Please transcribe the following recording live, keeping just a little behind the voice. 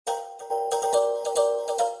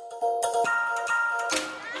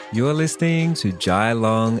You're listening to Jai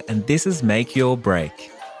Long, and this is Make Your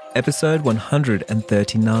Break, episode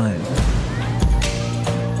 139.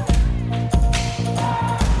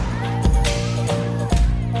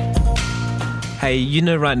 Hey, you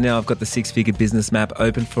know right now I've got the Six-Figure Business Map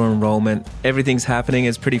open for enrollment. Everything's happening.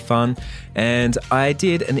 It's pretty fun. And I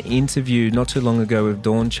did an interview not too long ago with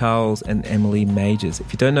Dawn Charles and Emily Majors.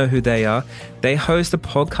 If you don't know who they are, they host a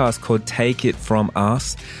podcast called Take It From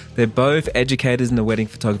Us. They're both educators in the wedding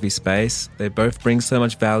photography space. They both bring so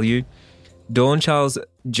much value. Dawn Charles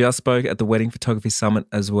just spoke at the Wedding Photography Summit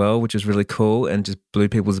as well, which was really cool and just blew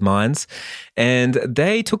people's minds. And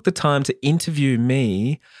they took the time to interview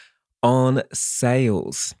me on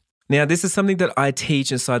sales. Now, this is something that I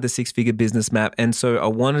teach inside the Six-Figure Business Map, and so I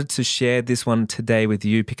wanted to share this one today with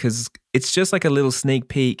you because it's just like a little sneak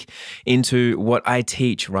peek into what I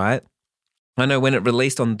teach, right? I know when it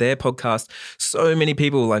released on their podcast, so many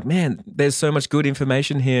people were like, man, there's so much good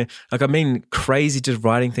information here. Like, I've been crazy just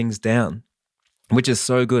writing things down, which is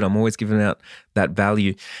so good. I'm always giving out that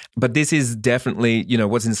value. But this is definitely,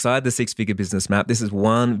 what's inside the Six-Figure Business Map. This is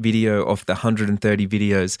one video of the 130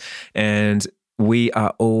 videos. And we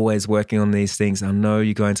are always working on these things. I know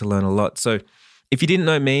you're going to learn a lot. So if you didn't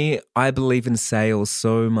know me, I believe in sales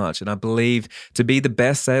so much. And I believe to be the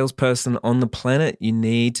best salesperson on the planet, you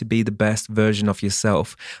need to be the best version of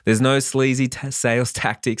yourself. There's no sleazy sales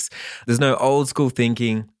tactics. There's no old school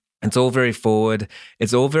thinking. It's all very forward.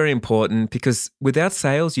 It's all very important because without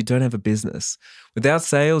sales, you don't have a business. Without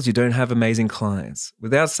sales, you don't have amazing clients.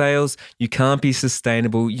 Without sales, you can't be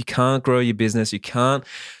sustainable. You can't grow your business. You can't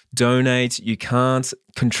donate. You can't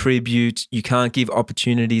contribute. You can't give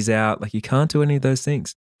opportunities out. Like, you can't do any of those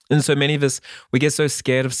things. And so many of us, we get so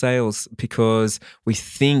scared of sales because we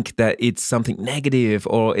think that it's something negative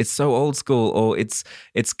or it's so old school or it's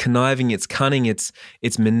conniving, it's cunning, it's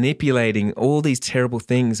manipulating, all these terrible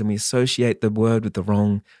things, and we associate the word with the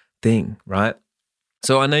wrong thing, right?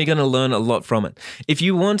 So I know you're going to learn a lot from it. If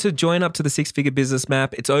you want to join up to the Six-Figure Business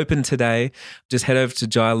Map, it's open today. Just head over to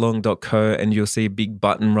jailong.co and you'll see a big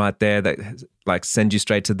button right there that sends you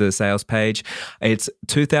straight to the sales page. It's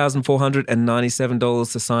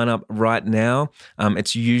 $2,497 to sign up right now.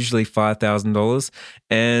 It's usually $5,000.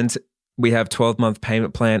 And we have 12-month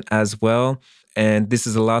payment plan as well. And this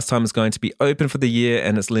is the last time it's going to be open for the year,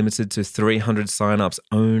 and it's limited to 300 signups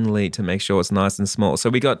only to make sure it's nice and small. So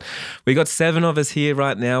we got 7 of us here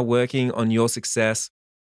right now working on your success.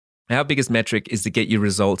 Our biggest metric is to get you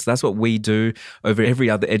results. That's what we do over every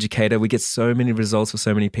other educator. We get so many results for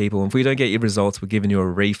so many people. And if we don't get you results, we're giving you a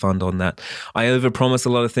refund on that. I overpromise a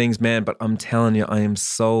lot of things, man, but I'm telling you, I am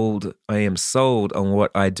sold. I am sold on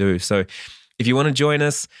what I do. So if you want to join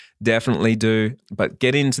us, definitely do. But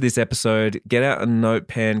get into this episode, get out a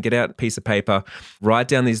notepad, get out a piece of paper, write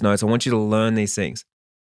down these notes. I want you to learn these things.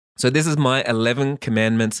 So this is my 11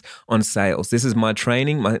 commandments on sales. This is my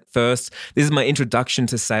training, this is my introduction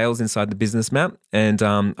to sales inside the business map. And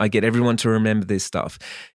I get everyone to remember this stuff.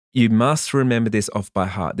 You must remember this off by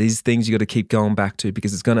heart. These things you got to keep going back to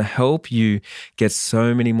because it's going to help you get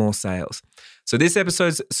so many more sales. So this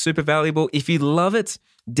episode's super valuable. If you love it,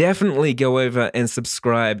 definitely go over and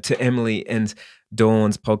subscribe to Emily and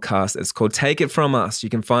Dawn's podcast. It's called Take It From Us. You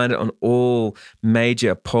can find it on all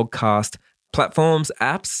major podcast platforms,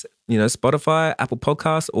 apps, Spotify, Apple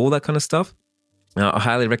Podcasts, all that kind of stuff. I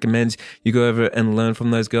highly recommend you go over and learn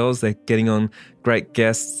from those girls. They're getting on great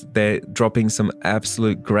guests. They're dropping some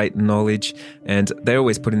absolute great knowledge, and they're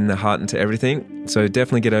always putting their heart into everything. So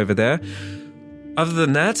definitely get over there. Other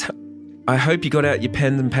than that, I hope you got out your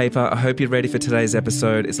pen and paper. I hope you're ready for today's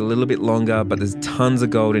episode. It's a little bit longer, but there's tons of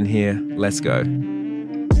gold in here. Let's go.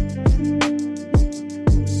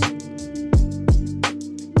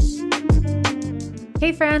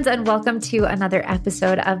 Hey friends, and welcome to another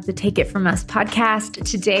episode of the Take It From Us podcast.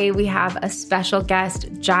 Today we have a special guest,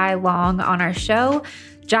 Jai Long, on our show.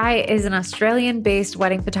 Jai is an Australian-based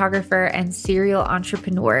wedding photographer and serial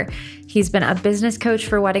entrepreneur. He's been a business coach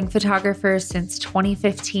for wedding photographers since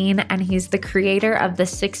 2015, and he's the creator of the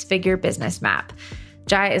Six-Figure Business Map.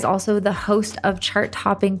 Jai is also the host of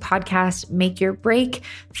chart-topping podcast Make Your Break,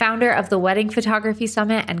 founder of the Wedding Photography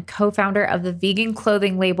Summit, and co-founder of the vegan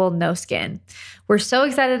clothing label No Skin. We're so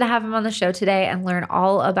excited to have him on the show today and learn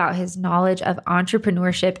all about his knowledge of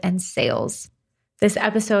entrepreneurship and sales. This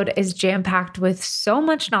episode is jam-packed with so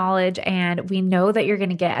much knowledge, and we know that you're going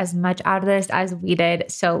to get as much out of this as we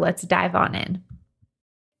did. So let's dive on in.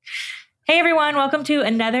 Hey everyone, welcome to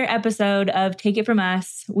another episode of Take It From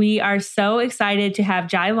Us. We are so excited to have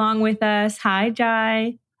Jai Long with us. Hi,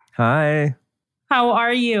 Jai. Hi. How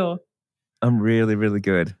are you? I'm really, really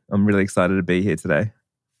good. I'm really excited to be here today.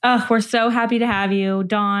 Oh, we're so happy to have you.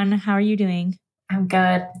 Dawn, how are you doing? I'm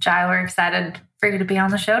good. Jai, we're excited for you to be on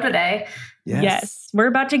the show today. Yes. We're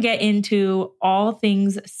about to get into all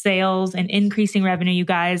things sales and increasing revenue, you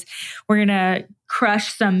guys. We're going to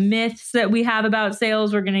crush some myths that we have about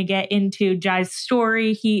sales. We're going to get into Jai's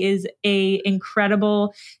story. He is an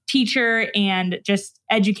incredible teacher and just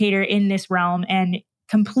educator in this realm and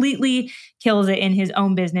completely kills it in his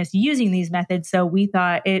own business using these methods. So we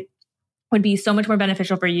thought it would be so much more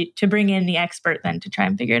beneficial for you to bring in the expert than to try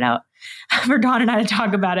and figure it out for Dawn and I to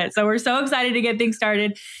talk about it. So we're so excited to get things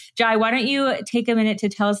started. Jai, why don't you take a minute to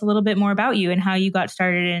tell us a little bit more about you and how you got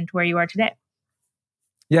started and where you are today?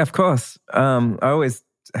 Yeah, of course. I always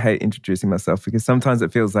hate introducing myself because sometimes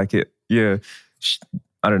it feels like you're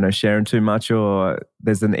sharing too much, or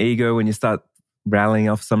there's an ego when you start rallying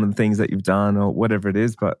off some of the things that you've done or whatever it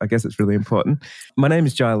is, but I guess it's really important. My name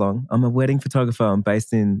is Jai Long. I'm a wedding photographer. I'm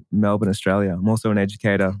based in Melbourne, Australia. I'm also an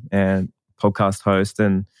educator and podcast host,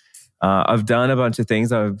 and I've done a bunch of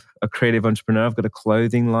things. I'm a creative entrepreneur. I've got a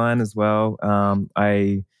clothing line as well.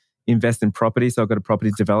 I invest in property, so I've got a property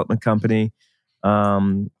development company.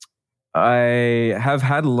 I have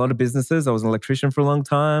had a lot of businesses. I was an electrician for a long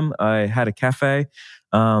time. I had a cafe.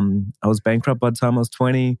 I was bankrupt by the time I was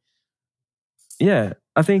 20. Yeah,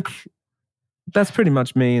 I think that's pretty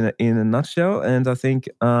much me in a nutshell. And I think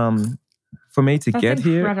for me to get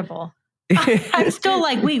here... Incredible. I'm still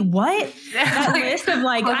like, wait, what? That list of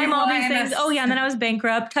like, I'm all these things. Oh yeah, and then I was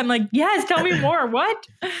bankrupt. I'm like, yes, tell me more. What?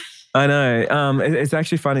 I know. It's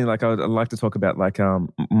actually funny. Like I'd like to talk about like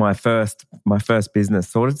my first business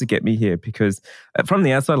sort of to get me here, because from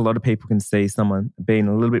the outside, a lot of people can see someone being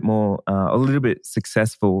a little bit more, a little bit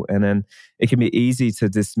successful, and then it can be easy to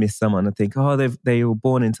dismiss someone and think, oh, they were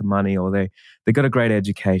born into money, or they got a great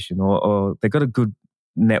education, or they got a good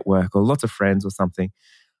network, or lots of friends, or something.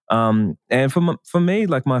 And for me,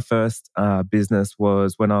 like my first business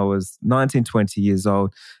was when I was 19, 20 years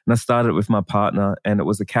old, and I started it with my partner, and it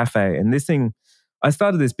was a cafe. And I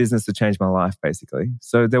started this business to change my life, basically.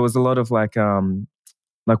 So there was a lot of like when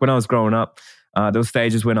I was growing up, there were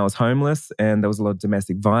stages when I was homeless, and there was a lot of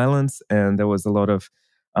domestic violence, and there was a lot of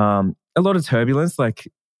turbulence.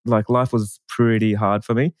 Like life was pretty hard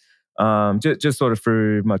for me, just sort of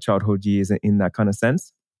through my childhood years in that kind of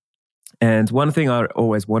sense. And one thing I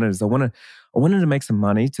always wanted is I wanted to make some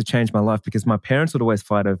money to change my life, because my parents would always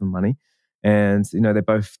fight over money, and they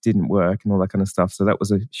both didn't work and all that kind of stuff. So that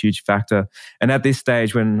was a huge factor. And at this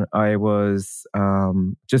stage, when I was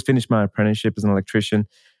just finished my apprenticeship as an electrician,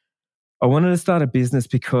 I wanted to start a business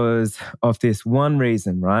because of this one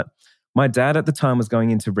reason, right? My dad at the time was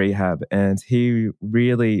going into rehab, and he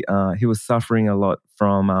really he was suffering a lot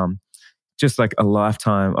from just like a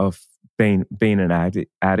lifetime of being an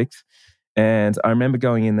addict. And I remember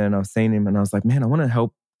going in there and I was seeing him, and I was like, man, I want to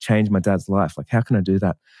help change my dad's life. Like, how can I do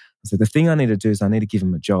that? So the thing I need to do is I need to give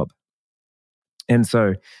him a job. And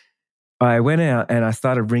so I went out and I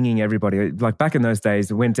started ringing everybody. Like back in those days,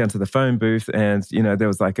 I went down to the phone booth, and there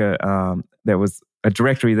was like there was a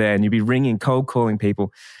directory there, and you'd be ringing, cold calling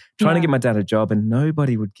people, trying to get my dad a job, and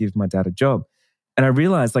nobody would give my dad a job. And I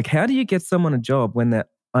realized, like, how do you get someone a job when they're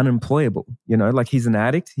unemployable? Like he's an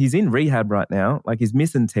addict, he's in rehab right now, like he's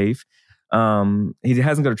missing teeth. He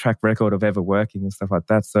hasn't got a track record of ever working and stuff like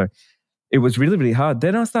that. So it was really, really hard.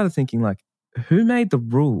 Then I started thinking, like, who made the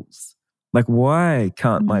rules? Like, why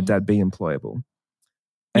can't my dad be employable?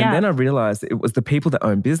 And then I realized it was the people that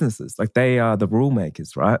own businesses. Like, they are the rule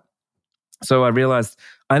makers, right? So I realized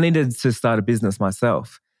I needed to start a business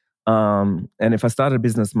myself. And if I started a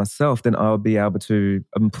business myself, then I would be able to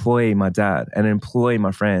employ my dad and employ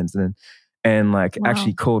my friends and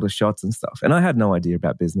actually call the shots and stuff. And I had no idea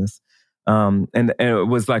about business. And it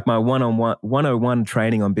was like my 101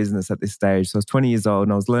 training on business at this stage. So I was 20 years old,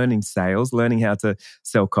 and I was learning sales, learning how to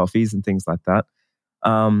sell coffees and things like that.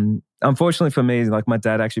 Unfortunately for me, like my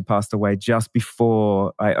dad actually passed away just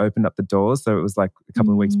before I opened up the doors. So it was like a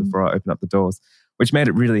couple of weeks before I opened up the doors, which made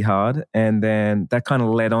it really hard. And then that kind of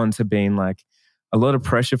led on to being like a lot of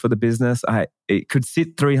pressure for the business. It could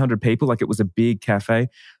sit 300 people, like it was a big cafe.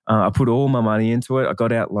 I put all my money into it. I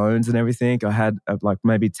got out loans and everything. I had like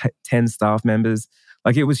maybe 10 staff members.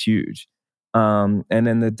 Like it was huge. And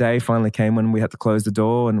then the day finally came when we had to close the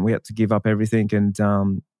door and we had to give up everything.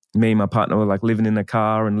 And me and my partner were like living in the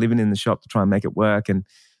car and living in the shop to try and make it work. And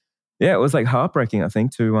yeah, it was like heartbreaking, I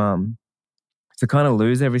think, to kind of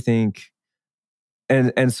lose everything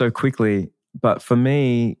and so quickly. But for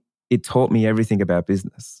me, it taught me everything about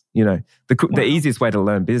business. The easiest way to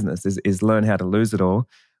learn business is learn how to lose it all,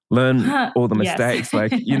 learn all the mistakes,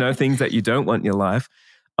 like, things that you don't want in your life.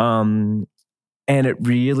 And And it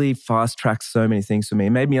really fast-tracked so many things for me. It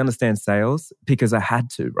made me understand sales because I had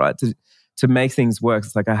to, right? To make things work,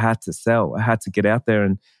 it's like I had to sell. I had to get out there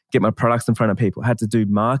and get my products in front of people. I had to do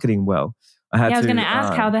marketing well. I was going to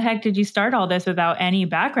ask, how the heck did you start all this without any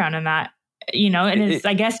background in that? And it's,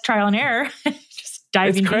 I guess, trial and error. Just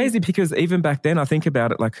diving It's crazy because even back then, I think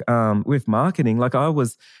about it like with marketing, like I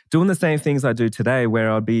was doing the same things I do today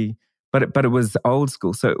where I'd be, but it was old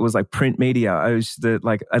school. So it was like print media. I used to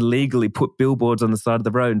like illegally put billboards on the side of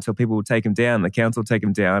the road until people would take them down. The council would take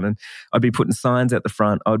them down, and I'd be putting signs at the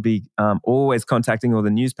front. I'd be always contacting all the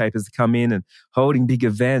newspapers to come in and holding big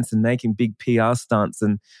events and making big PR stunts.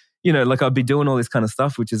 And, like I'd be doing all this kind of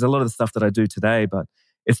stuff, which is a lot of the stuff that I do today. But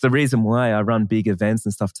it's the reason why I run big events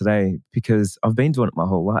and stuff today, because I've been doing it my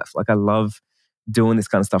whole life. Like I love doing this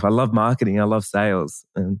kind of stuff. I love marketing. I love sales.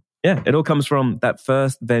 And yeah, it all comes from that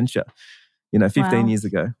first venture, 15 years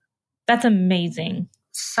ago. That's amazing.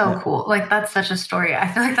 So cool. Like that's such a story. I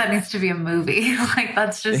feel like that needs to be a movie. Like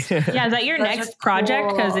that's just... Yeah, is that your next project?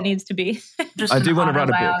 Because it needs to be. I do want to write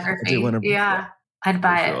a book. Yeah, I'd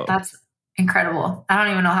buy it. That's incredible. I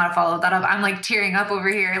don't even know how to follow that up. I'm like tearing up over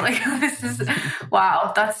here. Like this is,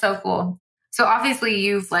 wow, that's so cool. So obviously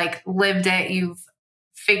you've like lived it. You've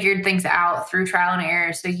figured things out through trial and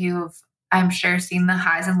error. So you've, I'm sure, seen the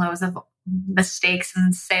highs and lows of mistakes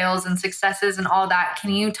and sales and successes and all that.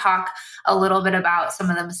 Can you talk a little bit about some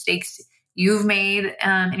of the mistakes you've made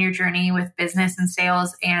in your journey with business and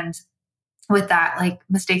sales, and with that, like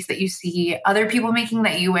mistakes that you see other people making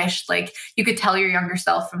that you wish like you could tell your younger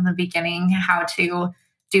self from the beginning how to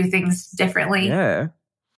do things differently? Yeah.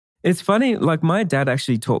 It's funny, like my dad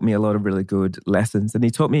actually taught me a lot of really good lessons, and he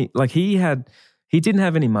taught me, like he didn't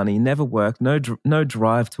have any money, never worked, no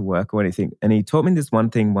drive to work or anything. And he taught me this one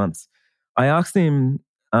thing once. I asked him,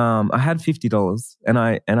 I had $50 and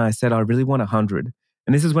I said, I really want 100.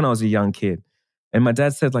 And this is when I was a young kid. And my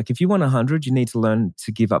dad said, like, if you want 100, you need to learn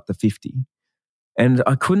to give up the 50. And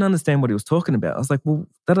I couldn't understand what he was talking about. I was like, well,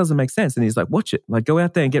 that doesn't make sense. And he's like, watch it, like go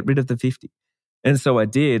out there and get rid of the 50. And so I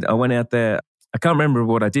did. I went out there. I can't remember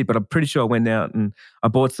what I did, but I'm pretty sure I went out and I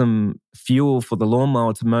bought some fuel for the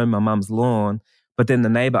lawnmower to mow my mum's lawn. But then the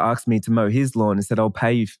neighbor asked me to mow his lawn and said, I'll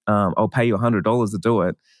pay you $100 to do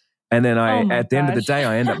it. And then at the end of the day,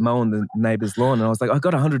 I ended up mowing the neighbor's lawn. And I was like, I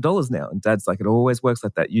got $100 now. And Dad's like, it always works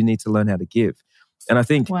like that. You need to learn how to give. And I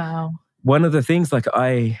think one of the things, like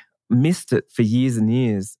I missed it for years and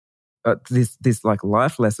years, this like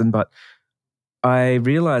life lesson, but I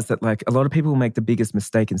realized that like a lot of people make the biggest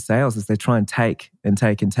mistake in sales is they try and take and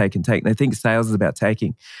take and take and take. And they think sales is about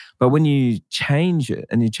taking. But when you change it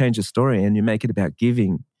and you change the story and you make it about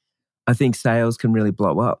giving, I think sales can really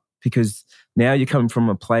blow up, because now you're coming from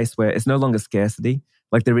a place where it's no longer scarcity.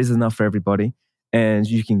 Like there is enough for everybody and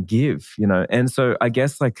you can give, And so I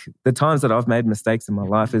guess like the times that I've made mistakes in my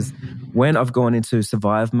life is when I've gone into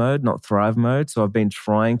survive mode, not thrive mode. So I've been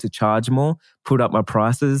trying to charge more, put up my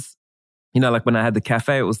prices. Like when I had the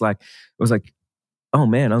cafe, it was like, oh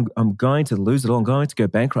man, I'm going to lose it all. I'm going to go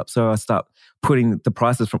bankrupt. So I start putting the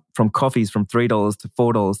prices from coffees from $3 to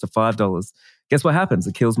 $4 to $5. Guess what happens?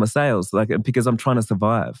 It kills my sales, because I'm trying to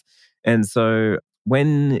survive. And so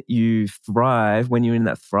when you thrive, when you're in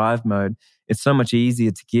that thrive mode, it's so much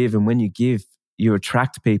easier to give. And when you give, you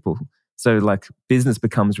attract people. So like business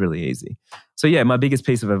becomes really easy. So yeah, my biggest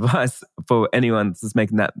piece of advice for anyone that's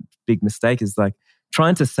making that big mistake is like,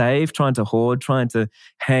 trying to save, trying to hoard, trying to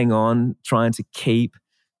hang on, trying to keep,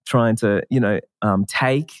 trying to,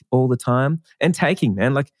 take all the time. And taking,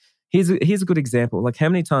 man, like here's a good example. Like how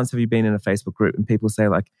many times have you been in a Facebook group and people say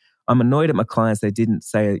like, I'm annoyed at my clients, they didn't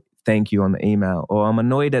say thank you on the email, or I'm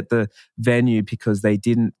annoyed at the venue because they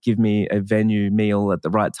didn't give me a venue meal at the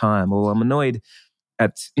right time, or I'm annoyed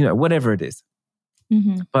at, whatever it is.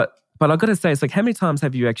 Mm-hmm. But I've got to say, it's like, how many times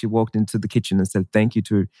have you actually walked into the kitchen and said thank you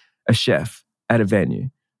to a chef at a venue?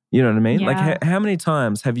 You know what I mean? Yeah. Like how many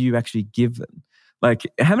times have you actually given? Like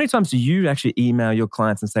how many times do you actually email your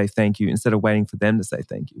clients and say thank you instead of waiting for them to say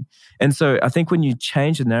thank you? And so I think when you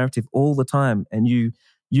change the narrative all the time and you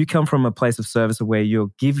come from a place of service where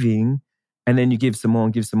you're giving and then you give some more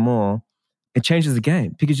and give some more, it changes the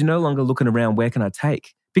game, because you're no longer looking around, where can I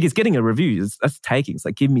take? Because getting a review, that's taking. It's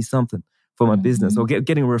like, give me something for my business, or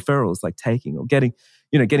getting referrals, like taking, or getting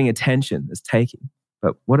attention is taking.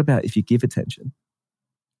 But what about if you give attention?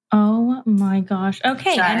 Oh my gosh.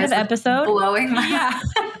 Okay, end of episode. Blowing my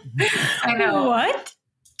I know. What?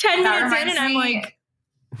 10 minutes in and I'm like,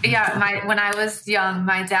 Yeah, when I was young,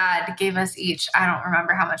 my dad gave us each, I don't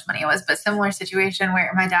remember how much money it was, but similar situation where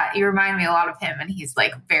my dad, you remind me a lot of him, and he's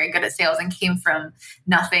like very good at sales and came from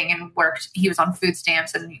nothing and he was on food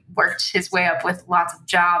stamps and worked his way up with lots of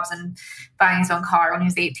jobs and buying his own car when he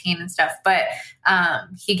was 18 and stuff. But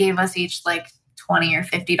he gave us each like $20 or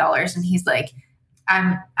 $50, and he's like,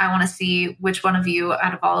 I want to see which one of you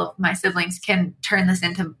out of all of my siblings can turn this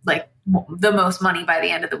into like the most money by the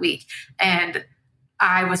end of the week. And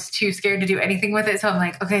I was too scared to do anything with it. So I'm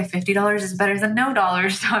like, okay, $50 is better than no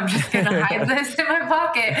dollars. So I'm just going to hide this in my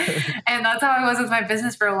pocket. And that's how I was with my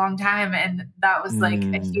business for a long time. And that was like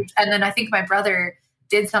a huge, and then I think my brother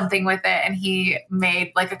did something with it, and he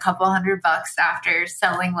made like a couple $100 after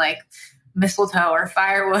selling like mistletoe or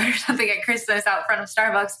firewood or something at Christmas out front of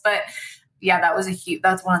Starbucks. But yeah,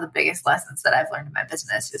 that's one of the biggest lessons that I've learned in my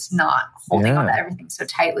business, is not holding on to everything so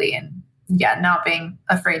tightly, and not being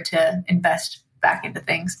afraid to invest back into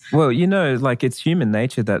things. Well, like it's human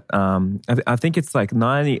nature that I think it's like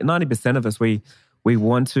 90% of us, we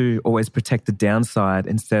want to always protect the downside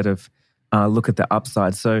instead of look at the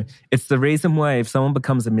upside. So it's the reason why if someone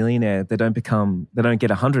becomes a millionaire, they don't get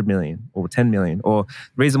 100 million or 10 million. Or the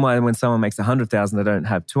reason why when someone makes 100,000, they don't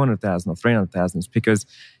have 200,000 or 300,000 is because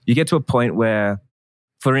you get to a point where,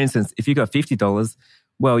 for instance, if you got $50,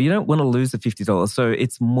 well, you don't want to lose the $50. So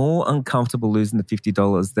it's more uncomfortable losing the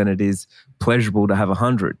 $50 than it is pleasurable to have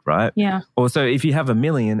 100, right? Yeah. Or so if you have $1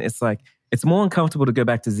 million, it's like, it's more uncomfortable to go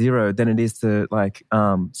back to zero than it is to like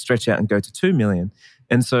stretch out and go to 2 million.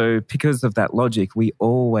 And so because of that logic, we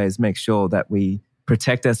always make sure that we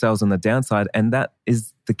protect ourselves on the downside. And that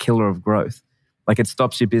is the killer of growth. Like it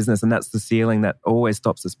stops your business, and that's the ceiling that always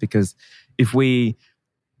stops us, because if we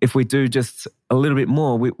do just a little bit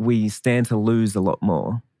more, we stand to lose a lot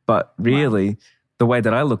more. But really, the way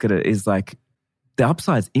that I look at it is like the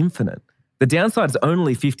upside's infinite. The downside is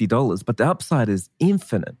only $50, but the upside is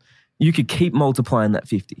infinite. You could keep multiplying that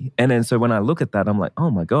 50. And then so when I look at that, I'm like, oh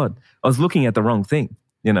my God, I was looking at the wrong thing,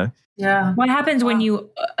 Yeah. What happens when you,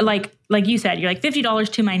 like you said, you're like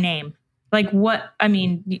 $50 to my name? Like what, I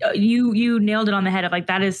mean, you nailed it on the head of like,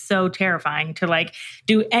 that is so terrifying to like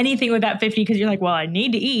do anything with that 50, because you're like, well, I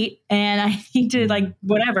need to eat and I need to like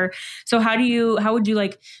whatever. So how would you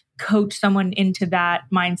like coach someone into that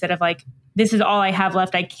mindset of like, this is all I have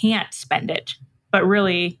left, I can't spend it, but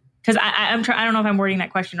really, because I don't know if I'm wording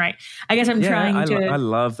that question right. I guess I'm trying to. I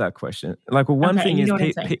love that question. Like, well, one thing is,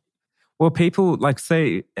 people like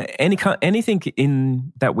say anything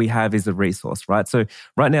in that we have is a resource, right? So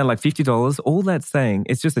right now, like $50, all that's saying,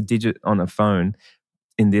 it's just a digit on a phone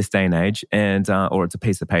in this day and age, and or it's a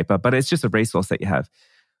piece of paper, but it's just a resource that you have.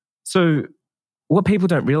 So what people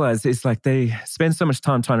don't realize is like they spend so much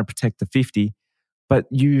time trying to protect the 50, but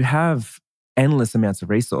you have endless amounts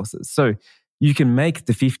of resources. So you can make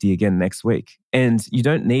the 50 again next week. And you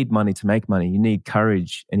don't need money to make money. You need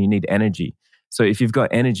courage and you need energy. So if you've got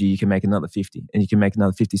energy, you can make another 50 and you can make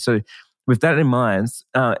another 50. So with that in mind,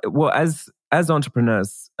 as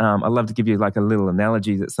entrepreneurs, I love to give you like a little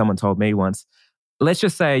analogy that someone told me once. Let's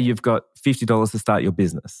just say you've got $50 to start your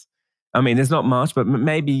business. I mean, there's not much, but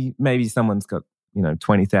maybe someone's got,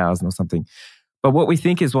 20,000 or something. But what we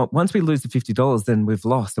think is, once we lose the $50, then we've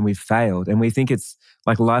lost and we've failed. And we think it's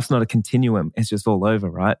like life's not a continuum. It's just all over,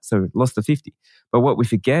 right? So we've lost the 50. But what we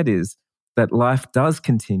forget is that life does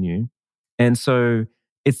continue. And so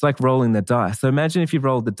it's like rolling the dice. So imagine if you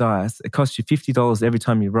rolled the dice, it costs you $50 every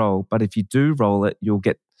time you roll. But if you do roll it, you'll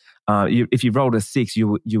get, if you rolled a 6,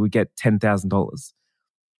 you would get $10,000.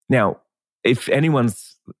 Now, if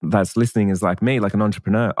anyone's that's listening is like me, like an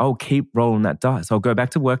entrepreneur, I'll keep rolling that dice. I'll go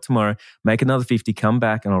back to work tomorrow, make another 50, come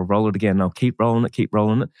back, and I'll roll it again. And I'll keep rolling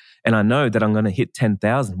it. And I know that I'm going to hit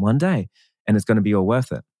 10,000 one day, and it's going to be all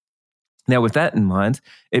worth it. Now, with that in mind,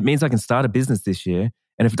 it means I can start a business this year.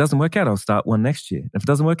 And if it doesn't work out, I'll start one next year. And if it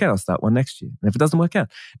doesn't work out, I'll start one next year. And if it doesn't work out,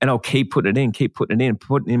 and I'll keep putting it in,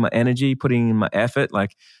 putting in my energy, putting in my effort,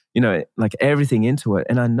 like everything into it.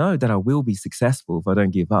 And I know that I will be successful if I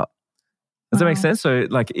don't give up. Does that make sense? So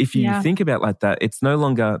like if you think about it like that, it's no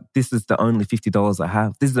longer, this is the only $50 I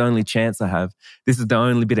have. This is the only chance I have. This is the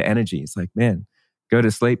only bit of energy. It's like, man, go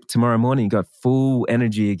to sleep tomorrow morning. You got full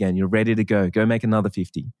energy again. You're ready to go. Go make another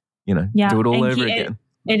 50, do it all over again.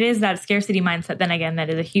 It is that scarcity mindset then again that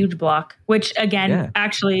is a huge block, which again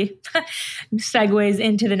actually segues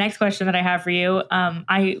into the next question that I have for you.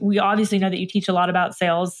 We obviously know that you teach a lot about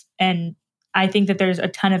sales, and I think that there's a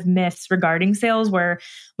ton of myths regarding sales where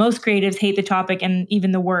most creatives hate the topic and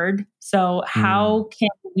even the word. So how can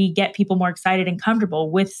we get people more excited and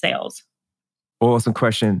comfortable with sales? Awesome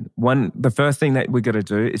question. The first thing that we got to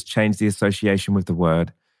do is change the association with the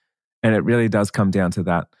word. And it really does come down to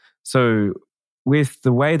that. So with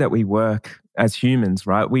the way that we work as humans,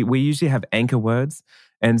 right, we usually have anchor words.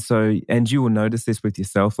 And you will notice this with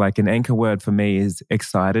yourself, like an anchor word for me is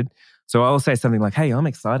excited. So I'll say something like, hey, I'm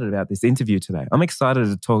excited about this interview today. I'm excited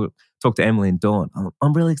to talk to Emily and Dawn.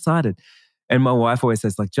 I'm really excited. And my wife always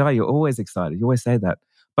says like, Jai, you're always excited. You always say that.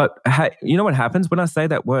 But hey, you know what happens? When I say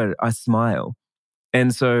that word, I smile.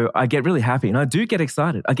 And so I get really happy and I do get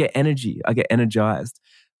excited. I get energy. I get energized.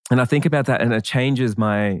 And I think about that and it changes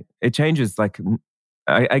like,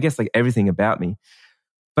 I guess like everything about me.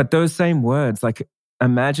 But those same words, like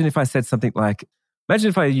imagine if I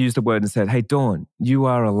used a word and said, hey, Dawn, you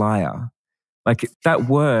are a liar. Like that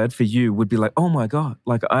word for you would be like, oh my God,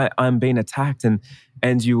 like I'm being attacked and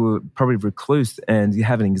you were probably recluse and you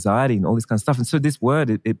have an anxiety and all this kind of stuff. And so this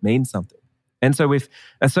word, it means something. And so with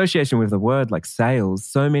association with the word like sales,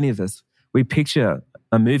 so many of us, we picture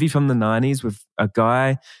a movie from the 90s with a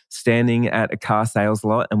guy standing at a car sales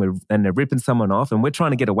lot and they're ripping someone off and we're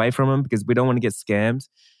trying to get away from them because we don't want to get scammed.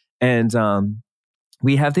 And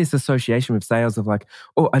we have this association with sales of like,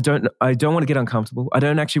 oh, I don't want to get uncomfortable. I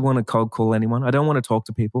don't actually want to cold call anyone. I don't want to talk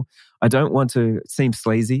to people. I don't want to seem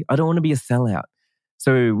sleazy. I don't want to be a sellout.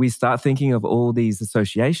 So we start thinking of all these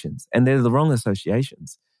associations and they're the wrong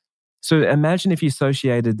associations. So imagine if you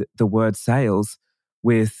associated the word sales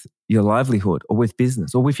with your livelihood or with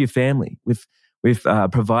business or with your family, with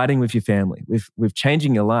providing with your family, with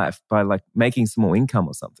changing your life by like making some more income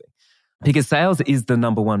or something. Because sales is the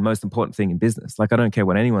number one most important thing in business. Like I don't care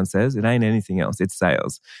what anyone says, it ain't anything else, it's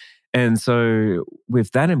sales. And so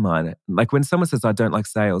with that in mind, like when someone says I don't like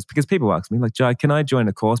sales, because people ask me like, Jai, can I join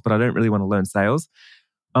a course but I don't really want to learn sales?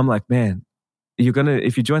 I'm like, man,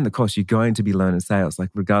 if you join the course, you're going to be learning sales, like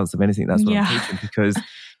regardless of anything. That's what I'm teaching.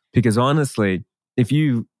 Because honestly, if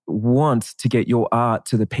you want to get your art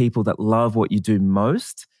to the people that love what you do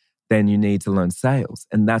most, then you need to learn sales.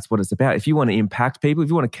 And that's what it's about. If you want to impact people, if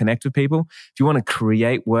you want to connect with people, if you want to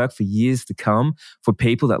create work for years to come for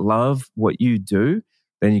people that love what you do,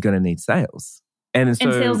 then you're going to need sales. And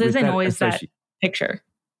sales isn't always that picture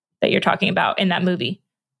that you're talking about in that movie.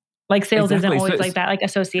 Like sales isn't always like that, like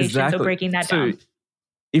association. Exactly. So breaking that down.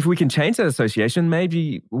 If we can change that association,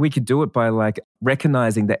 maybe we could do it by like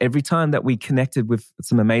recognizing that every time that we connected with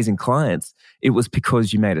some amazing clients, it was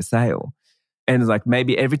because you made a sale. And like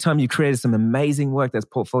maybe every time you created some amazing work that's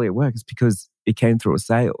portfolio work, it's because it came through a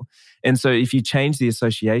sale. And so if you change the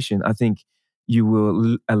association, I think you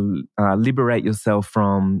will liberate yourself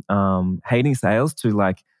from hating sales to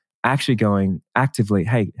like actually going actively,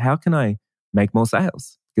 hey, how can I make more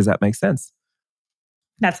sales? Because that makes sense.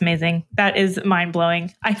 That's amazing. That is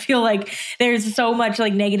mind-blowing. I feel like there's so much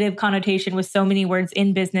like negative connotation with so many words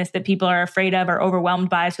in business that people are afraid of or overwhelmed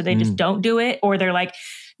by. So they just don't do it. Or they're like,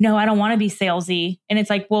 no, I don't want to be salesy. And it's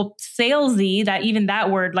like, well, salesy,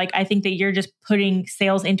 that word, like, I think that you're just putting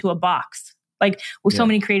sales into a box. Like so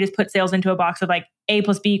many creatives put sales into a box of like A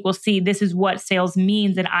plus B equals C. This is what sales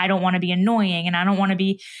means. And I don't want to be annoying. And I don't want to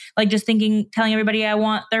be like just telling everybody I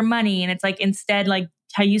want their money. And it's like, instead, like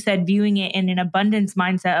how you said, viewing it in an abundance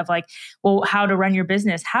mindset of like, well, how to run your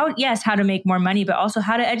business, how to make more money, but also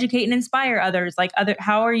how to educate and inspire others. Like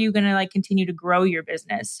how are you going to like continue to grow your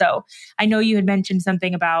business? So I know you had mentioned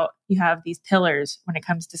something about you have these pillars when it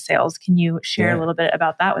comes to sales. Can you share a little bit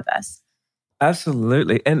about that with us?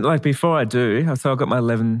 Absolutely. And like before I do, so I've got my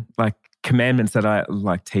 11 like commandments that I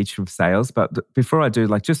like teach with sales. But before I do,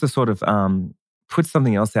 like just to sort of put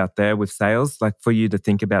something else out there with sales, like for you to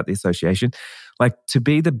think about the association, like to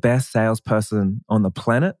be the best salesperson on the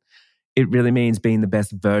planet, it really means being the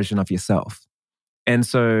best version of yourself. And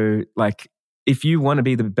so like if you want to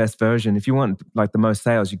be the best version, if you want like the most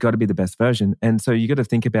sales, you've got to be the best version. And so you got to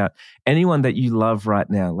think about anyone that you love right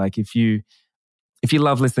now. Like if you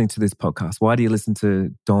love listening to this podcast, why do you listen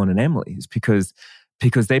to Dawn and Emily? It's because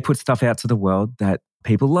they put stuff out to the world that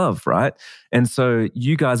people love, right? And so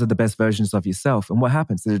you guys are the best versions of yourself. And what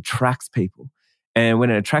happens? It attracts people. And when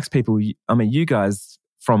it attracts people, I mean, you guys,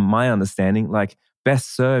 from my understanding, like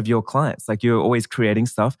best serve your clients. Like you're always creating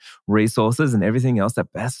stuff, resources and everything else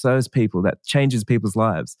that best serves people, that changes people's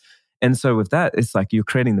lives. And so with that, it's like you're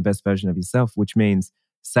creating the best version of yourself, which means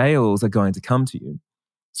sales are going to come to you.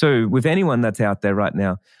 So with anyone that's out there right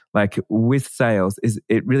now, like with sales,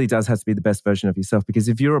 it really does have to be the best version of yourself. Because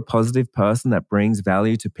if you're a positive person that brings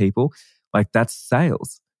value to people, like that's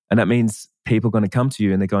sales. And that means people are going to come to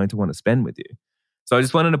you and they're going to want to spend with you. So I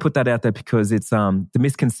just wanted to put that out there because it's the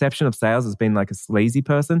misconception of sales has been like a sleazy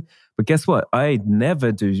person. But guess what? I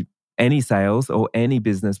never do any sales or any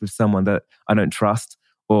business with someone that I don't trust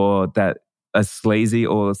or that are sleazy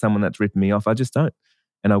or someone that's ripping me off. I just don't.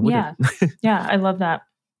 And I wouldn't. Yeah, I love that.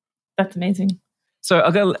 That's amazing. So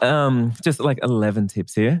I'll go just like 11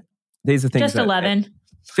 tips here. These are things just 11.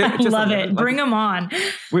 I love 11. It. Bring them on.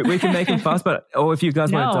 We can make them fast, or if you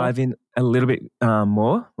guys want to dive in a little bit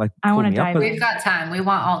more, like I want to dive in. We've got time. We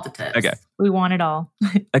want all the tips. Okay. We want it all.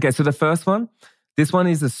 Okay, so the first one, this one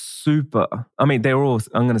is they're all,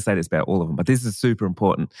 I'm going to say this about all of them, but this is super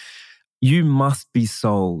important. You must be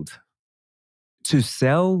sold. To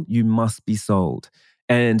sell, you must be sold.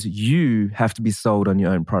 And you have to be sold on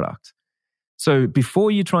your own product. So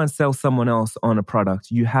before you try and sell someone else on a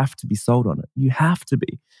product, you have to be sold on it. You have to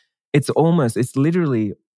be. It's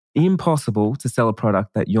literally impossible to sell a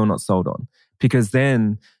product that you're not sold on, because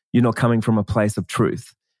then you're not coming from a place of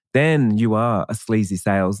truth. Then you are a sleazy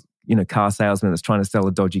car salesman that's trying to sell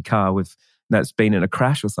a dodgy car that's been in a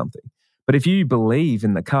crash or something. But if you believe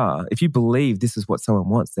in the car, if you believe this is what someone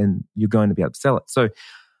wants, then you're going to be able to sell it. So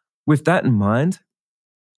with that in mind,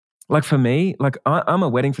 like for me, like I'm a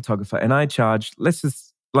wedding photographer and I charge,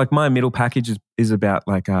 my middle package is about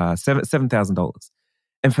like $7,000.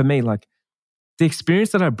 And for me, like the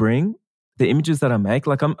experience that I bring, the images that I make,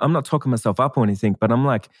 like I'm not talking myself up or anything, but I'm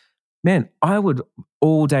like, man, I would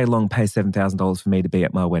all day long pay $7,000 for me to be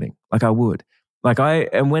at my wedding. Like I would.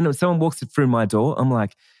 And when someone walks through my door, I'm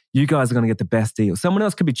like, you guys are going to get the best deal. Someone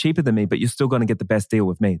else could be cheaper than me, but you're still going to get the best deal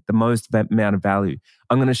with me, the most amount of value.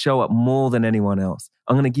 I'm going to show up more than anyone else.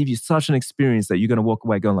 I'm going to give you such an experience that you're going to walk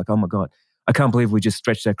away going like, oh my God, I can't believe we just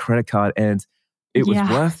stretched our credit card and it was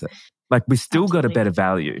worth it. Like we still got a better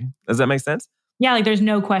value. Does that make sense? Yeah, like there's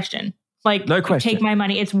no question. Like no question. Take my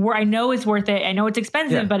money. I know it's worth it. I know it's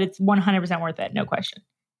expensive, but it's 100% worth it. No question.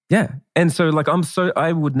 Yeah. And so like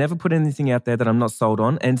I would never put anything out there that I'm not sold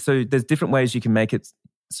on. And so there's different ways you can make it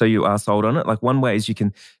so you are sold on it. Like one way is you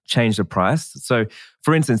can change the price. So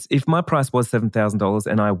for instance, if my price was $7,000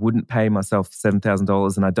 and I wouldn't pay myself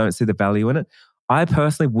 $7,000 and I don't see the value in it, I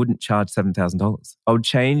personally wouldn't charge $7,000. I would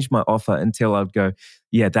change my offer until I would go,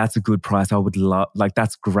 yeah, that's a good price. I would love, like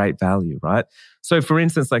that's great value, right? So for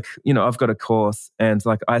instance, like, I've got a course and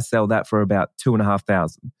like I sell that for about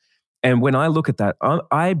 $2,500. And when I look at that,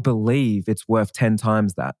 I believe it's worth 10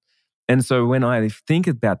 times that. And so when I think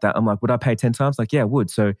about that, I'm like, would I pay 10 times? Like, yeah, I would.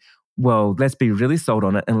 So, well, let's be really sold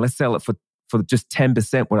on it and let's sell it for just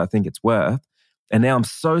 10% what I think it's worth. And now I'm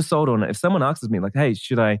so sold on it. If someone asks me like, hey,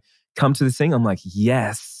 should I come to this thing? I'm like,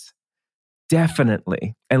 yes,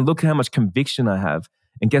 definitely. And look how much conviction I have.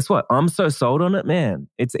 And guess what? I'm so sold on it, man.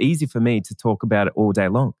 It's easy for me to talk about it all day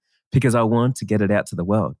long because I want to get it out to the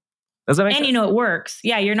world. Does that make sense? And it works.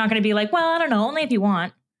 Yeah, you're not going to be like, well, I don't know, only if you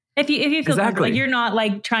want. If you feel like you're not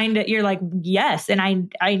like trying to, you're like, yes. And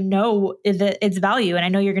I know that it's value and I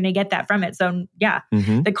know you're going to get that from it. So yeah,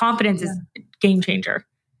 the confidence is game changer.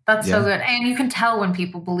 That's so good. And you can tell when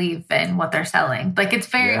people believe in what they're selling. Like it's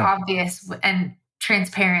very obvious and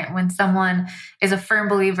transparent when someone is a firm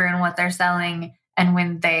believer in what they're selling and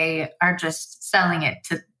when they are just selling it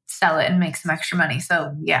to sell it and make some extra money.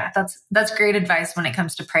 So yeah, that's great advice when it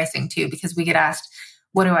comes to pricing too, because we get asked,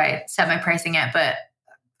 what do I set my pricing at? But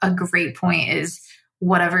a great point is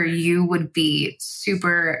whatever you would be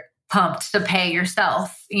super pumped to pay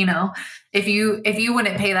yourself. If you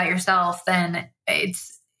wouldn't pay that yourself, then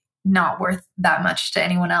it's not worth that much to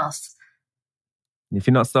anyone else. If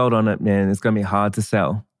you're not sold on it, man, it's going to be hard to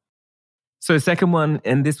sell. So second one,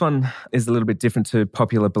 and this one is a little bit different to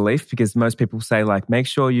popular belief because most people say like, make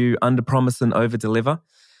sure you underpromise and overdeliver.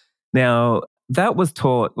 Now, that was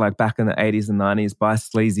taught like back in the 80s and 90s by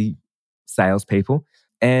sleazy salespeople.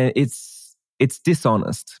 And it's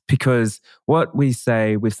dishonest because what we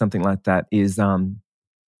say with something like that is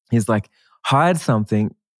like hide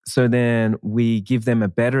something so then we give them a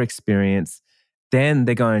better experience. Then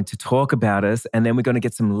they're going to talk about us and then we're going to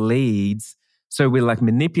get some leads. So we're like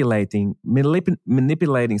manipulating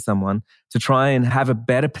someone to try and have a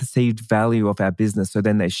better perceived value of our business. So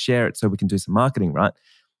then they share it so we can do some marketing, right?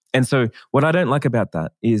 And so what I don't like about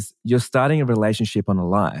that is you're starting a relationship on a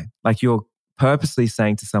lie. Like you're purposely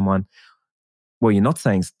saying to someone, well, you're not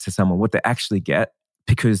saying to someone what they actually get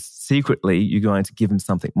because secretly you're going to give them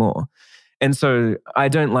something more. And so I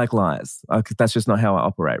don't like lies. That's just not how I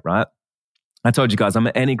operate, right? I told you guys I'm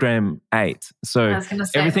an Enneagram 8. So I was going to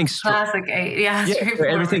say everything's classic 8. Yeah, so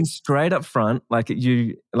everything's straight up front. Like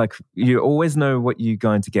you always know what you're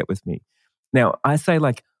going to get with me. Now I say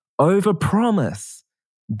like overpromise,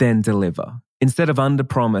 then deliver. Instead of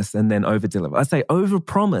under-promise and then over-deliver. I say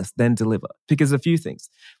over-promise, then deliver. Because a few things.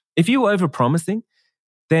 If you're over-promising,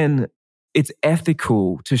 then it's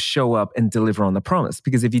ethical to show up and deliver on the promise.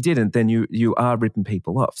 Because if you didn't, then you are ripping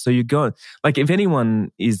people off. So you go, like if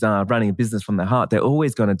anyone is running a business from their heart, they're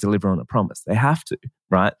always going to deliver on a promise. They have to,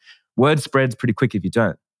 right? Word spreads pretty quick if you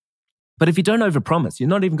don't. But if you don't overpromise, you're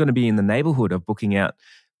not even going to be in the neighborhood of booking out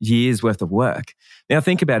years worth of work. Now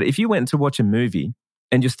think about it. If you went to watch a movie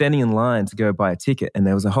and you're standing in line to go buy a ticket and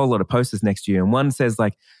there was a whole lot of posters next to you and one says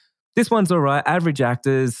like, this one's all right, average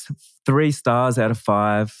actors, 3 stars out of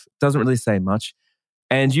 5, doesn't really say much.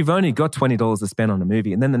 And you've only got $20 to spend on a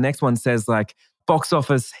movie. And then the next one says like, box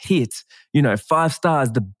office hit, 5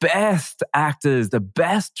 stars, the best actors, the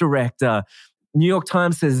best director. New York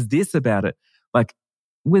Times says this about it. Like,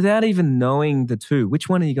 without even knowing the two, which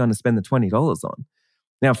one are you going to spend the $20 on?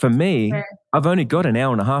 Now, for me, I've only got an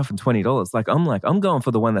hour and a half and $20. I'm going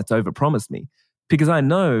for the one that's overpromised me because I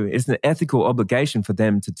know it's an ethical obligation for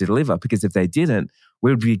them to deliver, because if they didn't,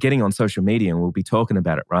 we would be getting on social media and we'll be talking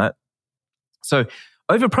about it, right? So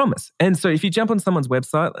overpromise. And so if you jump on someone's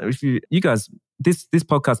website, if you guys, this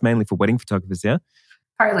podcast mainly for wedding photographers, yeah?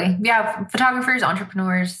 Partly. Yeah. Photographers,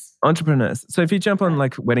 entrepreneurs. So if you jump on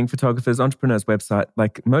like wedding photographers, entrepreneurs website,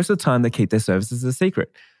 like most of the time they keep their services a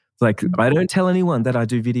secret. Like I don't tell anyone that I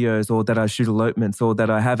do videos or that I shoot elopements or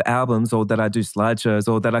that I have albums or that I do slideshows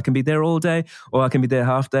or that I can be there all day or I can be there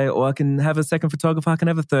half day or I can have a second photographer, I can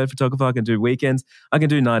have a third photographer, I can do weekends, I can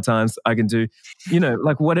do night times, I can do,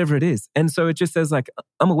 like whatever it is. And so it just says like,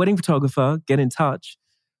 I'm a wedding photographer, get in touch.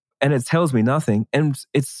 And it tells me nothing. And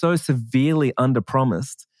it's so severely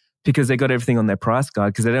under-promised because they got everything on their price guide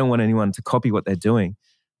because they don't want anyone to copy what they're doing.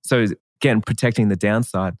 So again, protecting the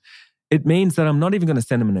downside. It means that I'm not even going to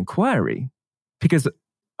send them an inquiry because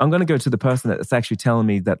I'm going to go to the person that's actually telling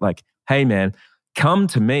me that like, hey man, come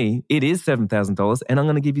to me. It is $7,000 and I'm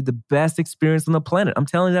going to give you the best experience on the planet. I'm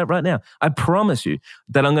telling you that right now. I promise you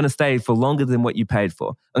that I'm going to stay for longer than what you paid for.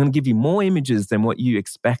 I'm going to give you more images than what you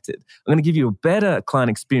expected. I'm going to give you a better client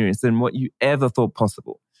experience than what you ever thought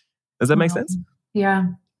possible. Does that make sense? Yeah.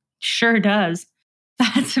 Sure does.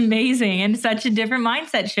 That's amazing. And such a different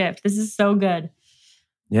mindset shift. This is so good.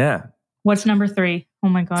 Yeah. What's number 3? Oh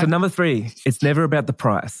my God. So number 3, it's never about the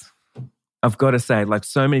price. I've got to say, like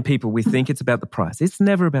so many people, we think it's about the price. It's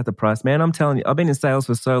never about the price, man. I'm telling you, I've been in sales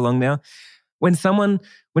for so long now. When someone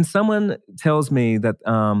tells me that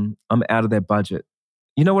I'm out of their budget,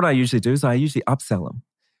 you know what I usually do is I usually upsell them.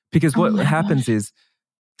 Because what happens is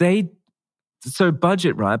so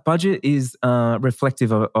budget, right? Budget is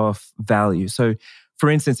reflective of value. So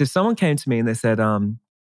for instance, if someone came to me and they said,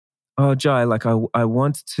 oh, Jai, like I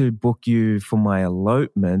want to book you for my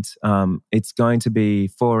elopement. It's going to be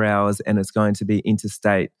 4 hours and it's going to be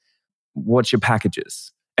interstate. What's your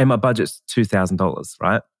packages? And my budget's $2,000,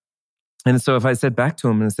 right? And so if I said back to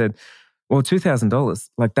him and said, well, $2,000,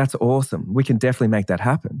 like that's awesome. We can definitely make that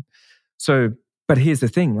happen. So, but here's the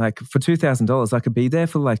thing, like for $2,000, I could be there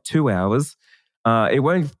for like 2 hours. It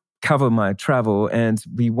won't cover my travel and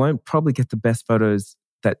we won't probably get the best photos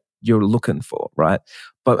that you're looking for, right?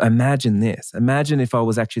 But imagine this. Imagine if I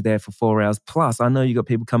was actually there for 4 hours. Plus, I know you got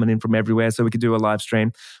people coming in from everywhere, so we could do a live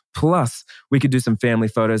stream. Plus, we could do some family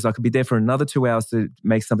photos. I could be there for another 2 hours to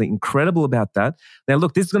make something incredible about that. Now,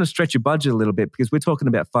 look, this is going to stretch your budget a little bit because we're talking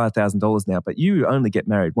about $5,000 now, but you only get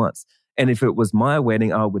married once. And if it was my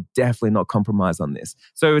wedding, I would definitely not compromise on this.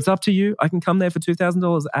 So it's up to you. I can come there for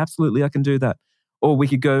 $2,000. Absolutely, I can do that. Or we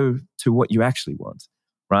could go to what you actually want,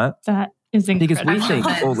 right? That is incredible. Because we think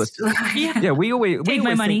all this. Yeah, we always think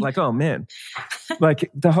like, oh man.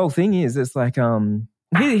 Like the whole thing is, it's like,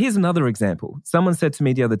 here's another example. Someone said to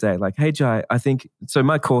me the other day, like, hey, Jai, I think, so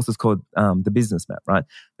my course is called The Business Map, right?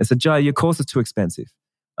 They said, Jai, your course is too expensive.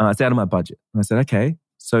 It's out of my budget. And I said, okay,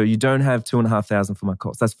 so you don't have $2,500 for my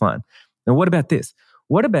course. That's fine. Now, what about this?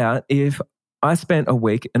 What about if I spent a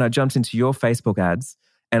week and I jumped into your Facebook ads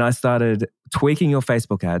and I started tweaking your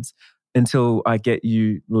Facebook ads until I get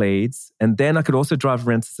you leads. And then I could also drive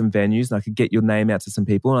around to some venues and I could get your name out to some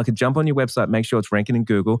people and I could jump on your website, make sure it's ranking in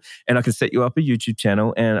Google, and I could set you up a YouTube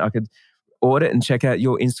channel and I could audit and check out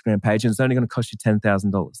your Instagram page and it's only going to cost you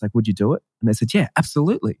 $10,000. Like, would you do it? And they said, yeah,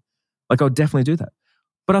 absolutely. Like, I'll definitely do that.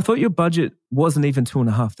 But I thought your budget wasn't even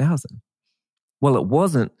 $2,500. Well, it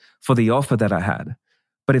wasn't for the offer that I had.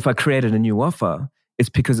 But if I created a new offer, it's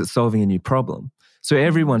because it's solving a new problem. So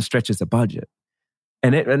everyone stretches a budget.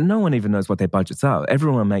 And no one even knows what their budgets are.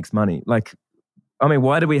 Everyone makes money. Like, I mean,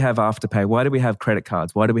 why do we have Afterpay? Why do we have credit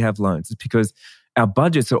cards? Why do we have loans? It's because our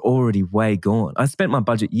budgets are already way gone. I spent my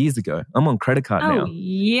budget years ago. I'm on credit card now.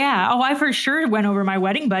 Yeah. Oh, I for sure went over my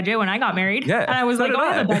wedding budget when I got married. Yeah. And I was like,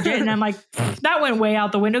 I have a budget. And I'm like, that went way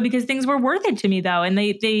out the window because things were worth it to me though. And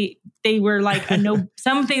they were like,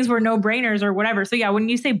 some things were no-brainers or whatever. So yeah, when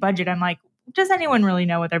you say budget, I'm like, does anyone really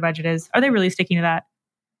know what their budget is? Are they really sticking to that?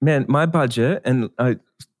 Man, my budget, and I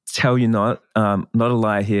tell you not a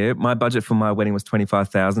lie here, my budget for my wedding was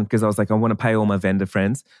 $25,000 because I was like, I want to pay all my vendor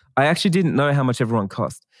friends. I actually didn't know how much everyone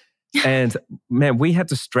cost. And man, we had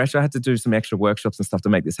to stretch. I had to do some extra workshops and stuff to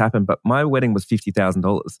make this happen. But my wedding was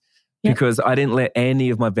 $50,000 because I didn't let any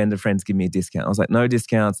of my vendor friends give me a discount. I was like, no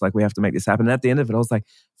discounts. Like, we have to make this happen. And at the end of it, I was like,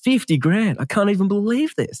 50 grand. I can't even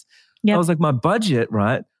believe this. I was like, my budget,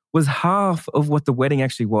 right, was half of what the wedding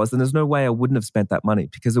actually was. And there's no way I wouldn't have spent that money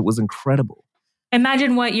because it was incredible.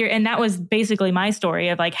 Imagine and that was basically my story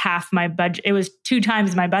of like half my budget. It was 2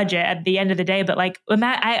 times my budget at the end of the day. But like,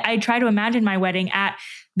 I try to imagine my wedding at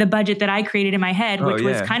the budget that I created in my head, which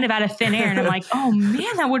was kind of out of thin air. And I'm like, oh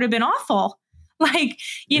man, that would have been awful. Like,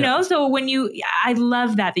 you know, so I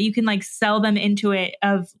love that you can like sell them into it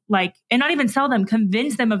of like, and not even sell them,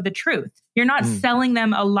 convince them of the truth. You're not selling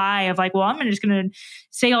them a lie of like, well, I'm just going to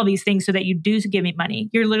say all these things so that you do give me money.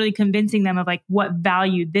 You're literally convincing them of like what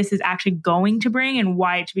value this is actually going to bring and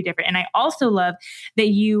why it should be different. And I also love that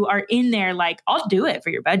you are in there like, I'll do it for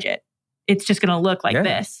your budget. It's just going to look like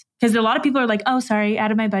this. Because a lot of people are like, oh, sorry,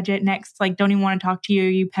 out of my budget. Next, like, don't even want to talk to you,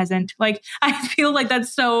 you peasant. Like, I feel like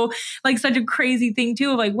that's so, like, such a crazy thing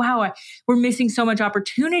too. Of like, wow, we're missing so much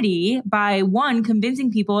opportunity by one,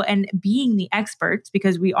 convincing people and being the experts,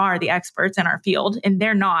 because we are the experts in our field and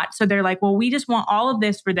they're not. So they're like, well, we just want all of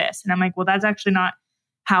this for this. And I'm like, well, that's actually not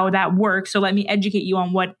how that works. So let me educate you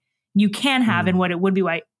on what you can have and what it would be,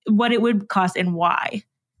 what it would cost and why.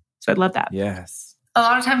 So I love that. Yes. A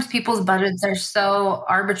lot of times people's budgets are so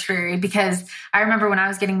arbitrary because I remember when I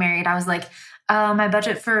was getting married, I was like, my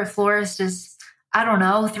budget for a florist is, I don't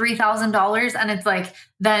know, $3,000. And it's like,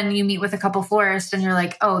 then you meet with a couple florists and you're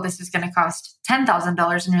like, oh, this is going to cost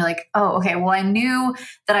 $10,000. And you're like, oh, okay, well, I knew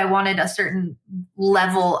that I wanted a certain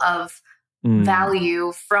level of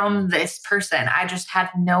value from this person. I just had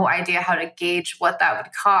no idea how to gauge what that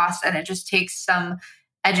would cost. And it just takes some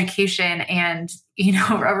education and, you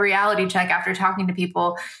know, a reality check after talking to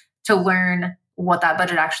people to learn what that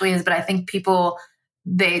budget actually is. But I think people,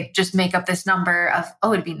 they just make up this number of,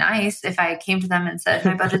 oh, it'd be nice if I came to them and said,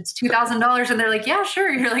 my budget's $2,000. And they're like, yeah,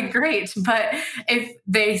 sure. You're like, great. But if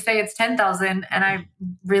they say it's $10,000 and I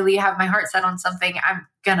really have my heart set on something, I'm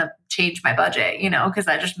going to change my budget, you know, because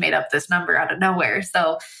I just made up this number out of nowhere.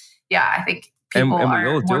 So yeah, I think people and we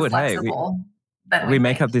are all do more it. flexible than we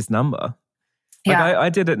make up this number. Like I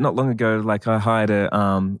did it not long ago. Like I hired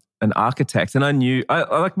an architect, and I knew I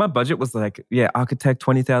like my budget was like, architect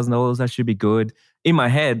 $20,000. That should be good. In my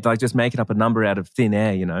head, like just making up a number out of thin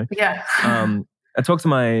air, you know. Yeah. I talked to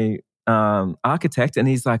my architect, and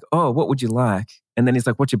he's like, "Oh, what would you like?" And then he's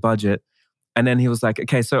like, "What's your budget?" And then he was like,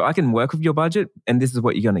 "Okay, so I can work with your budget, and this is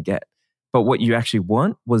what you're going to get. But what you actually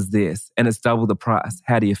want was this, and it's double the price.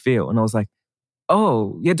 How do you feel?" And I was like,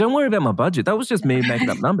 oh, yeah, don't worry about my budget. That was just me making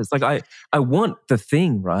up numbers. Like I want the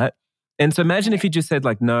thing, right? And so imagine if he just said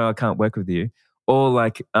like, no, I can't work with you. Or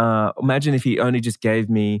like, imagine if he only just gave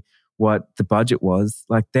me what the budget was.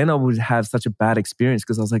 Like then I would have such a bad experience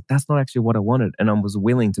because I was like, that's not actually what I wanted. And I was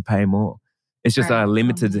willing to pay more. It's just that I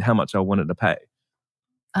limited how much I wanted to pay.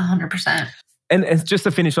 100%. And just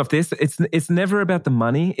to finish off this, it's never about the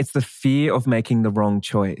money. It's the fear of making the wrong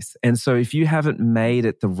choice. And so if you haven't made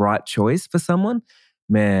it the right choice for someone,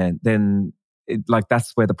 man, then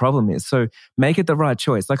that's where the problem is. So make it the right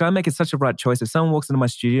choice. Like I make it such a right choice. If someone walks into my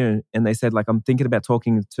studio and they said like, I'm thinking about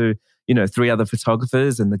talking to, 3 other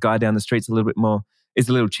photographers and the guy down the street's a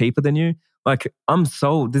little cheaper than you. Like I'm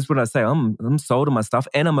sold. This is what I say. I'm sold on my stuff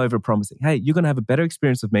and I'm over promising. Hey, you're going to have a better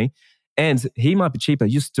experience with me. And he might be cheaper.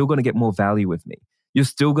 You're still going to get more value with me. You're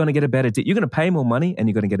still going to get a better deal. You're going to pay more money and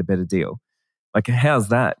you're going to get a better deal. Like, how's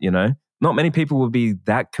that, Not many people will be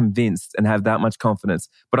that convinced and have that much confidence.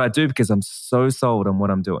 But I do because I'm so sold on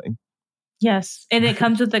what I'm doing. Yes. And it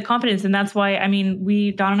comes with the confidence. And that's why,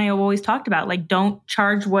 Don and I have always talked about, like, don't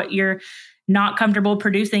charge what you're not comfortable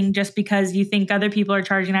producing just because you think other people are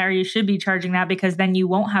charging that or you should be charging that, because then you're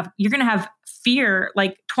going to have fear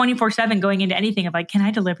like 24/7 going into anything of like, can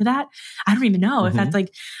I deliver that? I don't even know if that's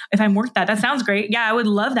like, if I'm worth that. That sounds great. Yeah, I would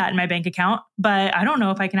love that in my bank account, but I don't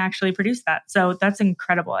know if I can actually produce that. So that's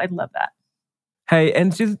incredible. I'd love that. Hey,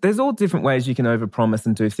 and there's all different ways you can overpromise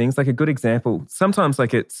and do things. Like a good example, sometimes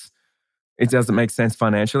like it doesn't make sense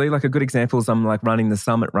financially. Like a good example is I'm like running the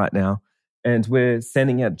summit right now. And we're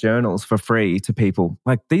sending out journals for free to people.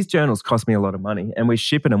 Like these journals cost me a lot of money and we're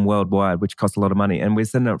shipping them worldwide, which costs a lot of money. And we're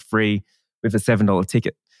sending it free with a $7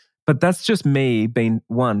 ticket. But that's just me being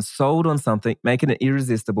sold on something, making it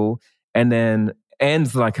irresistible, and then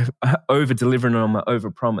ends like over delivering on my over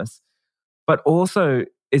promise. But also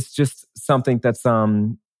it's just something that's,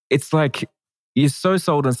 it's like you're so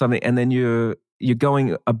sold on something and then you're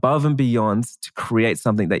going above and beyond to create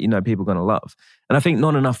something that people are going to love. And I think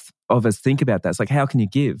not enough of us think about that. It's like, how can you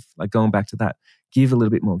give? Like going back to that, give a little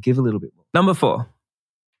bit more, give a little bit more. Number 4,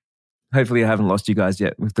 Hopefully I haven't lost you guys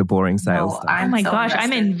yet with the boring sales stuff. Oh my gosh,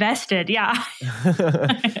 I'm invested. Yeah.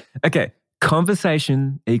 Okay.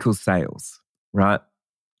 Conversation equals sales, right?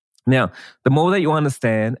 Now, the more that you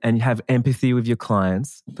understand and you have empathy with your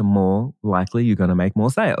clients, the more likely you're going to make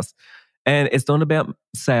more sales. And it's not about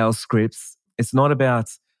sales scripts. It's not about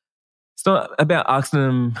asking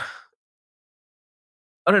them.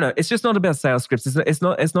 I don't know. It's just not about sales scripts. It's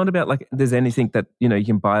not about like there's anything that, you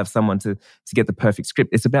can buy of someone to get the perfect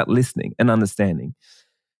script. It's about listening and understanding.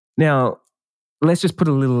 Now, let's just put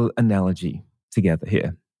a little analogy together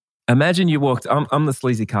here. Imagine you walked, I'm the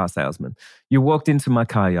sleazy car salesman. You walked into my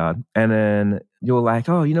car yard and then you're like,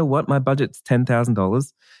 oh, you know what? My budget's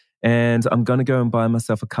 $10,000 and I'm going to go and buy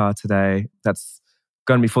myself a car today. That's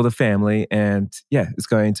going to be for the family. And yeah, it's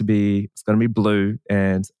going to be blue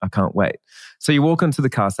and I can't wait. So you walk into the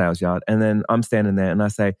car sales yard and then I'm standing there and I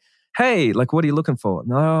say, hey, like, what are you looking for?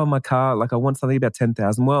 No, my car, like I want something about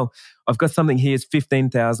 10,000. Well, I've got something here. It's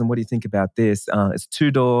 15,000. What do you think about this? It's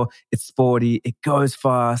 2-door. It's sporty. It goes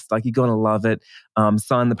fast. Like you're going to love it.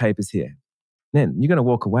 Sign the papers here. Then you're going to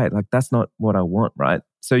walk away. Like that's not what I want, right?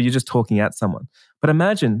 So you're just talking at someone. But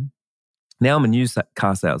imagine now I'm a new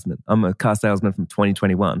car salesman. I'm a car salesman from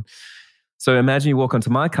 2021. So imagine you walk onto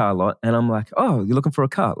my car lot and I'm like, oh, you're looking for a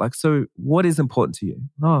car. Like, so what is important to you?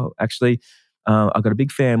 Oh, actually, I've got a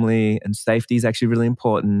big family and safety is actually really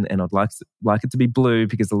important and I'd like it to be blue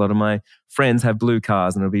because a lot of my friends have blue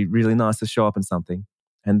cars and it'll be really nice to show up in something.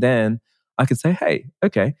 And then I could say, hey,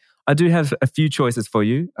 okay, I do have a few choices for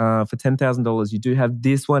you. For $10,000, you do have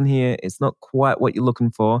this one here. It's not quite what you're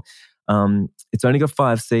looking for. It's only got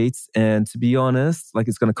 5 seats. And to be honest, like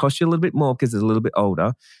it's going to cost you a little bit more because it's a little bit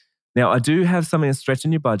older. Now, I do have something that's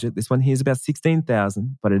stretching your budget. This one here is about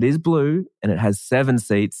 $16,000, but it is blue and it has 7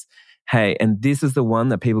 seats. Hey, and this is the one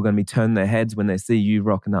that people are going to be turning their heads when they see you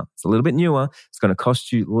rocking up. It's a little bit newer. It's going to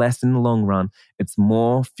cost you less in the long run. It's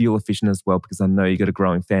more fuel efficient as well because I know you got a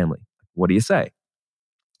growing family. What do you say?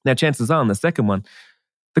 Now, chances are on the second one,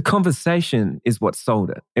 the conversation is what sold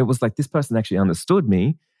it. It was like this person actually understood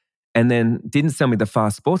me and then didn't sell me the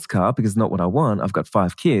fast sports car because it's not what I want. I've got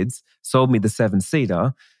 5 kids, sold me the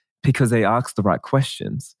 7-seater because they asked the right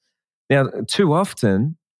questions. Now, too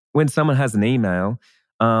often when someone has an email,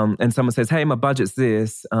 and someone says, hey, my budget's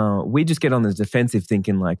this, we just get on the defensive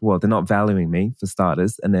thinking like, well, they're not valuing me for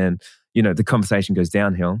starters. And then, the conversation goes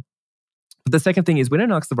downhill. But the second thing is we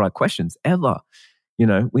don't ask the right questions ever.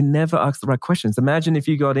 We never ask the right questions. Imagine if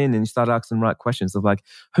you got in and you started asking the right questions of like,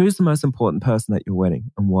 who's the most important person at your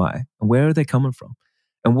wedding and why? And where are they coming from?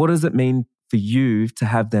 And what does it mean for you to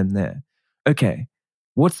have them there? Okay,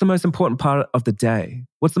 what's the most important part of the day?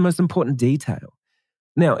 What's the most important detail?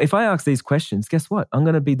 Now, if I ask these questions, guess what? I'm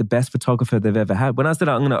going to be the best photographer they've ever had. When I said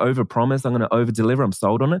I'm going to overpromise, I'm going to overdeliver, I'm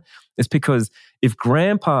sold on it. It's because if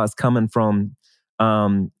grandpa's coming from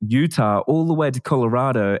Utah all the way to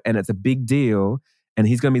Colorado and it's a big deal and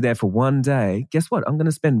he's going to be there for one day, guess what? I'm going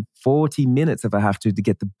to spend 40 minutes if I have to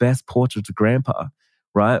get the best portrait of grandpa,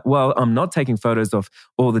 right? Well, I'm not taking photos of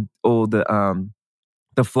all the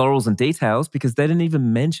florals and details because they didn't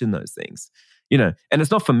even mention those things. And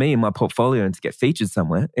it's not for me in my portfolio and to get featured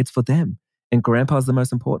somewhere. It's for them. And grandpa's the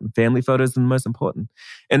most important. Family photos are the most important.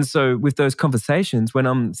 And so with those conversations, when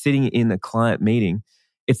I'm sitting in a client meeting,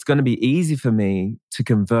 it's going to be easy for me to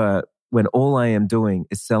convert when all I am doing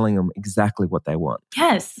is selling them exactly what they want.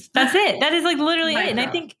 Yes, that's it. That is like literally it. And I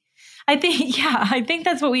think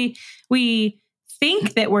that's what we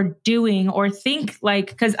think that we're doing or think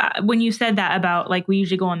like, because when you said that about like we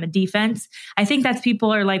usually go on the defense, I think that's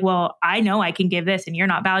people are like, well, I know I can give this and you're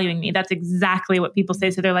not valuing me. That's exactly what people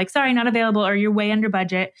say. So they're like, sorry, not available, or you're way under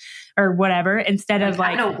budget or whatever, instead of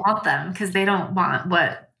like, I don't want them because they don't want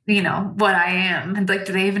what I am. And like,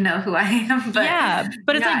 do they even know who I am? But yeah,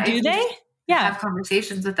 but it's like, do they? Yeah. Have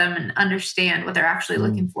conversations with them and understand what they're actually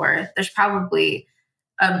looking for. There's probably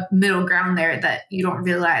a middle ground there that you don't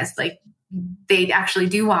realize, like, they actually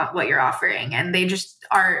do want what you're offering and they just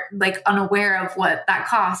are like unaware of what that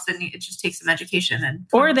costs, and it just takes some education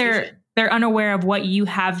or they're unaware of what you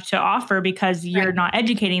have to offer because you're not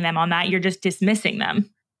educating them on that. You're just dismissing them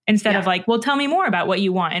instead of like, well, tell me more about what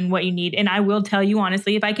you want and what you need. And I will tell you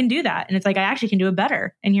honestly if I can do that. And it's like, I actually can do it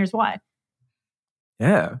better. And here's why.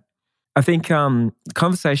 Yeah. I think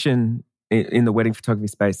conversation in the wedding photography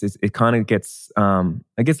space it kind of gets a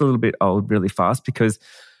little bit old really fast, because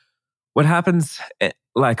what happens,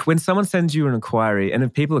 like when someone sends you an inquiry and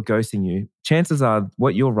if people are ghosting you, chances are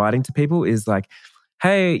what you're writing to people is like,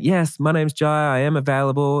 hey, yes, my name's Jai. I am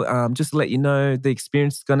available. Just to let you know, the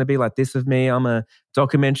experience is going to be like this of me. I'm a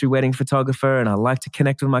documentary wedding photographer and I like to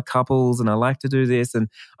connect with my couples and I like to do this and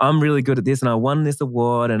I'm really good at this and I won this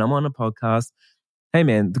award and I'm on a podcast. Hey,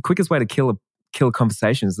 man, the quickest way to kill a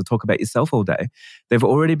conversation is to talk about yourself all day. They've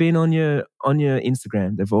already been on your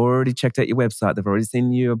Instagram. They've already checked out your website. They've already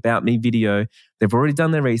seen your About Me video. They've already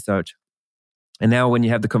done their research. And now when you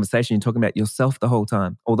have the conversation, you're talking about yourself the whole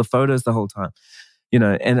time or the photos the whole time,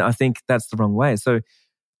 and I think that's the wrong way. So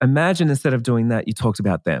imagine instead of doing that, you talked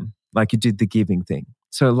about them, like you did the giving thing.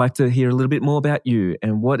 So I'd like to hear a little bit more about you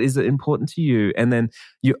and what is important to you. And then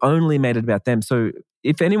you only made it about them. So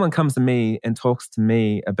if anyone comes to me and talks to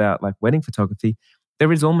me about like wedding photography,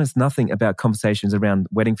 there is almost nothing about conversations around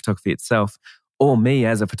wedding photography itself or me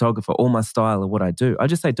as a photographer or my style or what I do. I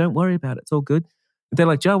just say, don't worry about it. It's all good. They're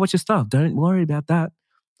like, Joe, what's your style? Don't worry about that.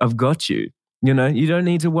 I've got you. You don't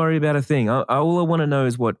need to worry about a thing. All I want to know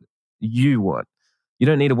is what you want. You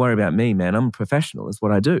don't need to worry about me, man. I'm a professional. It's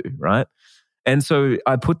what I do, right? And so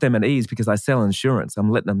I put them at ease because I sell insurance.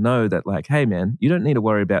 I'm letting them know that like, hey, man, you don't need to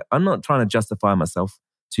worry about, I'm not trying to justify myself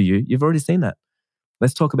to you. You've already seen that.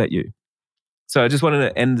 Let's talk about you. So I just wanted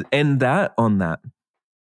to end that on that.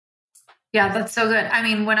 Yeah, that's so good. I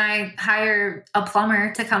mean, when I hire a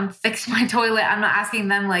plumber to come fix my toilet, I'm not asking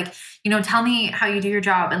them like, tell me how you do your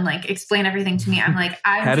job and like explain everything to me. I'm like,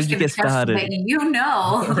 how did you get started? That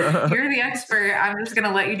you're the expert. I'm just going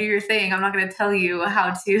to let you do your thing. I'm not going to tell you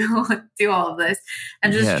how to do all of this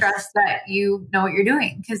and just trust that you know what you're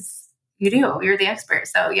doing because you do. You're the expert.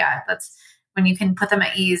 So yeah, that's when you can put them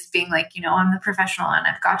at ease being like, I'm the professional and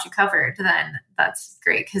I've got you covered. Then that's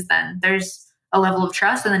great because then there's a level of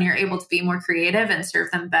trust and then you're able to be more creative and serve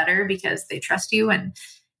them better because they trust you and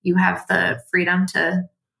you have the freedom to,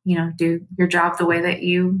 do your job the way that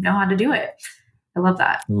you know how to do it. I love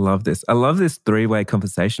that. Love this. I love this 3-way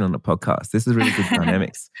conversation on the podcast. This is really good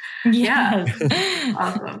dynamics. Yeah.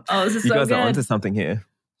 Awesome. Oh, this is you so guys good. are onto something here.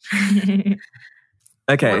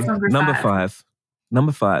 Okay. Number five.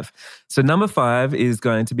 So number 5 is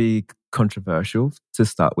going to be controversial to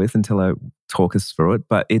start with until I talk us through it,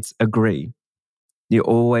 but it's agree. You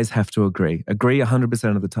always have to agree. Agree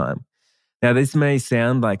 100% of the time. Now, this may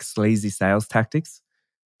sound like sleazy sales tactics,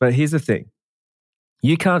 but here's the thing.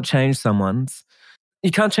 You can't change someone's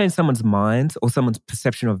mind or someone's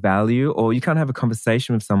perception of value, or you can't have a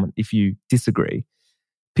conversation with someone if you disagree.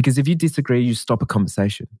 Because if you disagree, you stop a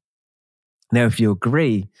conversation. Now, if you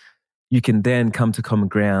agree, you can then come to common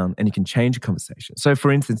ground and you can change a conversation. So, for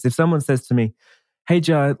instance, if someone says to me, hey,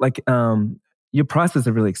 Joe, your prices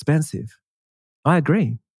are really expensive. I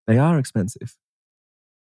agree. They are expensive.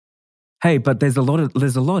 Hey, but there's a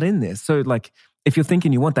lot in this. So like, if you're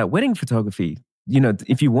thinking you want that wedding photography,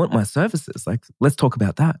 if you want my services, like, let's talk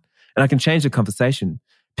about that. And I can change the conversation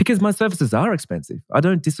because my services are expensive. I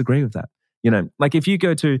don't disagree with that. Like if you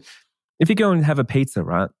go and have a pizza,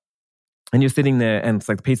 right? And you're sitting there and it's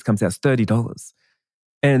like the pizza comes out $30.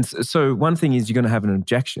 And so one thing is you're going to have an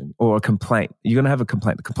objection or a complaint. You're going to have a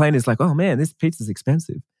complaint. The complaint is like, oh man, this pizza's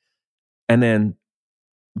expensive. And then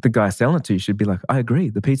the guy selling it to you should be like, I agree,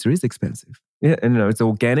 the pizza is expensive. Yeah, and it's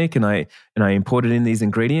organic and I imported in these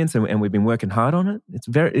ingredients and we've been working hard on it.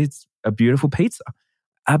 It's a beautiful pizza.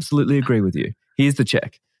 Absolutely agree with you. Here's the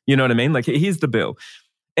check. You know what I mean? Like here's the bill.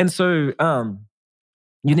 And so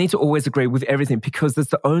you need to always agree with everything because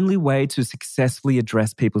that's the only way to successfully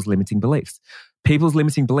address people's limiting beliefs. People's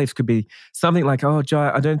limiting beliefs could be something like, oh,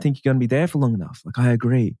 Jai, I don't think you're going to be there for long enough. Like, I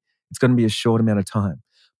agree. It's going to be a short amount of time.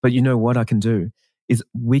 But you know what I can do is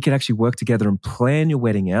we could actually work together and plan your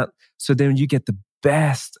wedding out so then you get the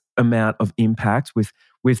best amount of impact with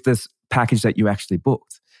this package that you actually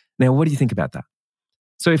booked. Now, what do you think about that?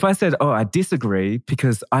 So if I said, oh, I disagree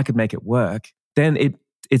because I could make it work, then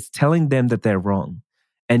it's telling them that they're wrong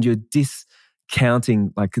and you're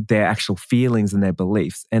discounting like their actual feelings and their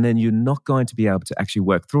beliefs. And then you're not going to be able to actually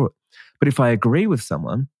work through it. But if I agree with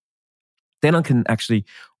someone, then I can actually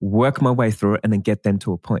work my way through it and then get them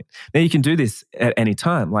to a point. Now, you can do this at any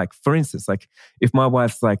time. Like, for instance, like if my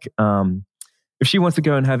wife's like, if she wants to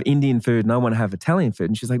go and have Indian food and I want to have Italian food,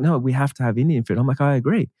 and she's like, no, we have to have Indian food. I'm like, I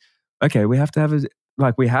agree. Okay, we have to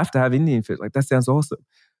have Indian food. Like, that sounds awesome.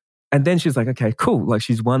 And then she's like, okay, cool. Like,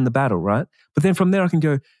 she's won the battle, right? But then from there I can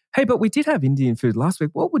go, hey, but we did have Indian food last week.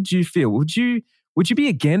 What would you feel? Would you be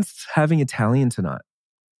against having Italian tonight?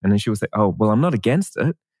 And then she would say, oh, well, I'm not against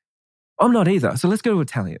it. I'm not either. So let's go to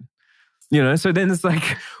Italian. So then it's like,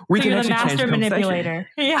 we can actually change the conversation. Manipulator.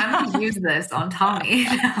 Yeah. I'm going to use this on Tommy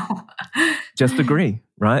now. Just agree,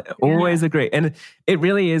 right? Always agree. And it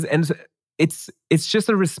really is. And it's just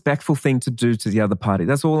a respectful thing to do to the other party.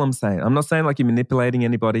 That's all I'm saying. I'm not saying like you're manipulating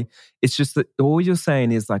anybody. It's just that all you're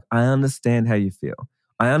saying is like, I understand how you feel.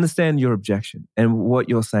 I understand your objection and what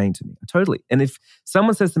you're saying to me. Totally. And if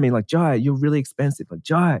someone says to me like, Jai, you're really expensive. Like,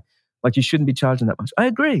 Jai, like you shouldn't be charging that much. I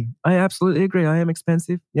agree. I absolutely agree. I am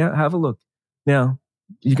expensive. Yeah, have a look. Now,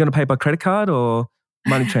 you're going to pay by credit card or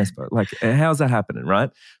money transfer? Like, how's that happening, right?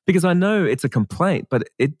 Because I know it's a complaint, but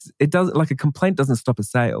it does, like a complaint doesn't stop a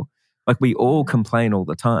sale. Like we all complain all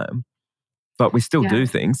the time. But we still do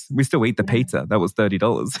things. We still eat the pizza. That was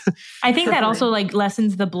 $30. I think that also like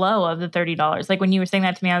lessens the blow of the $30. Like when you were saying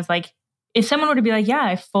that to me, I was like, if someone were to be like,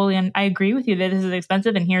 yeah, I agree with you that this is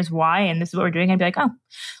expensive and here's why and this is what we're doing, I'd be like, oh,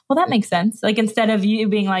 well, that makes sense. Like instead of you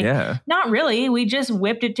being like, not really, we just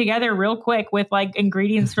whipped it together real quick with like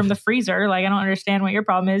ingredients from the freezer. Like, I don't understand what your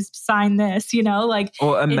problem is. Sign this, you know? Like,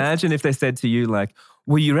 or imagine if they said to you like,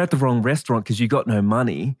 well, you're at the wrong restaurant because you got no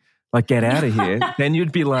money. Like, get out of here. Then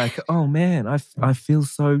you'd be like, oh man, I feel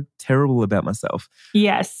so terrible about myself.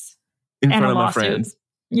 Yes. In front of my friends.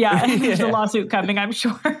 Yeah. There's a lawsuit coming, I'm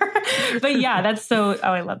sure. But yeah, that's so,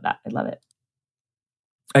 I love that. I love it.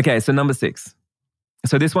 Okay. So number 6.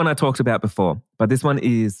 So this one I talked about before, but this one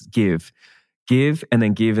is give. Give and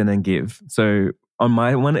then give and then give. So on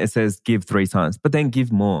my one, it says give 3 times, but then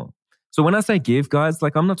give more. So when I say give, guys,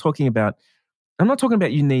 like I'm not talking about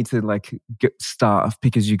you need to like starve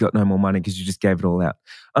because you got no more money because you just gave it all out.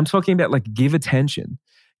 I'm talking about like give attention,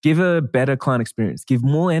 give a better client experience, give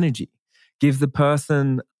more energy, give the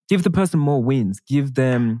person more wins, give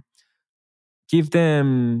them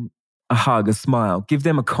a hug, a smile, give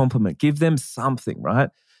them a compliment, give them something, right?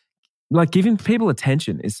 Like giving people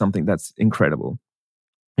attention is something that's incredible.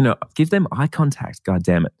 You know, give them eye contact, God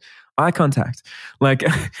damn it. Eye contact. Like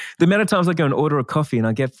the amount of times I go and order a coffee and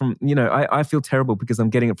I get from, you know, I feel terrible because I'm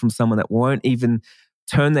getting it from someone that won't even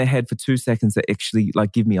turn their head for 2 seconds to actually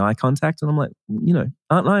like give me eye contact. And I'm like, you know,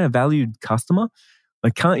 aren't I a valued customer?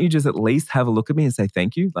 Like, can't you just at least have a look at me and say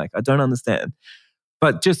thank you? Like, I don't understand.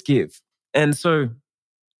 But just give. And so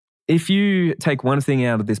if you take one thing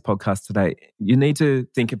out of this podcast today, you need to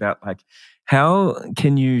think about like, how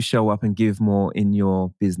can you show up and give more in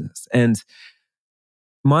your business? And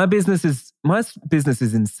my business is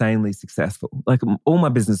insanely successful. Like all my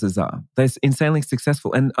businesses are. They're insanely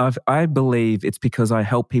successful. And I believe it's because I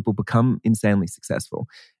help people become insanely successful.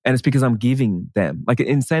 And it's because I'm giving them like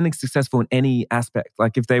insanely successful in any aspect.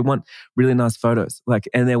 Like if they want really nice photos, like,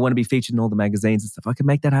 and they want to be featured in all the magazines and stuff, I can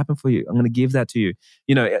make that happen for you. I'm going to give that to you.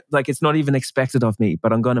 You know, like it's not even expected of me,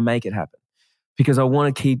 but I'm going to make it happen because I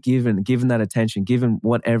want to keep giving that attention, giving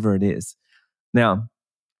whatever it is. Now,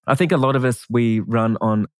 I think a lot of us, we run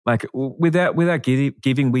on, like, without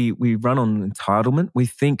giving, we run on entitlement. We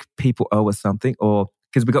think people owe us something, or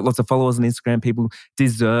because we've got lots of followers on Instagram, people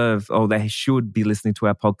deserve, or they should be listening to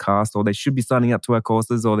our podcast, or they should be signing up to our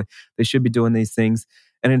courses, or they should be doing these things.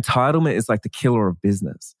 And entitlement is like the killer of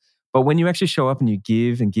business. But when you actually show up and you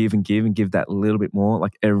give and give and give and give that a little bit more,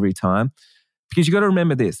 like every time, because you got to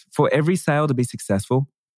remember this, for every sale to be successful,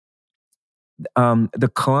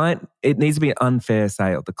 the client, it needs to be an unfair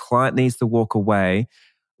sale. The client needs to walk away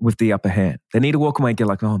with the upper hand. They need to walk away and get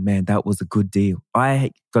like, oh man, that was a good deal.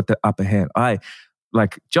 I got the upper hand.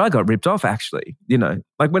 Jai got ripped off actually. You know,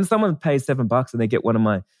 like when someone pays $7 and they get one of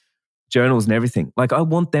my journals and everything, like I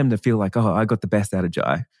want them to feel like, oh, I got the best out of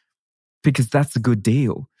Jai because that's a good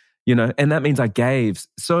deal, you know? And that means I gave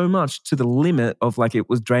so much to the limit of like it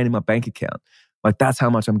was draining my bank account. Like that's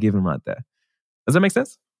how much I'm giving right there. Does that make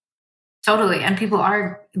sense? Totally. And people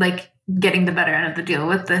are like getting the better end of the deal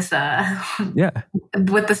with this,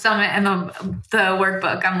 with the summit and the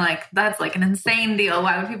workbook. I'm like, that's like an insane deal.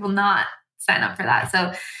 Why would people not sign up for that?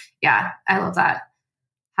 So yeah, I love that.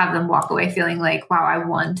 Have them walk away feeling like, wow, I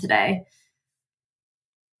won today.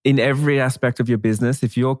 In every aspect of your business,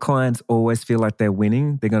 if your clients always feel like they're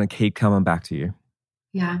winning, they're going to keep coming back to you.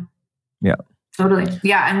 Yeah. Yeah. Totally.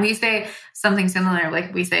 Yeah. And we say something similar.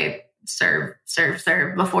 Like we say, serve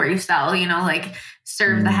before you sell, you know, like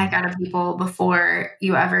serve the heck out of people before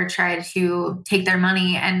you ever try to take their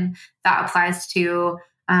money. And that applies to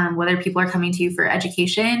whether people are coming to you for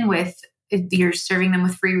education, you're serving them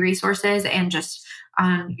with free resources and just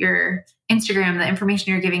on your Instagram, the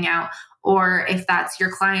information you're giving out, or if that's your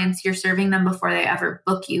clients, you're serving them before they ever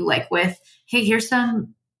book you, like with, hey, here's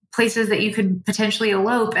some places that you could potentially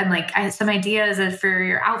elope and like I have some ideas for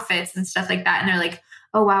your outfits and stuff like that. And they're like,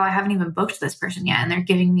 oh, wow, I haven't even booked this person yet. And they're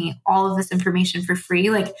giving me all of this information for free.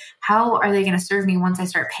 Like, how are they going to serve me once I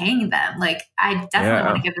start paying them? Like, I definitely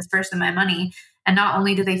want to give this person my money. And not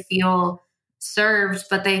only do they feel served,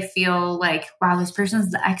 but they feel like, wow, this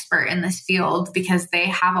person's the expert in this field because they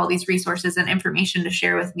have all these resources and information to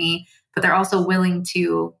share with me, but they're also willing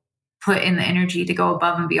to put in the energy to go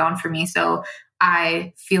above and beyond for me. So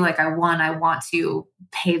I feel like I want to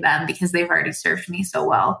pay them because they've already served me so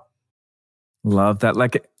well. Love that.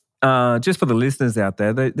 Like, just for the listeners out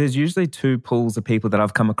there, there's usually two pools of people that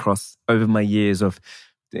I've come across over my years of,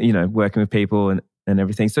 working with people and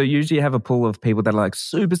everything. So usually you have a pool of people that are like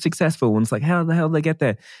super successful and it's like, how the hell did they get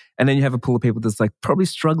there? And then you have a pool of people that's like probably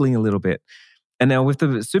struggling a little bit. And now with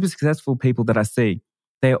the super successful people that I see,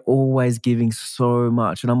 they're always giving so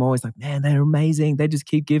much. And I'm always like, man, they're amazing. They just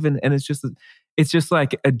keep giving. And it's just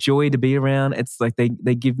like a joy to be around. It's like they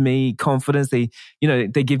give me confidence. They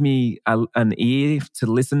give me an ear to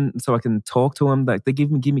listen so I can talk to them. Like they give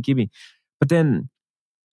me. But then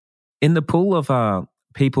in the pool of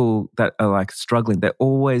people that are like struggling, they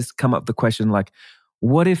always come up with the question like,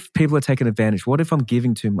 what if people are taking advantage? What if I'm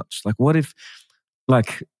giving too much? Like what if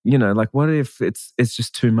what if it's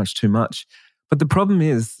just too much? But the problem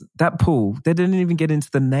is that pool, they didn't even get into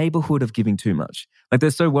the neighborhood of giving too much. Like they're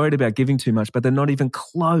so worried about giving too much, but they're not even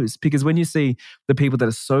close. Because when you see the people that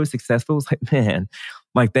are so successful, it's like, man,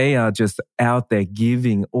 like they are just out there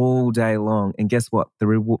giving all day long. And guess what?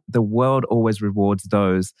 The world always rewards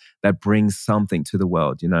those that bring something to the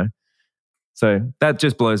world, So that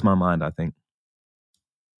just blows my mind, I think.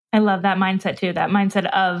 I love that mindset too. That mindset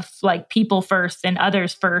of like people first and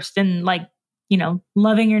others first and like,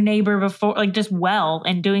 loving your neighbor before, like just well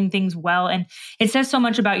and doing things well. And it says so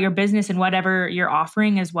much about your business and whatever you're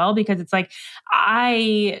offering as well, because it's like,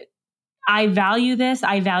 I value this.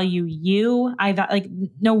 I value you.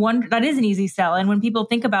 No wonder that is an easy sell. And when people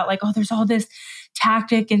think about like, oh, there's all this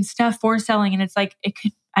tactic and stuff for selling. And it's like,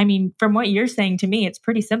 from what you're saying to me, it's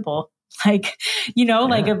pretty simple. Like,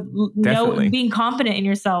 being confident in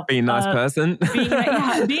yourself. Be a nice person.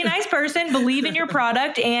 Be a nice person, believe in your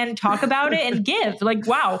product and talk about it and give. Like,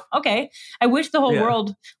 wow, okay. I wish the whole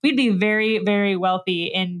world, we'd be very, very wealthy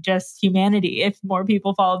in just humanity if more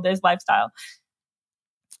people followed this lifestyle.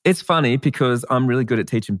 It's funny because I'm really good at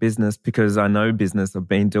teaching business because I know business, I've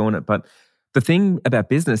been doing it. But the thing about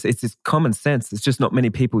business, it's just common sense. It's just not many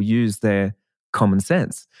people use their common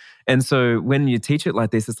sense. And so when you teach it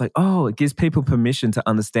like this, it's like, oh, it gives people permission to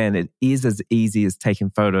understand it is as easy as taking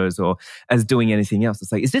photos or as doing anything else.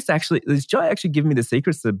 It's like, is Jai actually giving me the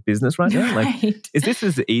secrets to business right now? Like, is this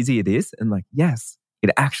as easy it is? And like, yes,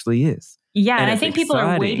 it actually is. Yeah. And I think people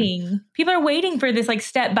are waiting. People are waiting for this like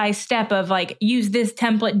step by step of like, use this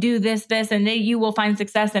template, do this, and then you will find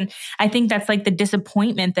success. And I think that's like the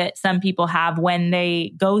disappointment that some people have when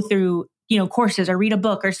they go through courses or read a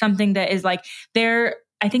book or something that is like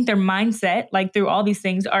I think their mindset, like through all these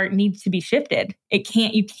things needs to be shifted.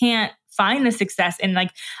 You can't find the success in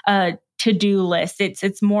like a to-do list.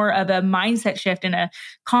 It's more of a mindset shift and a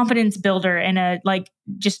confidence builder and a like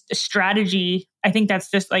just a strategy. I think that's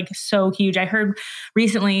just like so huge. I heard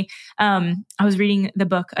recently, I was reading the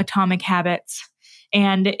book Atomic Habits.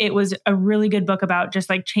 And it was a really good book about just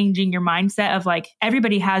like changing your mindset of like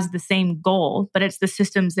everybody has the same goal, but it's the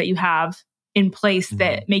systems that you have in place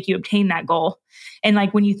that make you obtain that goal. And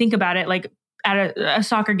like when you think about it, like at a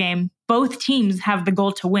soccer game, both teams have the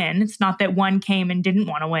goal to win. It's not that one came and didn't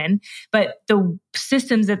want to win, but the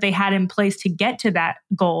systems that they had in place to get to that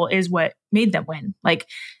goal is what made them win. Like,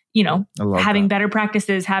 having better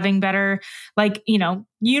practices, having better,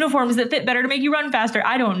 uniforms that fit better to make you run faster.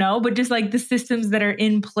 I don't know, but just like the systems that are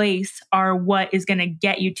in place are what is going to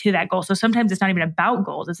get you to that goal. So sometimes it's not even about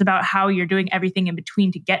goals. It's about how you're doing everything in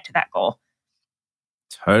between to get to that goal.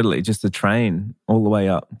 Totally. Just to train all the way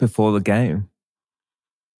up before the game.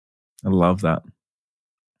 I love that.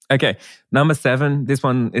 Okay. Number 7. This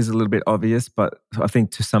one is a little bit obvious, but I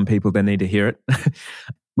think to some people, they need to hear it.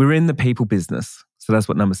 We're in the people business. So that's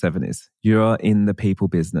what number 7 is. You're in the people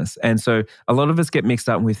business. And so a lot of us get mixed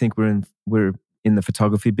up and we think we're in the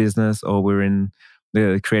photography business or we're in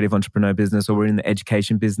the creative entrepreneur business or we're in the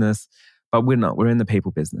education business, but we're not. We're in the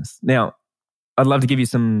people business. Now, I'd love to give you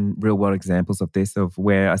some real world examples of this, of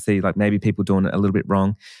where I see like maybe people doing it a little bit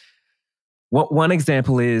wrong. One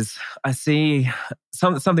example is I see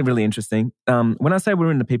something really interesting. When I say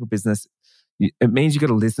we're in the people business, it means you got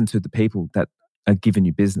to listen to the people that are giving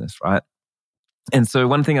you business, right? And so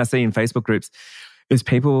one thing I see in Facebook groups is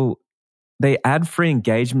people, they add free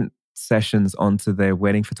engagement sessions onto their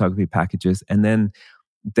wedding photography packages, and then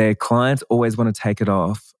their clients always want to take it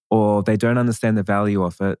off, or they don't understand the value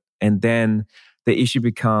of it. And then the issue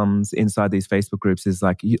becomes inside these Facebook groups is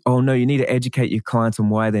like, you need to educate your clients on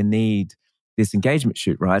why they need this engagement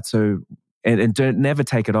shoot, right? So, and don't never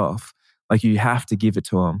take it off. Like you have to give it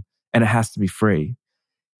to them. and it has to be free.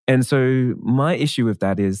 And so my issue with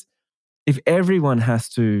that is if everyone has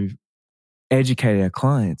to educate our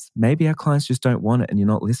clients, maybe our clients just don't want it and you're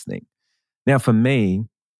not listening. Now, for me,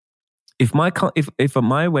 if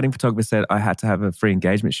my wedding photographer said I had to have a free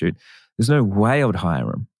engagement shoot, there's no way I would hire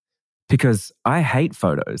him because I hate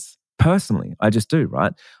photos. Personally, I just do,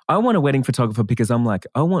 right? I want a wedding photographer because I'm like,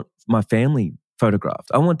 I want my family photographed.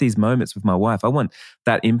 I want these moments with my wife. I want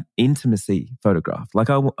that intimacy photographed. Like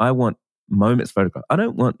I want moments photographed. I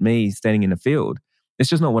don't want me standing in a field. It's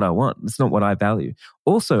just not what I want. It's not what I value.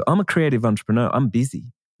 Also, I'm a creative entrepreneur. I'm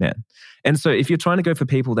busy, man. And so if you're trying to go for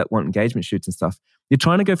people that want engagement shoots and stuff, you're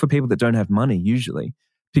trying to go for people that don't have money usually,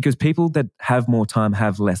 because people that have more time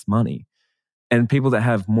have less money, and people that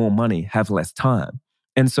have more money have less time.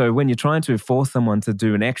 And so when you're trying to force someone to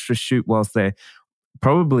do an extra shoot whilst they're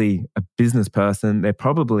probably a business person, they're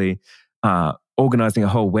probably organizing a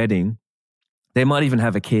whole wedding, they might even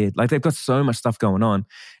have a kid. Like they've got so much stuff going on.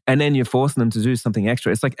 And then you're forcing them to do something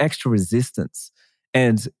extra. It's like extra resistance.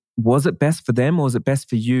 And was it best for them, or was it best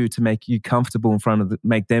for you to make you comfortable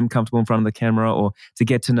make them comfortable in front of the camera, or to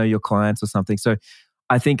get to know your clients or something? So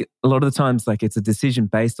I think a lot of the times, like, it's a decision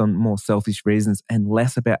based on more selfish reasons and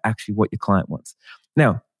less about actually what your client wants.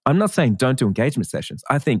 Now, I'm not saying don't do engagement sessions.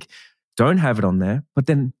 I think don't have it on there, but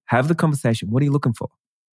then have the conversation. What are you looking for?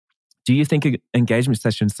 Do you think an engagement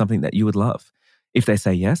session is something that you would love? If they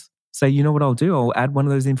say yes, say, you know what I'll do? I'll add one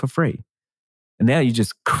of those in for free. And now you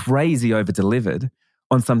just crazy over-delivered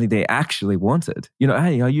on something they actually wanted. You know,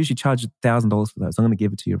 hey, I usually charge $1,000 for those. I'm going to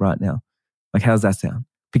give it to you right now. Like, how's that sound?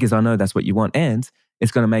 Because I know that's what you want, and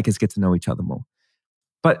it's going to make us get to know each other more.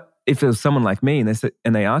 But if it was someone like me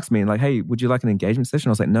and they asked me, like, hey, would you like an engagement session?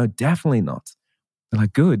 I was like, no, definitely not. They're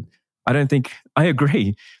like, good. I don't think I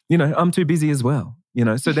agree. You know, I'm too busy as well. You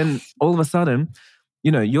know, so then all of a sudden,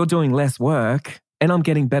 you know, you're doing less work and I'm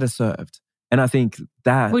getting better served. And I think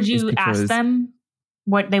that would you ask them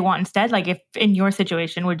what they want instead? Like, if in your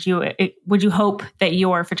situation, would you hope that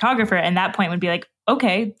your photographer at that point would be like,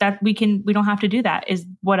 okay, that we don't have to do that. Is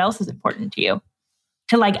what else is important to you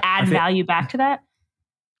to like add value back to that?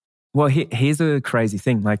 Well, here's a crazy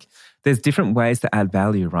thing. Like, there's different ways to add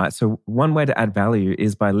value, right? So one way to add value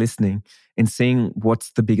is by listening and seeing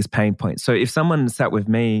what's the biggest pain point. So if someone sat with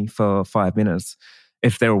me for 5 minutes,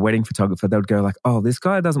 if they're a wedding photographer, they would go like, oh, this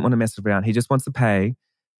guy doesn't want to mess around. He just wants to pay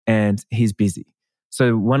and he's busy.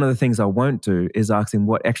 So one of the things I won't do is ask him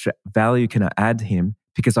what extra value can I add to him,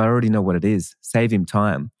 because I already know what it is. Save him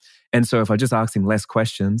time. And so if I just ask him less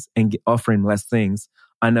questions and offer him less things,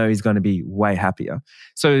 I know he's going to be way happier.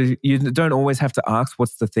 So you don't always have to ask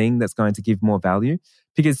what's the thing that's going to give more value.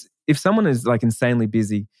 Because if someone is like insanely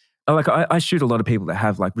busy, like I shoot a lot of people that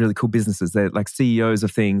have like really cool businesses. They're like CEOs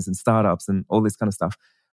of things and startups and all this kind of stuff.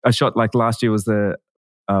 I shot like last year was a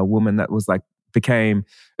woman that was like became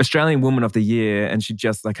Australian Woman of the Year, and she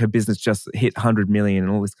just like her business just hit 100 million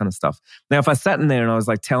and all this kind of stuff. Now, if I sat in there and I was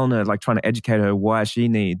like telling her, like trying to educate her why she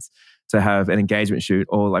needs to have an engagement shoot,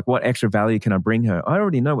 or like what extra value can I bring her, I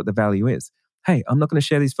already know what the value is. Hey, I'm not going to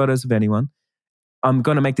share these photos with anyone. I'm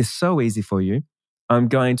going to make this so easy for you. I'm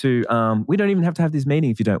going to, we don't even have to have this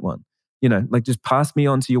meeting if you don't want. You know, like just pass me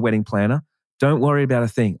on to your wedding planner. Don't worry about a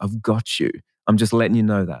thing. I've got you. I'm just letting you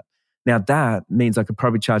know that. Now that means I could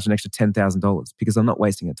probably charge an extra $10,000 because I'm not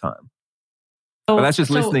wasting your time. But that's just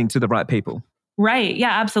listening to the right people. Right.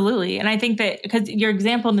 Yeah, absolutely. And I think that because your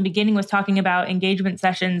example in the beginning was talking about engagement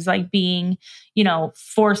sessions, like being, you know,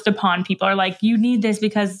 forced upon people, or like, you need this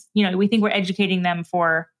because, you know, we think we're educating them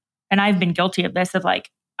for, and I've been guilty of this, of like,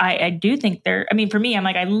 I do think for me, I'm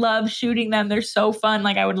like, I love shooting them. They're so fun.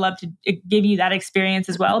 Like, I would love to give you that experience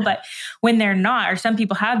as well. But when they're not, or some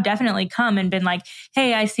people have definitely come and been like,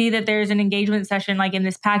 hey, I see that there's an engagement session like in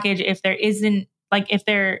this package. If there isn't, like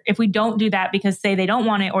if we don't do that because say they don't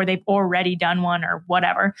want it, or they've already done one or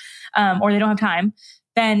whatever, or they don't have time,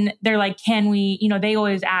 then they're like, can we, you know, they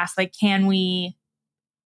always ask like,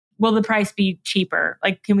 will the price be cheaper?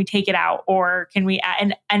 Like, can we take it out, or can we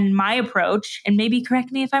add? And my approach, and maybe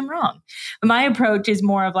correct me if I'm wrong, but my approach is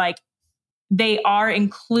more of like, they are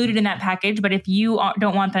included in that package, but if you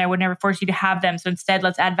don't want that, I would never force you to have them. So instead,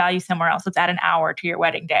 let's add value somewhere else. Let's add an hour to your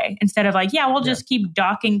wedding day. Instead of like, we'll just keep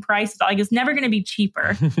docking prices. Like, it's never going to be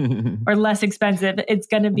cheaper or less expensive. It's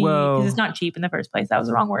going to be, because it's not cheap in the first place. That was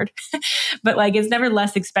the wrong word. But like, it's never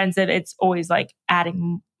less expensive. It's always like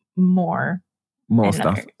adding more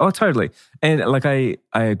stuff. Oh, totally. And like, I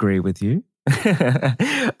agree with you. Thank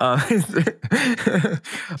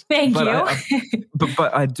you.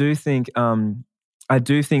 But I do think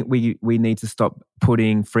we need to stop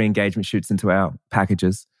putting free engagement shoots into our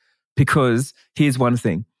packages, because here's one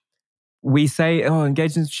thing. we say, oh,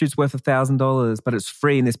 engagement shoot's worth $1,000, but it's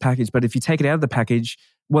free in this package. But if you take it out of the package,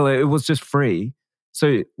 well, it was just free.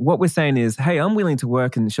 So what we're saying is, hey, I'm willing to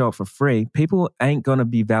work and show up for free. People ain't going to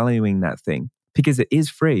be valuing that thing because it is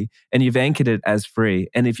free and you've anchored it as free.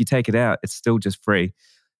 And if you take it out, it's still just free.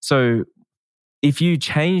 So if you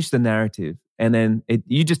change the narrative and then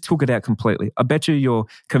you just took it out completely, I bet you your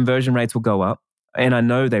conversion rates will go up. And I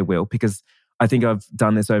know they will because I think I've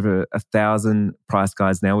done this over 1,000 price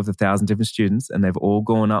guides now with 1,000 different students and they've all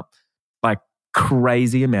gone up like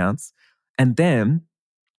crazy amounts. And then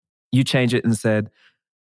you change it and said,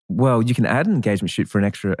 well, you can add an engagement shoot for an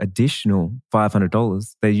extra additional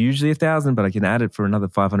 $500. They're usually $1,000, but I can add it for another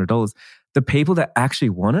 $500. The people that actually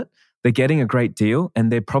want it, they're getting a great deal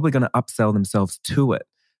and they're probably going to upsell themselves to it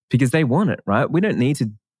because they want it, right? We don't need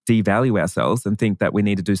to devalue ourselves and think that we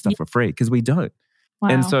need to do stuff for free because we don't. Wow.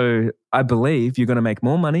 And so I believe you're going to make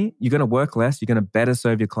more money, you're going to work less, you're going to better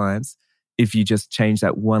serve your clients if you just change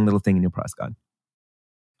that one little thing in your price guide.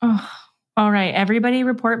 Oh, all right. Everybody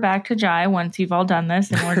report back to Jai once you've all done this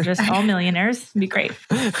and we're just all millionaires. It'd be great.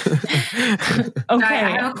 Okay.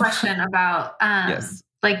 I have a question about yes.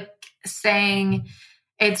 like saying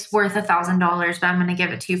it's worth $1,000, but I'm going to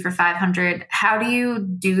give it to you for $500. How do you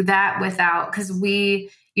do that without, because we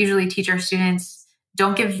usually teach our students,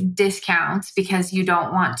 don't give discounts because you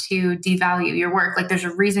don't want to devalue your work. Like there's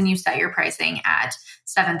a reason you set your pricing at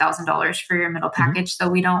 $7,000 for your middle package. So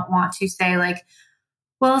we don't want to say like,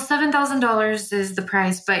 well, $7,000 is the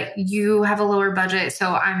price, but you have a lower budget.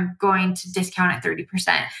 So I'm going to discount it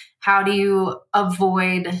 30%. How do you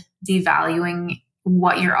avoid devaluing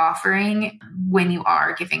what you're offering when you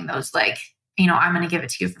are giving those like, I'm going to give it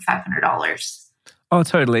to you for $500? Oh,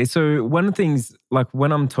 totally. So one of the things, like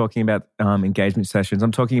when I'm talking about engagement sessions,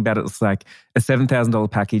 I'm talking about it's like a $7,000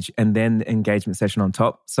 package and then engagement session on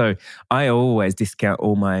top. So I always discount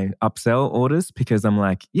all my upsell orders because I'm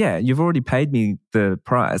like, yeah, you've already paid me the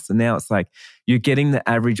price. And now it's like you're getting the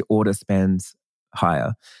average order spends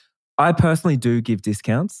higher. I personally do give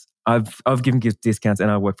discounts. I've given discounts and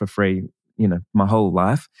I work for free, my whole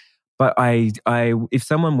life. But I if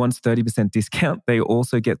someone wants 30% discount, they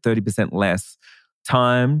also get 30% less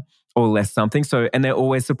time or less something. So, and they're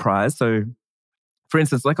always surprised. So, for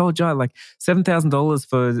instance, like, oh, Jai, like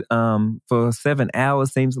 $7,000 for 7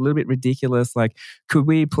 hours seems a little bit ridiculous. Like, could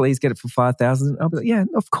we please get it for $5,000? I'll be like, yeah,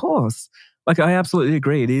 of course. Like, I absolutely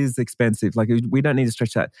agree. It is expensive. Like, we don't need to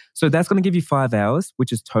stretch that. So that's going to give you 5 hours,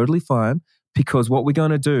 which is totally fine because what we're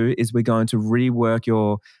going to do is we're going to rework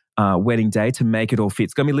your wedding day to make it all fit.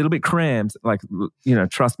 It's going to be a little bit crammed. Like,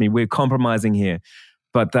 trust me, we're compromising here.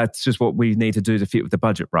 But that's just what we need to do to fit with the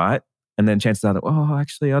budget, right? And then chances are that,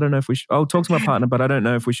 actually, I don't know if we should. I'll talk to my partner, but I don't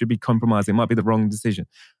know if we should be compromising. It might be the wrong decision.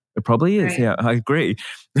 It probably is. Right. Yeah, I agree.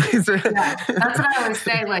 So, yeah, that's what I always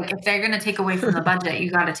say. Like, if they're going to take away from the budget,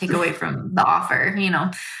 you got to take away from the offer.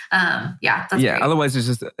 That's great.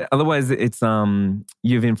 Otherwise it's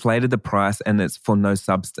you've inflated the price and it's for no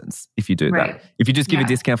substance. If you do that, if you just give a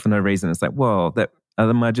discount for no reason, it's like, well,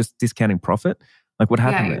 am I just discounting profit? Like, what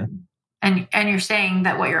happened there? And you're saying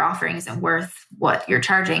that what you're offering isn't worth what you're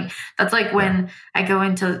charging. That's like when I go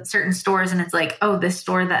into certain stores and it's like, oh, this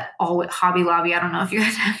store that Hobby Lobby, I don't know if you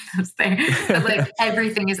guys have those there, but like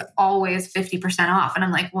everything is always 50% off. And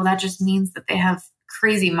I'm like, well, that just means that they have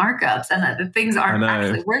crazy markups and that the things aren't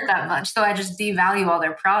actually worth that much. So I just devalue all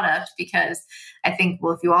their product because I think,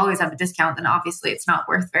 well, if you always have a discount, then obviously it's not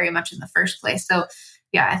worth very much in the first place. So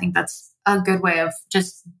yeah, I think that's a good way of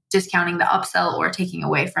just discounting the upsell or taking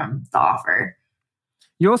away from the offer.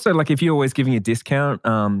 You also, like, if you're always giving a discount,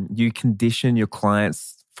 you condition your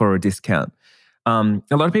clients for a discount. A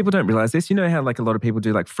lot of people don't realize this. You know how like a lot of people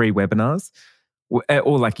do like free webinars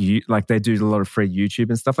or like they do a lot of free YouTube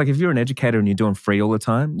and stuff. Like if you're an educator and you're doing free all the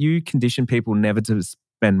time, you condition people never to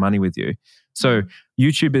spend money with you. So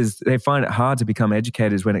YouTubers, they find it hard to become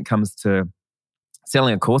educators when it comes to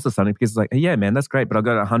selling a course or something because it's like, hey, yeah, man, that's great, but I've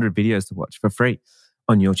got 100 videos to watch for free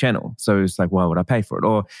on your channel. So it's like, why would I pay for it?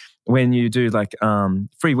 Or when you do like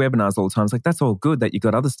free webinars all the time, it's like, that's all good that you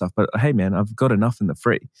got other stuff, but hey, man, I've got enough in the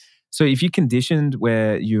free. So if you conditioned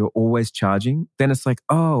where you're always charging, then it's like,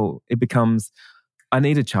 oh, it becomes, I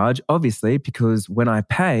need to charge, obviously, because when I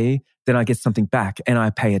pay, then I get something back and I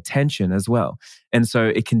pay attention as well. And so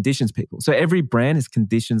it conditions people. So every brand has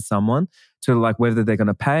conditioned someone to like whether they're going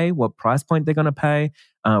to pay, what price point they're going to pay,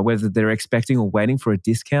 whether they're expecting or waiting for a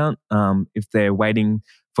discount, if they're waiting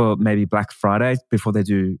for maybe Black Friday before they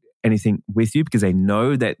do anything with you because they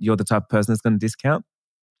know that you're the type of person that's going to discount.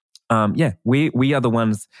 We are the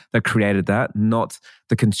ones that created that, not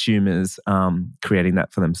the consumers creating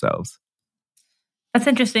that for themselves. That's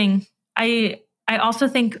interesting. I I also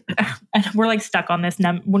think we're like stuck on this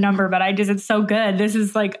number, but it's so good. This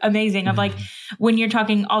is like amazing. Of like when you're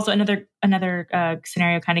talking, also another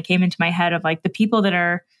scenario kind of came into my head of like the people that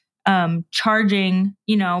are charging,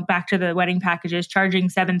 back to the wedding packages, charging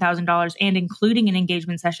 $7,000 and including an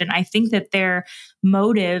engagement session. I think that their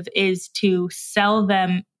motive is to sell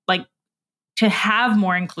them, like to have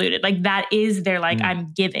more included. Like that is their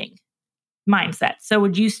I'm giving mindset. So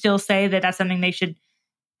would you still say that that's something they should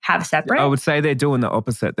have separate? I would say they're doing the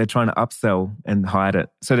opposite. They're trying to upsell and hide it.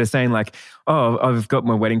 So they're saying like, oh, I've got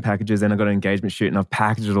my wedding packages and I've got an engagement shoot and I've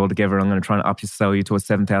packaged it all together. I'm going to try and upsell you to a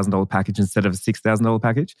 $7,000 package instead of a $6,000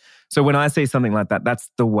 package. So when I see something like that, that's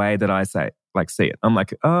the way that I see it. I'm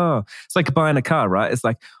like, oh, it's like buying a car, right? It's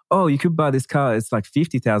like, oh, you could buy this car. It's like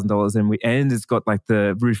 $50,000 and it's got like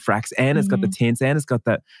the roof racks and it's got the tints and it's got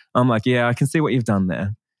that. I'm like, yeah, I can see what you've done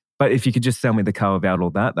there. But if you could just sell me the car without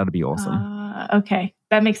all that, that'd be awesome. Okay.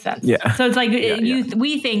 That makes sense. Yeah. So it's like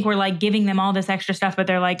we think we're like giving them all this extra stuff, but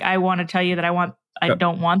they're like, I want to tell you that I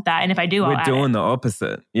don't want that. And if I do, we're doing the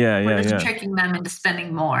opposite. We're just tricking them into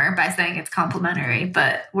spending more by saying it's complimentary,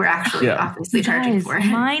 but we're actually obviously charging for it.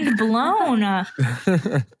 Mind blown.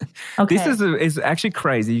 Okay. This is actually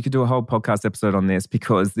crazy. You could do a whole podcast episode on this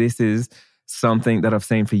because this is something that I've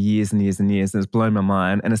seen for years and years and years, and it's blown my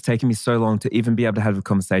mind. And it's taken me so long to even be able to have a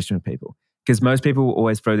conversation with people. Because most people will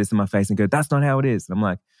always throw this in my face and go, that's not how it is. And I'm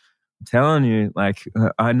like, I'm telling you, like,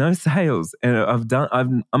 I know sales. And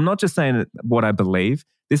I'm not just saying what I believe.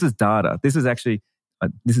 This is data. This is actually,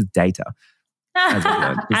 this is data.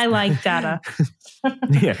 I like data.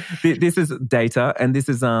 Yeah, this is data. And this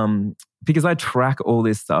is, because I track all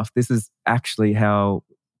this stuff, this is actually how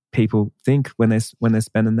people think when they're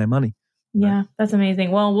spending their money. Yeah, that's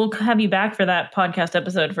amazing. Well, we'll have you back for that podcast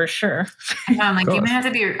episode for sure. I'm like, you may have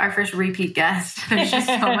to be our first repeat guest. There's just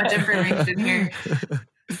so much information here.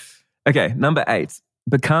 Okay, number 8,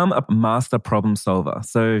 become a master problem solver.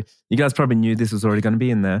 So you guys probably knew this was already going to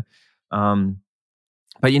be in there.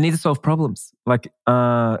 But you need to solve problems. Like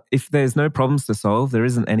if there's no problems to solve, there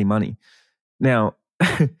isn't any money. Now,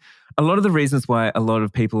 a lot of the reasons why a lot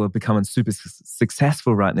of people are becoming super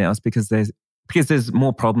successful right now is because there's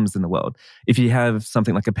more problems in the world. If you have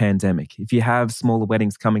something like a pandemic, if you have smaller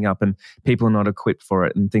weddings coming up and people are not equipped for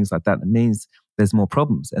it and things like that, it means there's more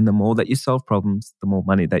problems. And the more that you solve problems, the more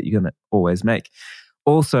money that you're going to always make.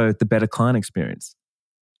 Also, the better client experience.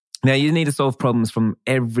 Now, you need to solve problems from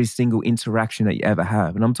every single interaction that you ever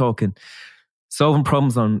have. And I'm talking solving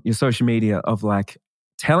problems on your social media of like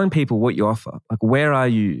telling people what you offer. Like, where are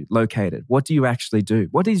you located? What do you actually do?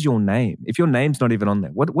 What is your name? If your name's not even on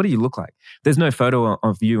there, what do you look like? There's no photo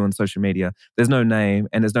of you on social media. There's no name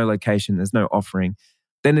and there's no location. There's no offering.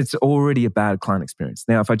 Then it's already a bad client experience.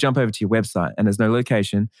 Now, if I jump over to your website and there's no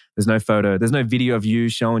location, there's no photo, there's no video of you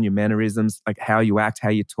showing your mannerisms, like how you act, how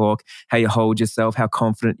you talk, how you hold yourself, how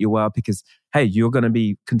confident you are, because, hey, you're going to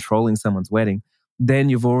be controlling someone's wedding, then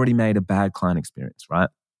you've already made a bad client experience, right?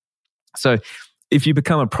 So if you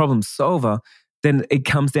become a problem solver, then it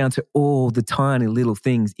comes down to all the tiny little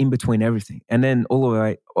things in between everything. And then all the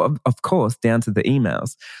way, of course, down to the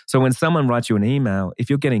emails. So when someone writes you an email, if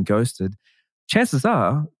you're getting ghosted, chances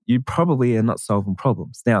are you probably are not solving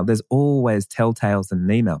problems. Now, there's always telltales in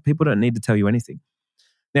an email. People don't need to tell you anything.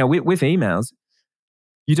 Now, with emails,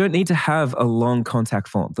 you don't need to have a long contact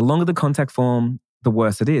form. The longer the contact form, the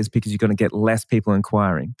worse it is because you're going to get less people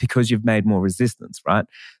inquiring because you've made more resistance, right?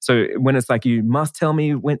 So when it's like, you must tell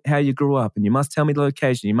me how you grew up and you must tell me the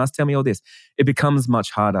location, you must tell me all this, it becomes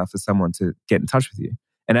much harder for someone to get in touch with you.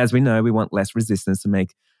 And as we know, we want less resistance to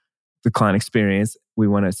make the client experience. We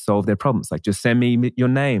want to solve their problems. Like, just send me your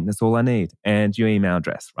name. That's all I need. And your email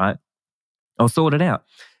address, right? I'll sort it out.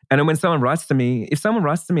 And then when someone writes to me, if someone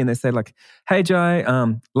writes to me and they say like, hey, Jai,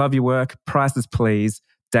 love your work, prices please,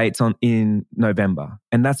 dates in November.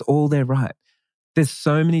 And that's all they write. There's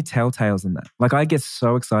so many telltales in that. Like, I get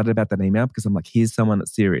so excited about that email because I'm like, here's someone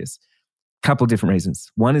that's serious. Couple of different reasons.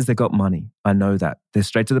 One is they got money. I know that. They're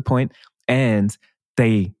straight to the point and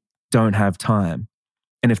they don't have time.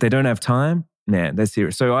 And if they don't have time, man, they're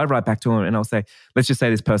serious. So I write back to them and I'll say, let's just say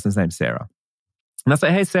this person's name's Sarah. And I'll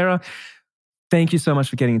say, hey, Sarah, thank you so much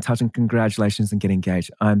for getting in touch and congratulations and getting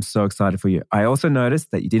engaged. I'm so excited for you. I also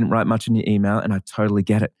noticed that you didn't write much in your email and I totally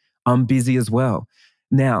get it. I'm busy as well.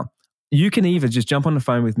 Now, you can either just jump on the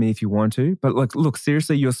phone with me if you want to, but like, look,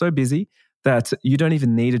 seriously, you're so busy that you don't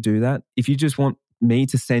even need to do that. If you just want me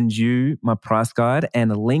to send you my price guide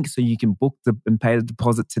and a link so you can book and pay the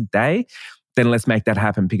deposit today, then let's make that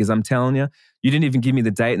happen, because I'm telling you, you didn't even give me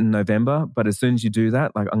the date in November, but as soon as you do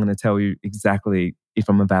that, like, I'm going to tell you exactly if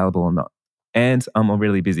I'm available or not. And I'm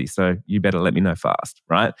really busy, so you better let me know fast,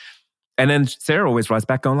 right? And then Sarah always writes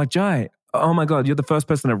back going like, Jai, oh my God, you're the first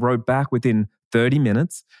person that wrote back within 30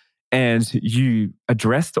 minutes and you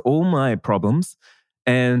addressed all my problems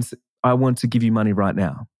and I want to give you money right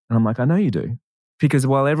now. And I'm like, I know you do. Because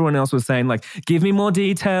while everyone else was saying like, give me more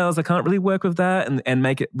details, I can't really work with that and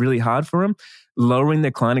make it really hard for them, lowering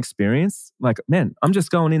their client experience, like, man, I'm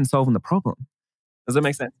just going in and solving the problem. Does that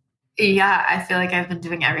make sense? Yeah, I feel like I've been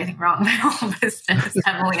doing everything wrong my whole business.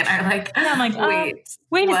 Emily and I are like, I'm like,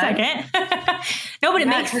 wait a second. No, but it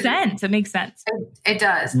makes sense. It makes sense. It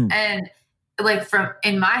does. And like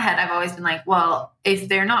in my head, I've always been like, well, if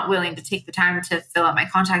they're not willing to take the time to fill out my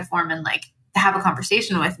contact form and like have a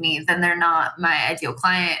conversation with me, then they're not my ideal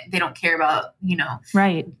client. They don't care about,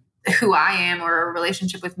 right, who I am or a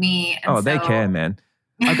relationship with me. And they care, man.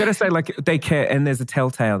 I got to say, like, they care, and there's a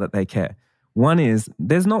telltale that they care. One is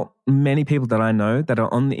there's not many people that I know that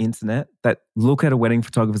are on the internet that look at a wedding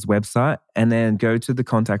photographer's website and then go to the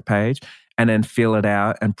contact page and then fill it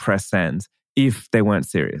out and press send if they weren't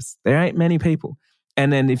serious. There ain't many people.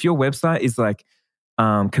 And then if your website is like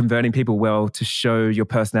converting people well to show your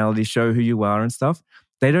personality, show who you are and stuff,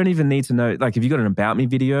 they don't even need to know. Like if you got an About Me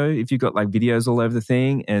video, if you got like videos all over the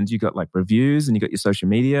thing and you got like reviews and you got your social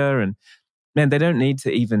media and man, they don't need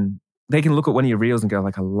to even, they can look at one of your reels and go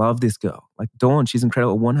like, I love this girl. Like Dawn, she's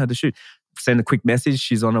incredible. I want her to shoot. Send a quick message.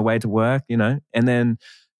 She's on her way to work, and then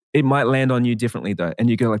it might land on you differently though. And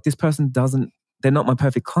you go like, this person they're not my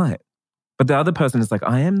perfect client. But the other person is like,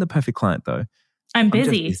 I am the perfect client though. I'm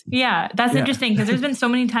busy. Yeah, that's interesting because there's been so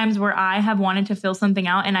many times where I have wanted to fill something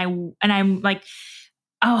out and I'm like,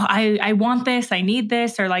 oh, I want this, I need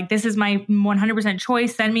this, or like this is my 100%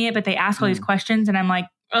 choice, send me it. But they ask all these questions and I'm like,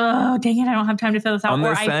 oh, dang it, I don't have time to fill this out. I'm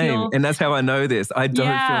the same. And that's how I know this. I don't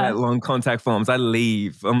fill out long contact forms. I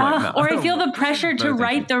leave. I'm like, no, or I feel the pressure to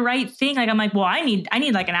write the right thing. Like I'm like, well, I need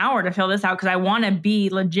like an hour to fill this out because I want to be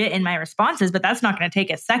legit in my responses, but that's not going to take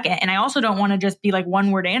a second. And I also don't want to just be like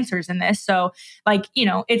one word answers in this. So like,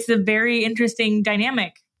 it's a very interesting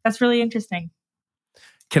dynamic. That's really interesting.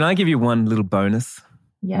 Can I give you one little bonus?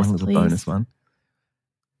 Yes, one little please. Bonus one.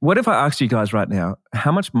 What if I asked you guys right now,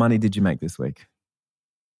 how much money did you make this week?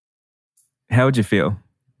 How would you feel?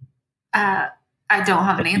 I don't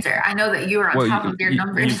have an answer. I know that you are on top of your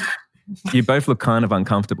numbers. You both look kind of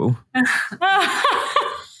uncomfortable.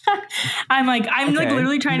 I'm like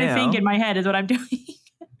literally trying to think in my head is what I'm doing.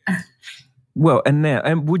 Well,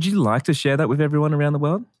 and would you like to share that with everyone around the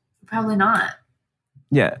world? Probably not.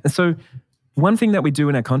 Yeah. So one thing that we do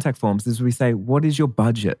in our contact forms is we say, what is your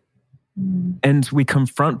budget? And we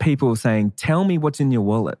confront people saying, tell me what's in your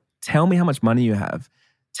wallet. Tell me how much money you have.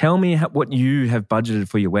 Tell me what you have budgeted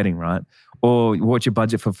for your wedding, right? Or what's your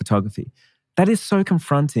budget for photography? That is so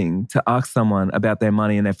confronting to ask someone about their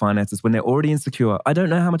money and their finances when they're already insecure. I don't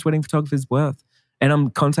know how much wedding photography is worth. And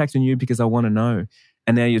I'm contacting you because I want to know.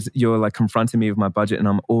 And now you're like confronting me with my budget and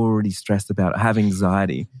I'm already stressed about it. I have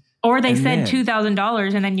anxiety. Or they said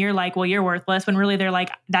 $2,000 and then you're like, well, you're worthless. When really they're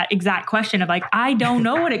like that exact question of like, I don't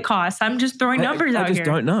know what it costs. I'm just throwing numbers out here. I just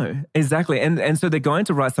don't know. Exactly. And so they're going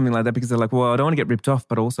to write something like that because they're like, well, I don't want to get ripped off,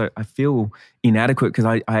 but also I feel inadequate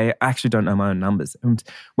because I actually don't know my own numbers. And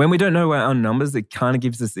when we don't know our own numbers, it kind of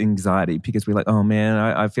gives us anxiety because we're like, oh man,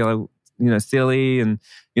 I feel silly and,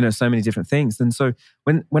 so many different things. And so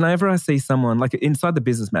whenever I see someone like inside the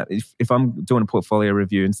business map, if I'm doing a portfolio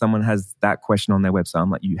review and someone has that question on their website, I'm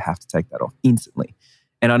like, you have to take that off instantly.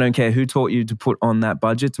 And I don't care who taught you to put on that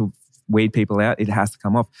budget to weed people out, it has to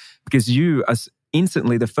come off because you are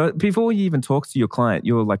instantly before you even talk to your client,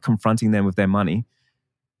 you're like confronting them with their money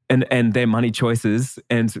and their money choices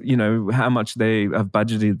and, how much they have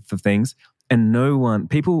budgeted for things. And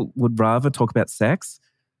people would rather talk about sex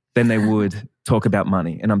than they would talk about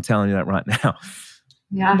money. And I'm telling you that right now.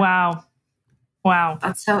 Yeah. Wow.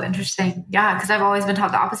 That's so interesting. Yeah. Because I've always been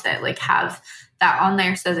taught the opposite, like have that on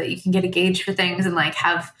there so that you can get a gauge for things and like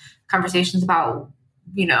have conversations about,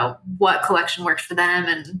 what collection works for them.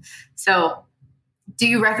 And so do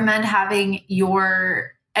you recommend having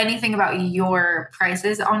anything about your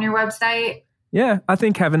prices on your website? Yeah, I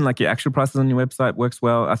think having like your actual prices on your website works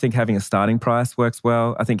well. I think having a starting price works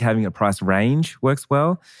well. I think having a price range works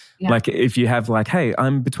well. Yeah. Like if you have like, hey,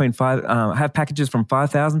 I'm between have packages from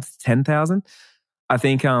 5,000 to 10,000. I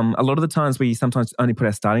think a lot of the times we sometimes only put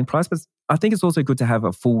our starting price, but I think it's also good to have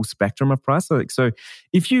a full spectrum of price. So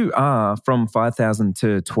if you are from 5,000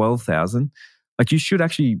 to 12,000, like you should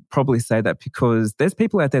actually probably say that because there's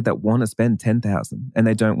people out there that want to spend 10,000 and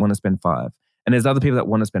they don't want to spend 5. And there's other people that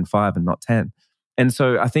want to spend 5 and not 10. And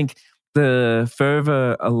so I think the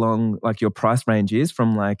further along like your price range is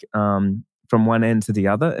from one end to the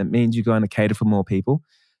other, it means you're going to cater for more people.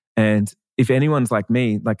 And if anyone's like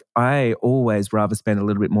me, like I always rather spend a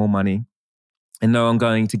little bit more money and know I'm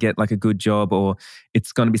going to get like a good job or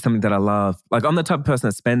it's going to be something that I love. Like I'm the type of person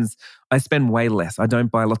that I spend way less. I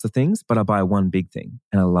don't buy lots of things, but I buy one big thing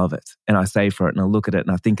and I love it and I save for it and I look at it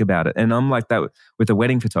and I think about it. And I'm like that with a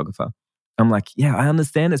wedding photographer. I'm like, yeah, I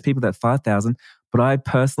understand there's people that $5,000, but I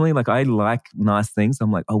personally, like I like nice things.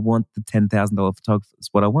 I'm like, I want the $10,000 photographer. It's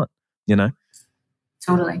what I want, you know?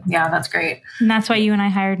 Totally. Yeah, that's great. And that's why you and I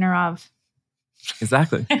hired Nirav.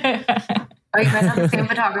 Exactly. Oh, you guys have the same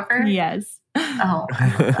photographer? Yes. Oh, I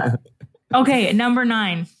love that. Okay, number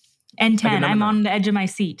 9 and 10. Okay, I'm 9. on the edge of my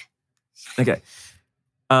seat. Okay.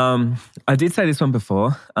 I did say this one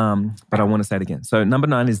before, but I want to say it again. So number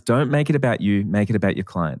 9 is don't make it about you, make it about your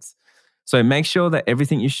clients. So make sure that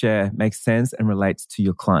everything you share makes sense and relates to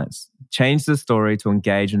your clients. Change the story to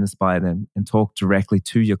engage and inspire them and talk directly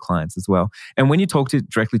to your clients as well. And when you talk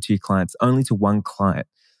directly to your clients, only to one client.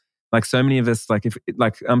 Like so many of us, like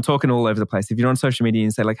I'm talking all over the place. If you're on social media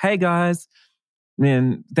and say like, hey guys,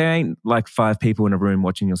 man, there ain't like 5 people in a room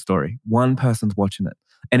watching your story. One person's watching it.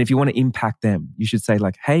 And if you want to impact them, you should say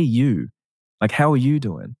like, hey you, like how are you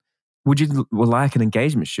doing? Would you like an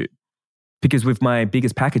engagement shoot? Because with my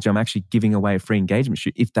biggest package, I'm actually giving away a free engagement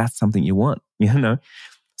shoot if that's something you want, you know?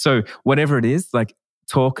 So whatever it is, like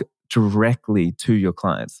talk directly to your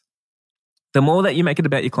clients. The more that you make it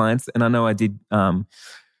about your clients, and I know I did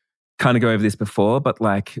kind of go over this before, but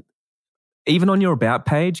like even on your about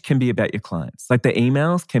page can be about your clients. Like the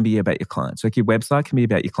emails can be about your clients. Like your website can be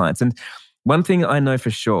about your clients. And one thing I know for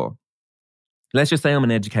sure, let's just say I'm an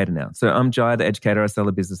educator now. So I'm Jai, the educator. I sell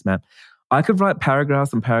a business map. I could write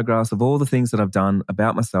paragraphs and paragraphs of all the things that I've done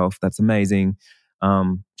about myself. That's amazing.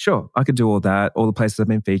 Sure, I could do all that, all the places I've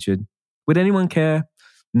been featured. Would anyone care?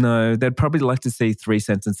 No, they'd probably like to see 3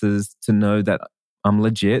 sentences to know that I'm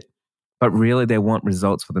legit, but really they want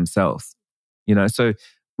results for themselves. You know, so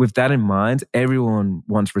with that in mind, everyone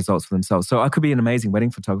wants results for themselves. So I could be an amazing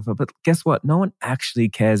wedding photographer, but guess what? No one actually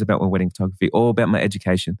cares about my wedding photography or about my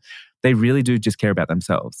education. They really do just care about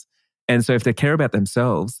themselves. And so if they care about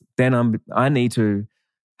themselves, then I need to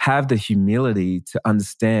have the humility to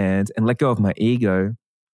understand and let go of my ego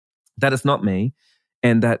that it's not me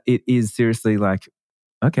and that it is seriously like,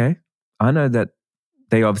 okay, I know that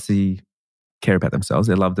they obviously care about themselves.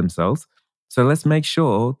 They love themselves. So let's make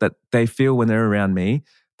sure that they feel when they're around me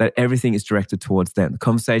that everything is directed towards them. The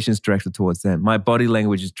conversation is directed towards them. My body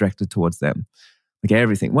language is directed towards them. Like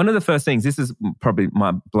everything. One of the first things, this is probably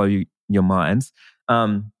might blow your minds.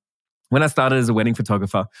 When I started as a wedding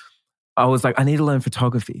photographer, I was like, I need to learn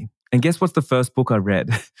photography. And guess what's the first book I read?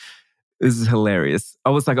 This is hilarious. I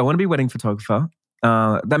was like, I want to be a wedding photographer.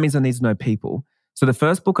 That means I need to know people. So the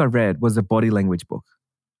first book I read was a body language book.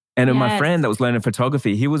 And my friend that was learning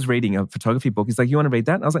photography, he was reading a photography book. He's like, you want to read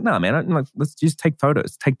that? And I was like, no, man, like, let's just take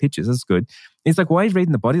photos, take pictures. That's good. And he's like, why are you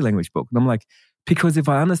reading the body language book? And I'm like, because if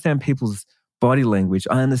I understand people's body language,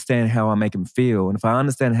 I understand how I make them feel. And if I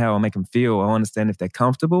understand how I make them feel, I understand if they're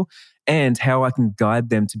comfortable and how I can guide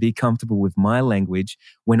them to be comfortable with my language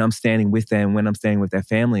when I'm standing with them, when I'm standing with their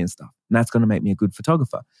family and stuff. And that's going to make me a good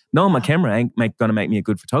photographer. Knowing my camera ain't going to make me a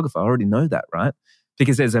good photographer. I already know that, right?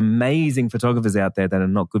 Because there's amazing photographers out there that are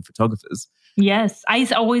not good photographers. Yes.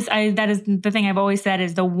 That is the thing I've always said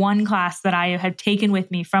is the one class that I have taken with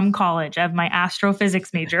me from college of my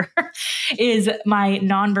astrophysics major is my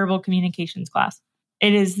nonverbal communications class.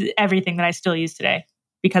 It is everything that I still use today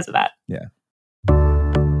because of that. Yeah.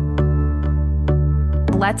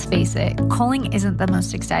 Let's face it, culling isn't the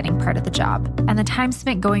most exciting part of the job, and the time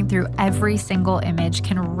spent going through every single image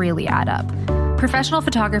can really add up. Professional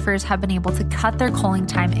photographers have been able to cut their culling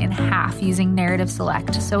time in half using Narrative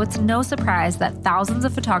Select, so it's no surprise that thousands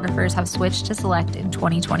of photographers have switched to Select in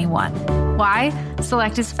 2021. Why?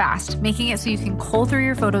 Select is fast, making it so you can cull through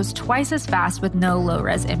your photos twice as fast with no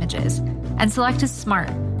low-res images. And Select is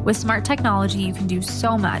smart. With smart technology, you can do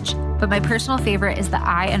so much, but my personal favorite is the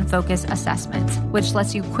eye and focus assessment, which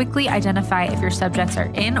lets you quickly identify if your subjects are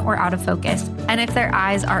in or out of focus and if their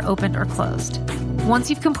eyes are opened or closed. Once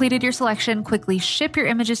you've completed your selection, quickly ship your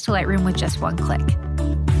images to Lightroom with just one click.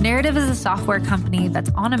 Narrative is a software company that's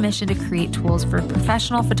on a mission to create tools for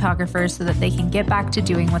professional photographers so that they can get back to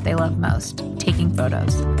doing what they love most, taking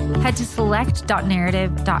photos. Head to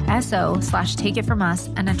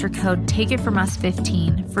select.narrative.so/takeitfromus and enter code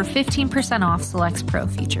TakeItFromUs15 for 15% off Select's Pro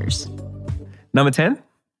features. Number 10?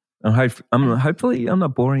 Hopefully I'm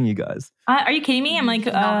not boring you guys. Are you kidding me? I'm like,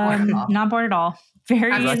 not bored at all.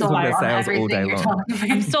 Very inspired on everything you're talking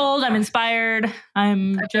about. I'm sold. I'm inspired.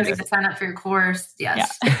 I'm just to sign up for your course.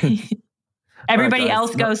 Yes. Yeah. Everybody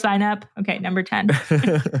else go sign up. Okay, number 10. All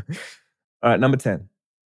right, number 10.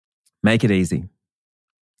 Make it easy.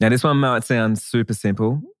 Now, this one might sound super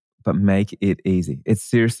simple, but make it easy. It's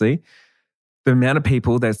seriously the amount of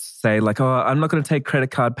people that say like, oh, I'm not going to take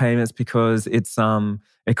credit card payments because it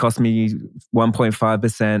cost me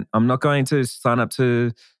 1.5%. I'm not going to sign up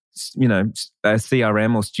to, a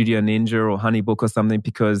CRM or Studio Ninja or Honeybook or something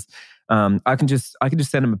because I can just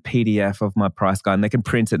send them a PDF of my price guide and they can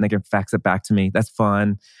print it and they can fax it back to me. That's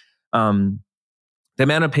fine. The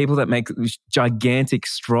amount of people that make gigantic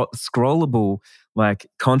scrollable like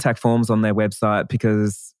contact forms on their website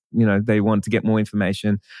because, they want to get more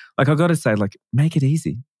information. Like I've got to say, like, make it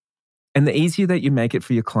easy. And the easier that you make it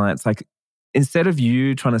for your clients, like instead of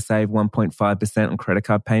you trying to save 1.5% on credit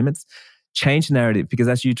card payments, change the narrative because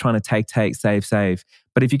that's you trying to take, save.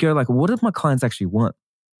 But if you go like, what do my clients actually want?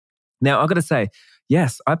 Now, I've got to say,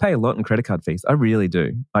 yes, I pay a lot in credit card fees. I really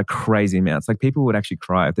do, like crazy amounts. Like people would actually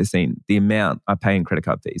cry if they've seen the amount I pay in credit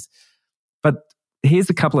card fees. But here's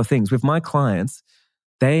a couple of things. With my clients,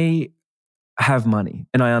 they have money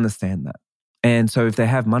and I understand that. And so if they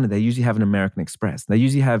have money, they usually have an American Express. They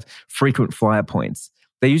usually have frequent flyer points.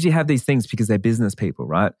 They usually have these things because they're business people,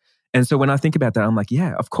 right? And so when I think about that, I'm like,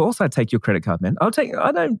 yeah, of course I take your credit card, man. I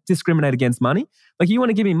don't discriminate against money. Like you want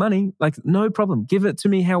to give me money, like no problem. Give it to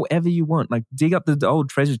me however you want. Like dig up the old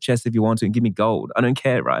treasure chest if you want to and give me gold. I don't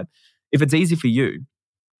care, right? If it's easy for you.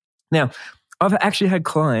 Now, I've actually had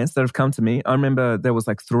clients that have come to me. I remember there was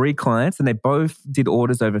like 3 clients and they both did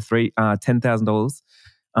orders over $10,000.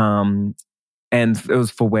 And it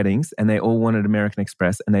was for weddings and they all wanted American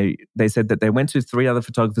Express. And they said that they went to 3 other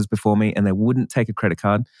photographers before me and they wouldn't take a credit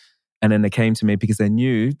card. And then they came to me because they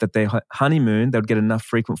knew that their honeymoon, they would get enough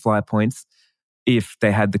frequent flyer points if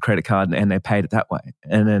they had the credit card and they paid it that way.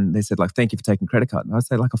 And then they said like, thank you for taking credit card. And I'd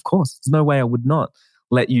say like, of course, there's no way I would not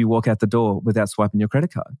let you walk out the door without swiping your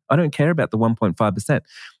credit card. I don't care about the 1.5%.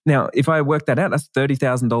 Now, if I work that out, that's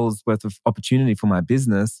 $30,000 worth of opportunity for my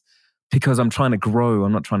business because I'm trying to grow.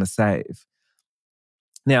 I'm not trying to save.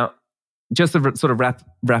 Now, just to sort of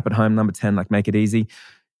wrap it home, number 10, like make it easy.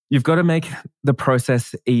 You've got to make the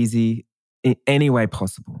process easy in any way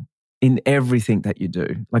possible, in everything that you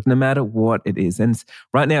do, like no matter what it is. And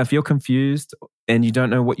right now, if you're confused and you don't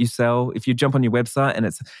know what you sell, if you jump on your website and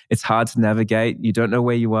it's hard to navigate, you don't know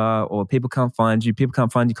where you are, or people can't find you, people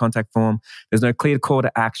can't find your contact form, there's no clear call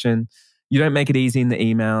to action, you don't make it easy in the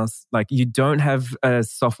emails, like you don't have a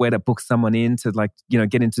software that books someone in to like,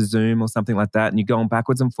 get into Zoom or something like that and you're going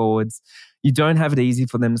backwards and forwards. You don't have it easy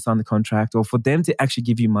for them to sign the contract or for them to actually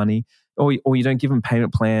give you money or you don't give them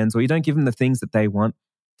payment plans or you don't give them the things that they want,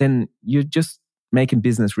 then you're just making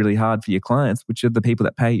business really hard for your clients, which are the people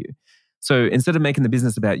that pay you. So instead of making the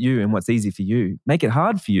business about you and what's easy for you, make it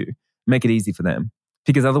hard for you, make it easy for them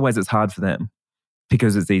because otherwise it's hard for them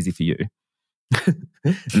because it's easy for you.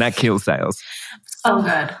 And that kills sales. So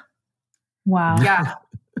good. Wow. Yeah.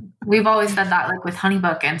 We've always said that like with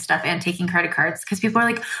Honeybook and stuff and taking credit cards because people are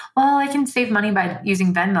like, well, I can save money by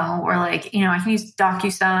using Venmo or like, I can use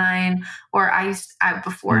DocuSign or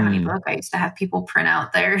before Honeybook, I used to have people print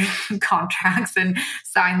out their contracts and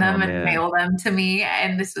sign them and mail them to me.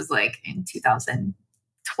 And this was like in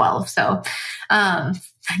 2012. So,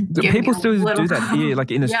 people still do that here, like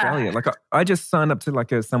in Australia. Like I just signed up to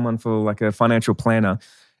like someone for like a financial planner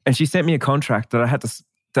and she sent me a contract that I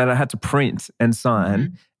had to print and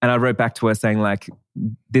sign. And I wrote back to her saying like,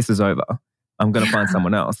 this is over. I'm going to find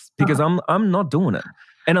someone else because I'm not doing it.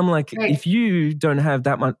 And I'm like, if you don't have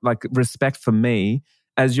that much like respect for me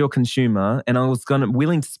as your consumer and I was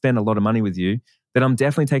willing to spend a lot of money with you, then I'm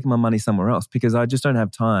definitely taking my money somewhere else because I just don't have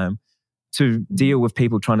time to deal with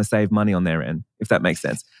people trying to save money on their end, if that makes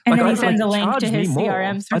sense. And like, then he sends a link to his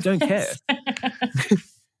CRM service. I don't care.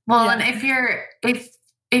 Well, and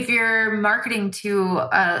if you're marketing to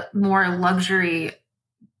a more luxury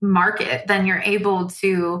market, then you're able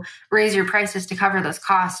to raise your prices to cover those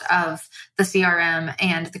costs of the CRM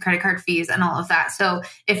and the credit card fees and all of that. So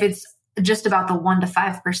if it's just about the 1 to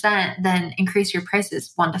 5%, then increase your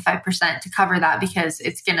prices 1 to 5% to cover that because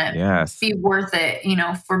it's going to be worth it,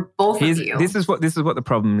 for both of you. This is what the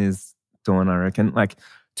problem is, Dawn, I reckon. Like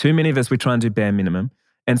too many of us, we try and do bare minimum.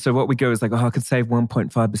 And so what we go is like, I could save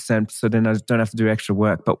 1.5%, so then I don't have to do extra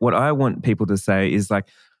work. But what I want people to say is like,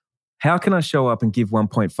 how can I show up and give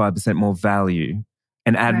 1.5% more value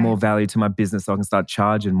and add more value to my business so I can start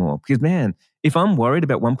charging more? Because man, if I'm worried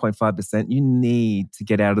about 1.5%, you need to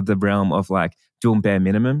get out of the realm of like doing bare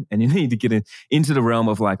minimum and you need to get into the realm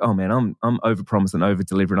of like, oh man, I'm over-promising and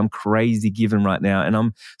over-delivering. I'm crazy giving right now and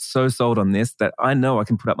I'm so sold on this that I know I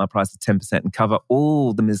can put up my price to 10% and cover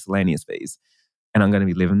all the miscellaneous fees. And I'm going to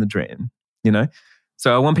be living the dream,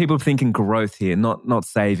 So I want people thinking growth here, not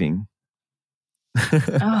saving.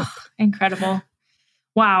 Oh, incredible.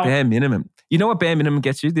 Wow. Bare minimum. You know what bare minimum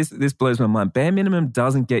gets you? This blows my mind. Bare minimum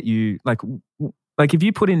doesn't get you, like if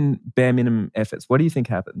you put in bare minimum efforts, what do you think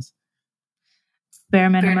happens? Bare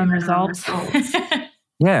minimum results.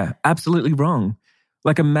 Yeah, absolutely wrong.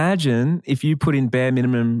 Like imagine if you put in bare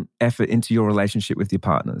minimum effort into your relationship with your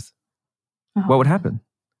partners. What would happen?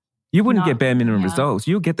 You wouldn't get bare minimum results.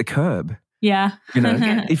 You'll get the curb. Yeah. You know,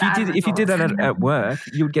 if you did that at work,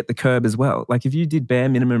 you would get the curb as well. Like if you did bare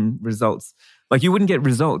minimum results, like you wouldn't get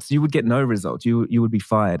results. You would get no results. You would be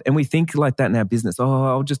fired. And we think like that in our business. Oh,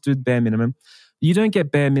 I'll just do the bare minimum. You don't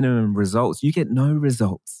get bare minimum results. You get no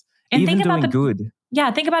results. And even doing good. Yeah,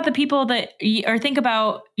 think about the people or think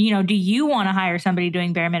about, do you want to hire somebody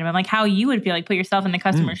doing bare minimum? Like how you would feel, like put yourself in the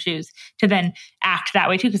customer's shoes to then act that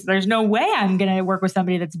way too. Because there's no way I'm going to work with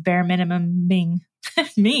somebody that's bare minimuming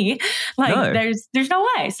me. Like no. There's no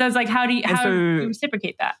way. So it's like, how do you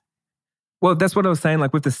reciprocate that? Well, that's what I was saying.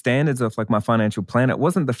 Like with the standards of like my financial plan, it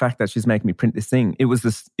wasn't the fact that she's making me print this thing. It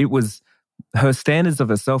was her standards of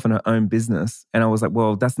herself and her own business. And I was like,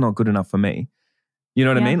 well, that's not good enough for me. You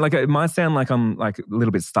know what I mean? Like it might sound like I'm like a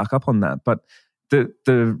little bit stuck up on that, but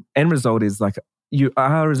the end result is like you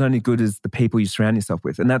are as only good as the people you surround yourself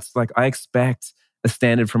with. And that's like, I expect a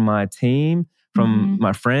standard from my team, from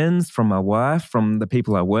my friends, from my wife, from the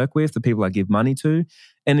people I work with, the people I give money to.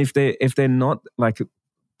 And if they're not like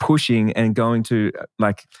pushing and going to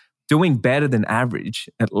like doing better than average,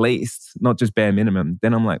 at least, not just bare minimum,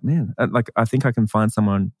 then I'm like, man, I think I can find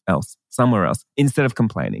somewhere else instead of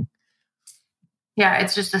complaining. Yeah,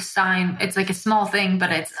 it's just a sign. It's like a small thing,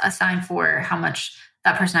 but it's a sign for how much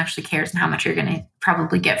that person actually cares and how much you're going to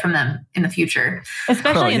probably get from them in the future.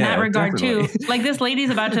 Especially in that regard too. Like this lady's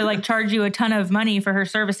about to like charge you a ton of money for her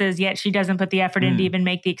services, yet she doesn't put the effort in to even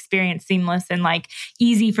make the experience seamless and like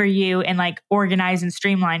easy for you and like organized and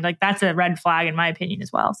streamlined. Like that's a red flag in my opinion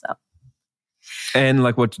as well. So. And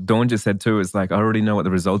like what Dawn just said too is like, I already know what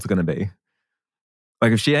the results are going to be.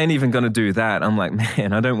 Like if she ain't even going to do that, I'm like,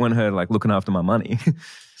 man, I don't want her like looking after my money.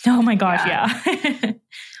 Oh my gosh, yeah.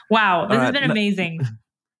 Wow, this has been amazing.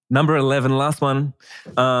 Number 11, last one.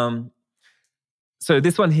 So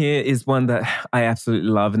this one here is one that I absolutely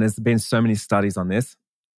love, and there's been so many studies on this,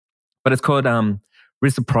 but it's called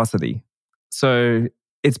reciprocity. So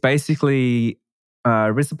it's basically,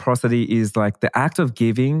 reciprocity is like the act of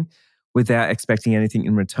giving without expecting anything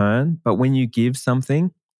in return. But when you give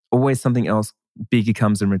something, always something else bigger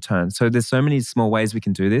comes in return. So there's so many small ways we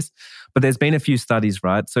can do this, but there's been a few studies,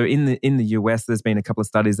 right? So in the US, there's been a couple of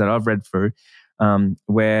studies that I've read through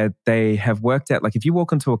where they have worked out, like if you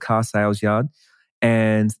walk into a car sales yard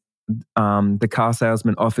and the car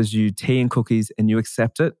salesman offers you tea and cookies and you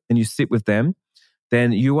accept it and you sit with them,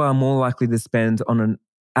 then you are more likely to spend on an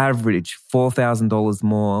average $4,000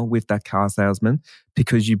 more with that car salesman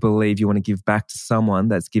because you believe you want to give back to someone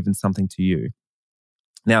that's given something to you.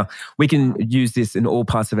 Now, we can use this in all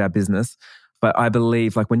parts of our business, but I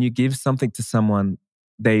believe like when you give something to someone,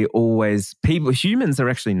 humans are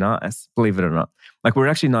actually nice, believe it or not. Like we're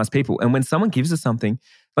actually nice people. And when someone gives us something,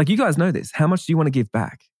 like you guys know this, how much do you want to give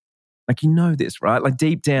back? Like you know this, right? Like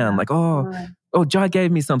deep down, like, oh, Jai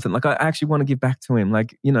gave me something. Like I actually want to give back to him.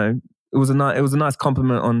 Like, you know, it was a nice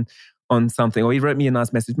compliment on something, or he wrote me a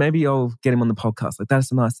nice message. Maybe I'll get him on the podcast. Like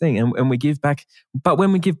that's a nice thing. And we give back. But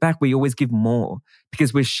when we give back, we always give more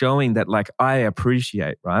because we're showing that like I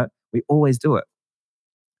appreciate, right? We always do it.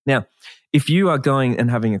 Now, if you are going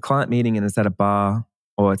and having a client meeting and it's at a bar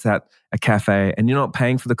or it's at a cafe and you're not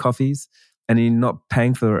paying for the coffees and you're not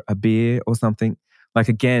paying for a beer or something, like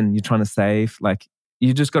again, you're trying to save, like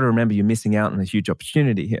you just got to remember you're missing out on a huge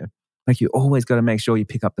opportunity here. Like you always got to make sure you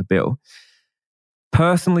pick up the bill.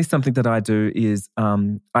 Personally, something that I do is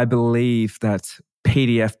I believe that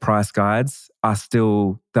PDF price guides are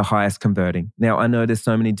still the highest converting. Now, I know there's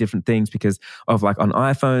so many different things because of like on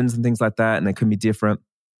iPhones and things like that, and it can be different.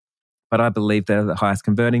 But I believe they're the highest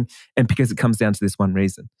converting, and because it comes down to this one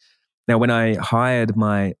reason. Now, when I hired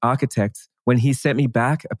my architect, when he sent me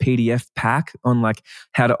back a PDF pack on like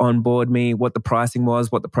how to onboard me, what the pricing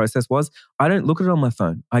was, what the process was, I don't look at it on my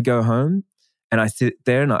phone. I go home and I sit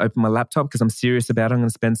there and I open my laptop because I'm serious about it. I'm going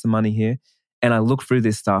to spend some money here. And I look through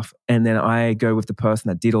this stuff and then I go with the person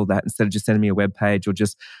that did all that instead of just sending me a web page or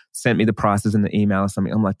just sent me the prices in the email or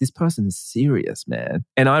something. I'm like, this person is serious, man.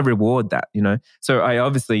 And I reward that, you know? So I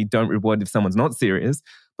obviously don't reward if someone's not serious,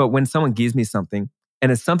 but when someone gives me something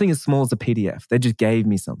and it's something as small as a PDF, they just gave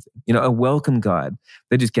me something, you know, a welcome guide.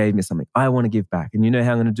 They just gave me something I want to give back. And you know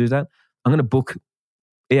how I'm going to do that? I'm going to book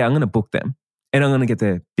them. And I'm going to get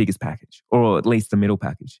the biggest package or at least the middle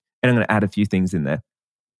package. And I'm going to add a few things in there.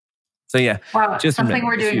 So yeah, wow, just something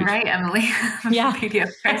remember, we're doing huge. right, Emily. Yeah.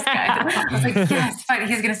 PDF price guide. I was like, yes, but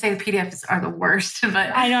he's going to say the PDFs are the worst.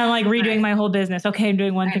 But I know, I'm like redoing my whole business. Okay, I'm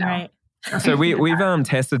doing one thing right. So we've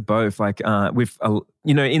tested both, like with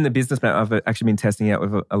in the business map, I've actually been testing it out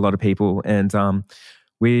with a lot of people, and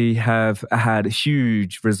we have had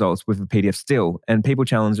huge results with the PDF still, and people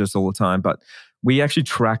challenge us all the time, but we actually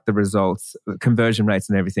track the results, conversion rates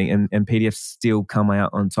and everything, and PDFs still come out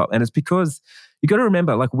on top. And it's because you got to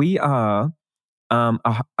remember, like, we are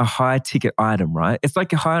a high ticket item, right? It's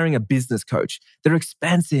like hiring a business coach. They're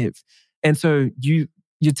expensive. And so you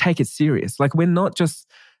take it serious. Like, we're not just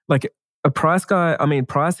like a price guy. I mean,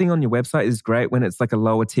 pricing on your website is great when it's like a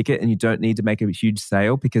lower ticket and you don't need to make a huge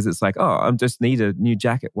sale because it's like, oh, I just need a new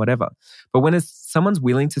jacket, whatever. But when someone's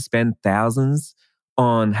willing to spend thousands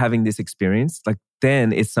on having this experience, like,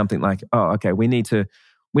 then it's something like, oh, okay, we need to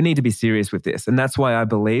be serious with this. And that's why I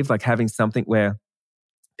believe like having something where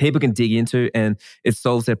people can dig into and it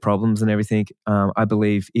solves their problems and everything. I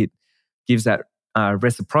believe it gives that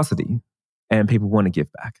reciprocity and people want to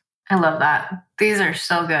give back. I love that. These are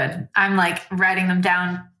so good. I'm like writing them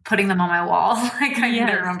down, putting them on my wall. Like I need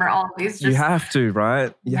to remember all of these. You have to,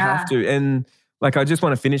 right? You have to. And like, I just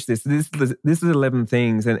want to finish this. This is 11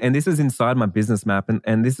 things. And this is inside my business map.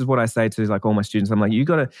 And this is what I say to like all my students. I'm like, you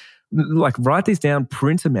got to like write these down,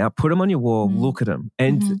 print them out, put them on your wall, look at them.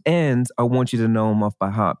 And I want you to know them off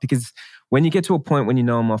by heart. Because when you get to a point when you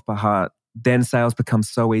know them off by heart, then sales become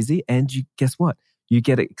so easy. And guess what? You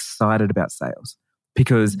get excited about sales.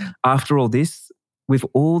 Because after all this, with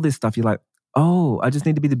all this stuff, you're like, oh, I just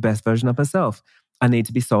need to be the best version of myself. I need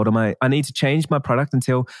to be sold on I need to change my product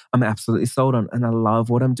until I'm absolutely sold on and I love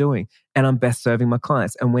what I'm doing and I'm best serving my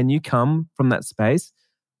clients. And when you come from that space,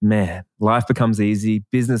 man, life becomes easy,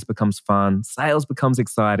 business becomes fun, sales becomes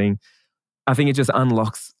exciting. I think it just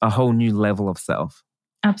unlocks a whole new level of self.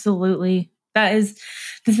 Absolutely. This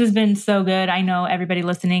has been so good. I know everybody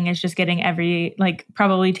listening is just getting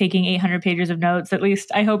probably taking 800 pages of notes. At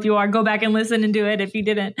least I hope you are. Go back and listen and do it if you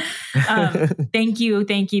didn't. Thank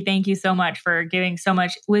you so much for giving so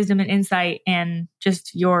much wisdom and insight, and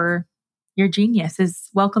just your genius is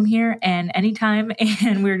welcome here and anytime.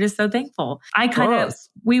 And we're just so thankful.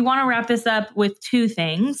 We want to wrap this up with two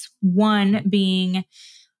things. One being,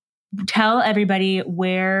 tell everybody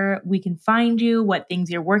where we can find you, what things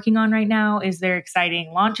you're working on right now. Is there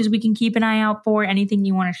exciting launches we can keep an eye out for? Anything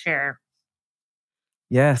you want to share?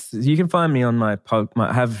 Yes, you can find me on I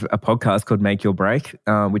have a podcast called Make Your Break,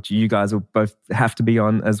 which you guys will both have to be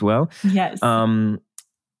on as well. Yes.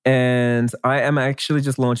 And I am actually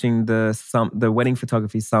just launching the Wedding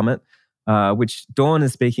Photography Summit, which Dawn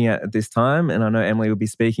is speaking at this time, and I know Emily will be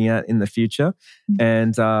speaking at in the future.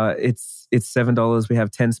 And it's $7. We have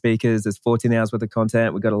 10 speakers. There's 14 hours worth of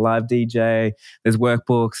content. We've got a live DJ. There's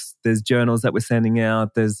workbooks. There's journals that we're sending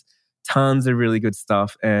out. There's tons of really good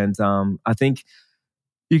stuff. And I think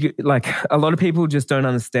a lot of people just don't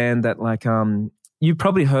understand that. Like, you've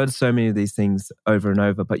probably heard so many of these things over and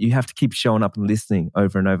over, but you have to keep showing up and listening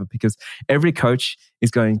over and over, because every coach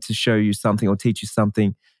is going to show you something or teach you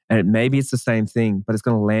something. And maybe it's the same thing, but it's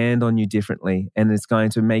going to land on you differently, and it's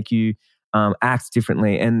going to make you act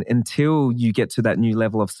differently. And until you get to that new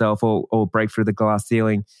level of self or break through the glass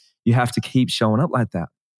ceiling, you have to keep showing up like that.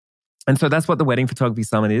 And so that's what the Wedding Photography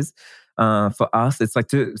Summit is for us. It's like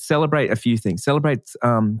to celebrate a few things. Celebrate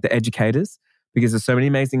the educators, because there's so many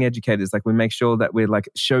amazing educators. Like, we make sure that we're like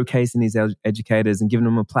showcasing these educators and giving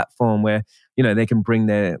them a platform where, they can bring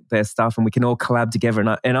their stuff and we can all collab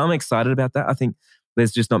together. And I'm excited about that. I think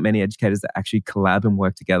there's just not many educators that actually collab and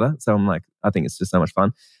work together. So I'm like, I think it's just so much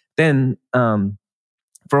fun. Then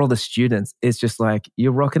for all the students, it's just like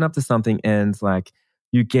you're rocking up to something and like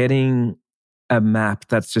you're getting a map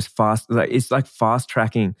that's just fast. Like, it's like fast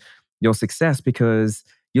tracking your success, because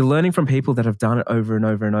you're learning from people that have done it over and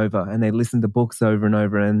over and over, and they listen to books over and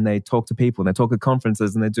over, and they talk to people and they talk at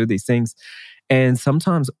conferences and they do these things. And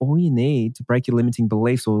sometimes all you need to break your limiting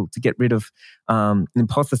beliefs or to get rid of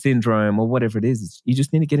imposter syndrome or whatever it is you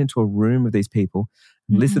just need to get into a room with these people,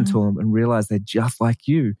 listen to them and realize they're just like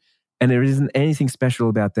you. And there isn't anything special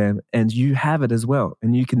about them, and you have it as well,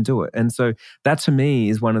 and you can do it. And so that to me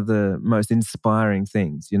is one of the most inspiring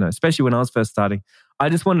things, especially when I was first starting. I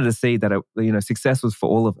just wanted to see that, success was for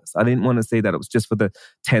all of us. I didn't want to see that it was just for the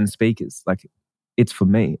 10 speakers. Like, it's for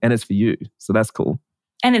me and it's for you. So that's cool.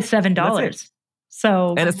 And it's $7. And it's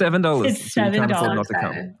 $7. It's $7. Not to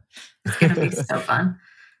come. It's going to be so fun.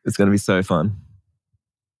 It's going to be so fun.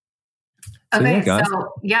 Okay,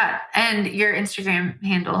 so and your Instagram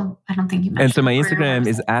handle, I don't think you mentioned. And so my Instagram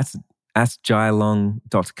is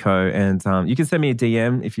 @jailong.co, and you can send me a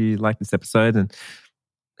DM if you like this episode and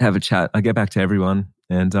have a chat. I get back to everyone.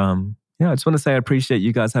 And I just want to say I appreciate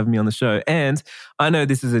you guys having me on the show. And I know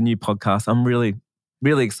this is a new podcast. I'm really,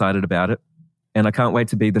 really excited about it. And I can't wait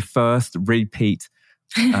to be the first repeat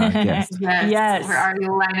guest. Yes. We're already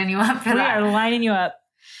lining you up for that. We are lining you up.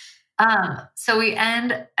 So we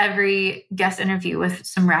end every guest interview with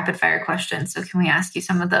some rapid fire questions. So can we ask you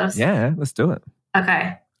some of those? Yeah, let's do it.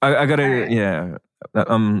 Okay. I gotta,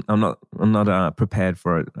 I'm not prepared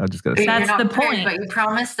for it. I just gotta say. That's the point. But you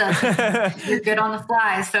promised us you're good on the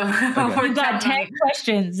fly. So we've got 10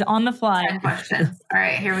 questions on the fly. 10 questions. All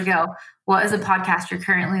right, here we go. What is a podcast you're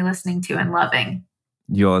currently listening to and loving?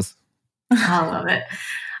 Yours. I love it.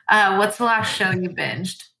 What's the last show you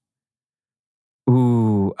binged?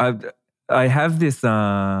 Ooh, I have this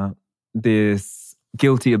this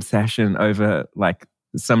guilty obsession over like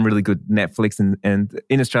some really good Netflix and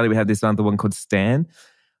in Australia we have this other one called Stan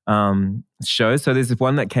show. So there's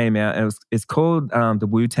one that came out and it's called the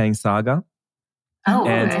Wu-Tang Saga. Oh,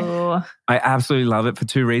 and okay. I absolutely love it for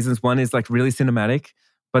two reasons. One is like really cinematic,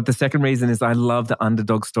 but the second reason is I love the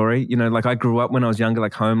underdog story. You know, like I grew up when I was younger,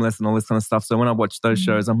 like homeless and all this kind of stuff. So when I watch those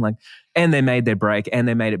shows, I'm like, and they made their break and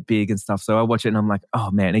they made it big and stuff. So I watch it and I'm like,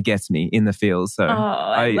 oh man, it gets me in the feels. So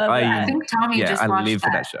I think Tommy just watched I live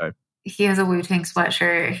for that show. He has a Wu-Tang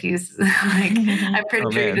sweatshirt. He's like, I'm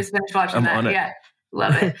pretty sure you just finished watching that. Yeah,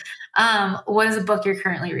 love it. What is a book you're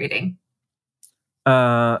currently reading?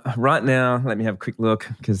 Right now, let me have a quick look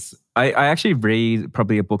because I actually read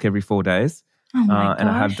probably a book every 4 days. Oh my gosh. And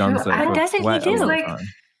I have done so. What doesn't he do?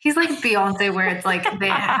 He's like Beyonce, where it's like,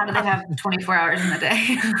 how do they have 24 hours in the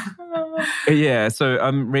day? Yeah, so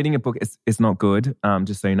I'm reading a book. It's not good,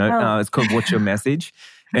 just so you know. It's called What's Your Message?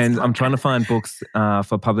 And I'm trying to find books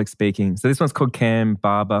for public speaking. So this one's called Cam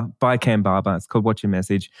Barber, by Cam Barber. It's called What's Your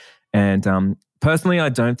Message? And personally, I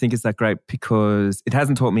don't think it's that great because it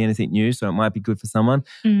hasn't taught me anything new, so it might be good for someone.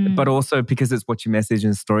 But also because it's What's Your Message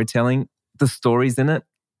and storytelling, the stories in it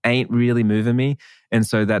ain't really moving me. And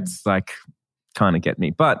so that's like kind of get me.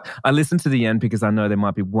 But I listen to the end because I know there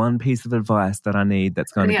might be one piece of advice that I need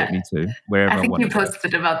that's going to get me to wherever I want to go. I think you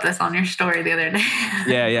posted about this on your story the other day.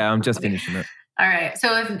 Yeah, I'm just finishing it. All right.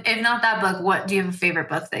 So if not that book, what do you have a favorite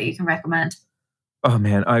book that you can recommend? Oh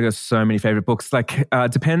man, I got so many favorite books. Like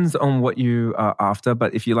depends on what you are after.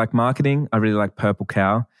 But if you like marketing, I really like Purple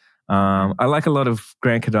Cow. I like a lot of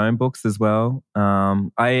Grant Cardone books as well.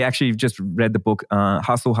 I actually just read the book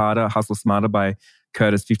Hustle Harder, Hustle Smarter by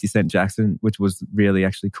Curtis 50 Cent Jackson, which was really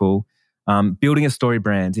actually cool. Building a Story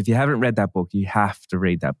Brand. If you haven't read that book, you have to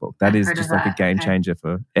read that book. That is just like a game changer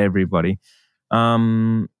for everybody.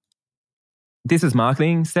 This is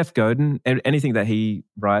Marketing. Seth Godin, anything that he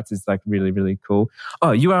writes is like really, really cool.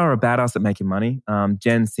 Oh, You Are a Badass at Making Money.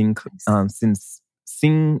 Jen Sincero.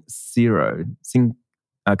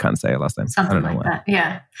 I can't say her last name. Something I don't know like why. that.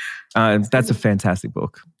 Yeah. That's a fantastic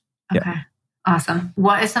book. Okay. Yeah. Awesome.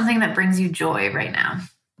 What is something that brings you joy right now?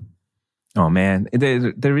 Oh man,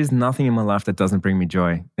 there is nothing in my life that doesn't bring me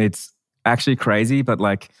joy. It's actually crazy, but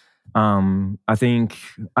like, I think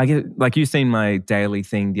I get, like you've seen my daily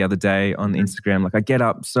thing the other day on Instagram. Like I get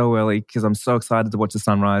up so early because I'm so excited to watch the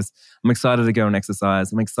sunrise. I'm excited to go and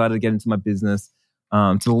exercise. I'm excited to get into my business,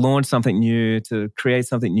 to launch something new, to create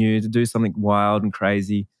something new, to do something wild and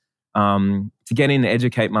crazy, to get in and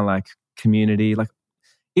educate my like community. Like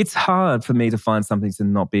it's hard for me to find something to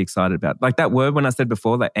not be excited about. Like that word when I said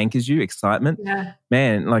before that anchors you, excitement. Yeah.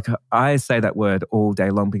 Man, like I say that word all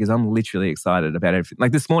day long because I'm literally excited about everything.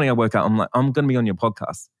 Like this morning I woke up, I'm like, I'm going to be on your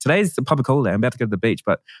podcast. Today's a public holiday. I'm about to go to the beach,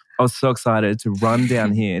 but I was so excited to run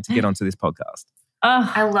down here to get onto this podcast. Oh,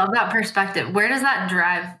 I love that perspective. Where does that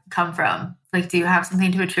drive come from? Like, do you have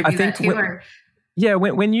something to attribute that to? Yeah,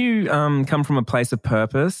 when you come from a place of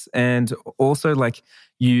purpose and also like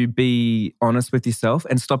you be honest with yourself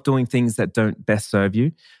and stop doing things that don't best serve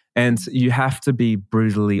you. And you have to be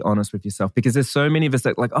brutally honest with yourself because there's so many of us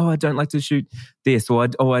that like, oh, I don't like to shoot this or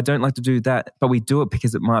I don't like to do that. But we do it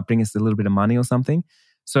because it might bring us a little bit of money or something.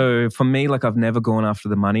 So for me, like I've never gone after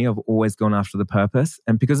the money. I've always gone after the purpose.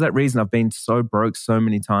 And because of that reason, I've been so broke so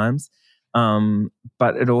many times.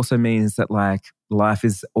 But it also means that like life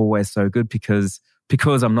is always so good because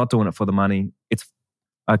I'm not doing it for the money.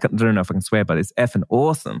 I don't know if I can swear, but it's effing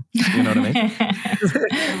awesome. You know what I mean?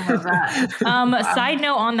 I love that. Side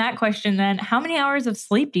note on that question then, how many hours of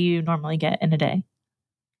sleep do you normally get in a day?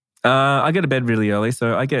 I go to bed really early,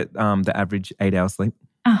 so I get the average 8 hours sleep.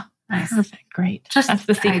 Oh, nice. Perfect. Great. That's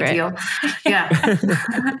the secret. Ideal. Yeah.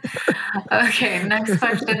 Okay, next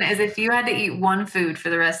question is if you had to eat one food for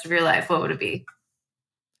the rest of your life, what would it be?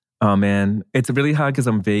 Oh man, it's really hard because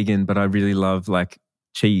I'm vegan, but I really love like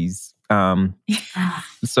cheese.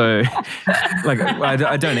 So like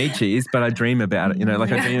I don't eat cheese, but I dream about it. You know,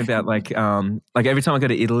 like I dream about like every time I go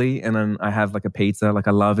to Italy and then I have like a pizza. Like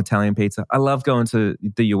I love Italian pizza. I love going to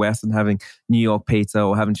the US and having New York pizza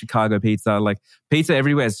or having Chicago pizza. Like pizza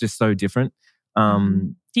everywhere is just so different.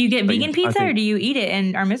 Do you get vegan pizza or do you eat it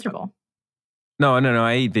and are miserable? No.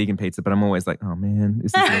 I eat vegan pizza, but I'm always like, oh man,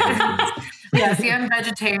 this is yeah. See, I'm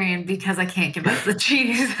vegetarian because I can't give up the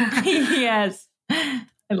cheese. Yes.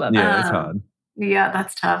 I love that. Yeah, it's hard. Yeah,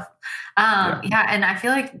 that's tough. Yeah, and I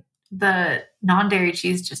feel like the non-dairy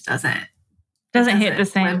cheese just doesn't hit the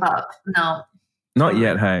same. Live up. No. Not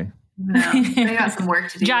yet, hey. No. They got some work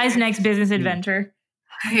to do. Jai's next business adventure.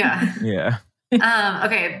 Yeah. Yeah.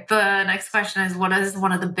 Okay, the next question is, what is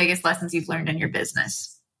one of the biggest lessons you've learned in your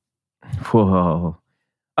business? Whoa.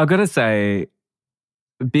 I've got to say,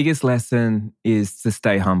 the biggest lesson is to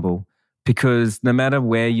stay humble. Because no matter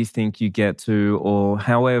where you think you get to or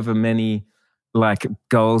however many like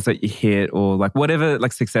goals that you hit or like whatever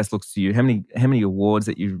like success looks to you, how many awards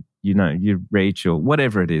that you reach or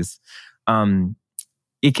whatever it is,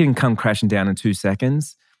 it can come crashing down in 2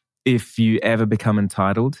 seconds if you ever become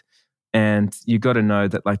entitled. And you got to know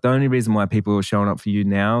that like the only reason why people are showing up for you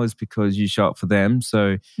now is because you show up for them.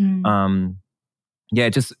 So yeah,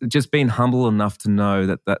 just being humble enough to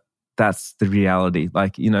know that's the reality.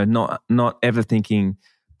 Like, you know, not ever thinking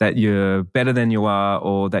that you're better than you are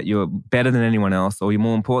or that you're better than anyone else or you're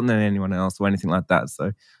more important than anyone else or anything like that.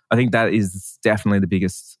 So I think that is definitely the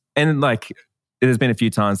biggest. And like, there's been a few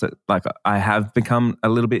times that like I have become a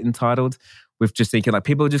little bit entitled with just thinking like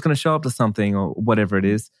people are just going to show up to something or whatever it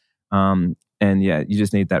is. And yeah, you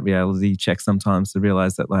just need that reality check sometimes to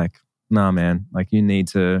realize that like, nah, man, like you need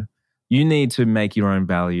to make your own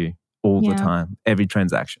value all the time, every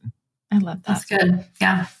transaction. I love that. That's good.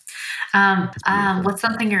 Yeah. What's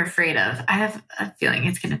something you're afraid of? I have a feeling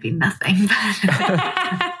it's going to be nothing.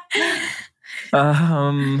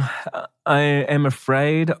 I am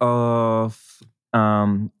afraid of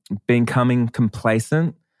becoming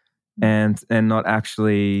complacent and not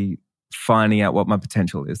actually finding out what my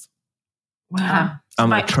potential is. Wow.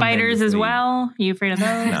 Spiders as well? Are you afraid of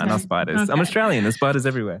those? No, not spiders. Okay. I'm Australian. There's spiders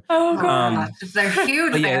everywhere. Oh, God. They're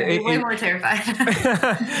huge. Yeah, I'm way more terrified.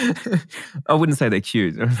 I wouldn't say they're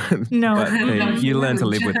cute. No. But you learn to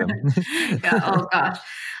live with them. Yeah, oh, gosh.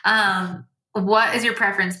 What is your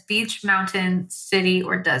preference? Beach, mountain, city,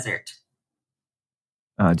 or desert?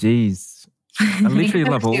 Oh, geez. I literally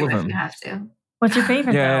love all of them. You have to. What's your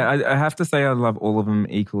favorite? Yeah, I have to say I love all of them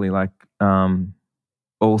equally. Like,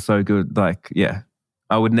 all so good. Like, yeah,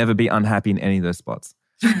 I would never be unhappy in any of those spots.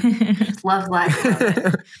 Love life.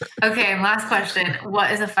 Okay, and last question.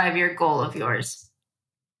 What is a 5-year goal of yours?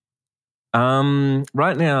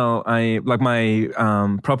 Right now, I like my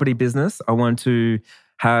property business. I want to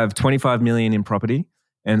have 25 million in property.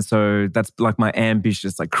 And so that's like my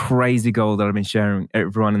ambitious, like crazy goal that I've been sharing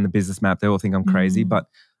everyone in the business map. They all think I'm crazy. But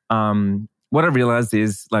what I realized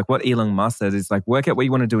is like what Elon Musk says is like work out what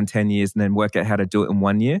you want to do in 10 years and then work out how to do it in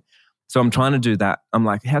 1 year. So I'm trying to do that. I'm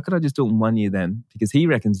like, how could I just do it in 1 year then? Because he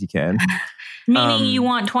reckons you can. Meaning you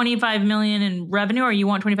want 25 million in revenue or you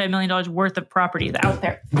want $25 million worth of property out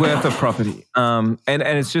there? Worth of property. And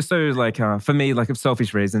it's just so like, for me, like of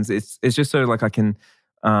selfish reasons, it's just so like I can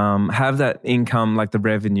have that income, like the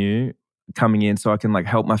revenue coming in so I can like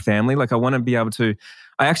help my family. Like I want to be able to,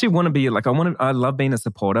 I actually want to be like, I love being a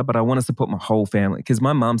supporter, but I want to support my whole family because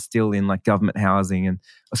my mom's still in like government housing and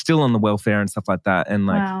still on the welfare and stuff like that. And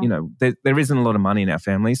like, you know, there isn't a lot of money in our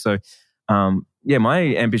family. So, yeah,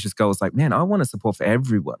 my ambitious goal is like, man, I want to support for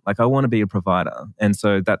everyone. Like I want to be a provider. And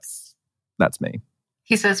so that's me.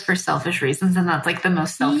 He says for selfish reasons, and that's like the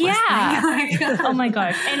most selfless thing. Oh my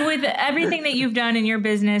gosh. And with everything that you've done in your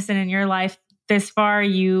business and in your life this far,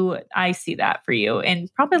 I see that for you in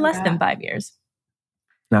probably less than 5 years.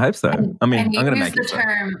 I hope so. I mean, I'm going to make the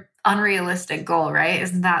term unrealistic goal, right?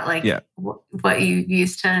 Isn't that like what you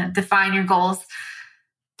use to define your goals?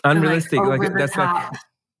 Unrealistic, like that's top. Like,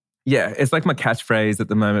 it's like my catchphrase at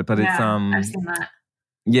the moment, but it's I've seen that.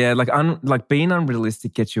 Yeah, like being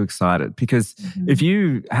unrealistic gets you excited because if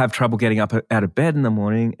you have trouble getting up out of bed in the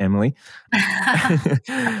morning, Emily,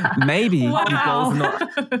 maybe your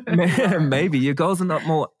goals are not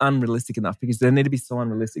more unrealistic enough because they need to be so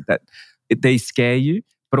unrealistic that they scare you,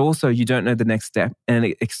 but also you don't know the next step and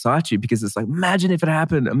it excites you because it's like, imagine if it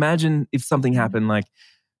happened, imagine if something happened, like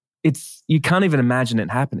you can't even imagine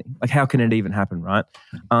it happening. Like how can it even happen, right?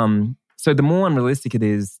 So the more unrealistic it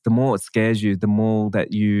is, the more it scares you, the more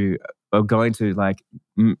that you are going to like,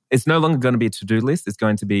 it's no longer going to be a to-do list. It's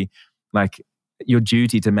going to be like your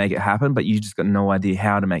duty to make it happen, but you just got no idea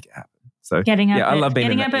how to make it happen. So getting up I love being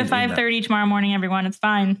getting up at 5:30 tomorrow morning, everyone. It's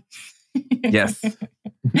fine. Yes.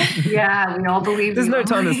 Yeah, we all believe There's no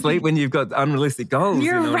time to sleep when you've got unrealistic goals.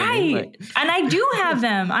 You're you know right. I mean? Like, and I do have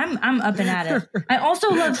them. I'm up and at it. I also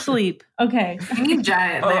love sleep. Okay. You need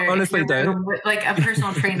Jai there. Honestly, though. Like a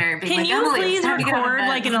personal trainer. Being Can like, you Emily, please record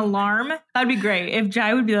like an alarm? That'd be great. If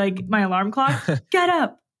Jai would be like, my alarm clock, get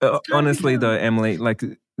up. Honestly, though, Emily, like,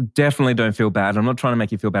 definitely don't feel bad. I'm not trying to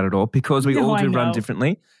make you feel bad at all because we all do run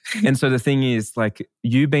differently. And so the thing is, like,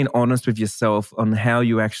 you being honest with yourself on how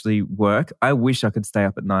you actually work. I wish I could stay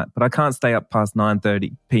up at night, but I can't stay up past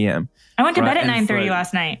 9:30 p.m. I went to bed at 9:30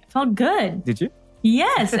 last night. Felt good. Did you?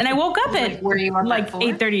 Yes, and I woke up at were you up like at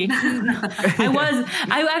 8:30.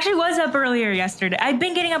 I actually was up earlier yesterday. I've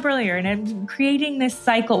been getting up earlier and I'm creating this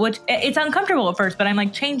cycle, which it's uncomfortable at first, but I'm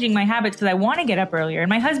like changing my habits because I want to get up earlier. And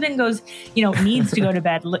my husband goes, needs to go to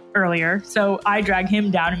bed earlier. So I drag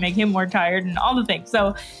him down and make him more tired and all the things.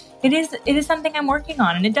 So it is something I'm working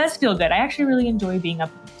on, and it does feel good. I actually really enjoy being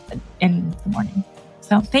up in the morning.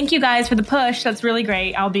 So thank you guys for the push. That's really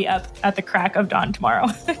great. I'll be up at the crack of dawn tomorrow.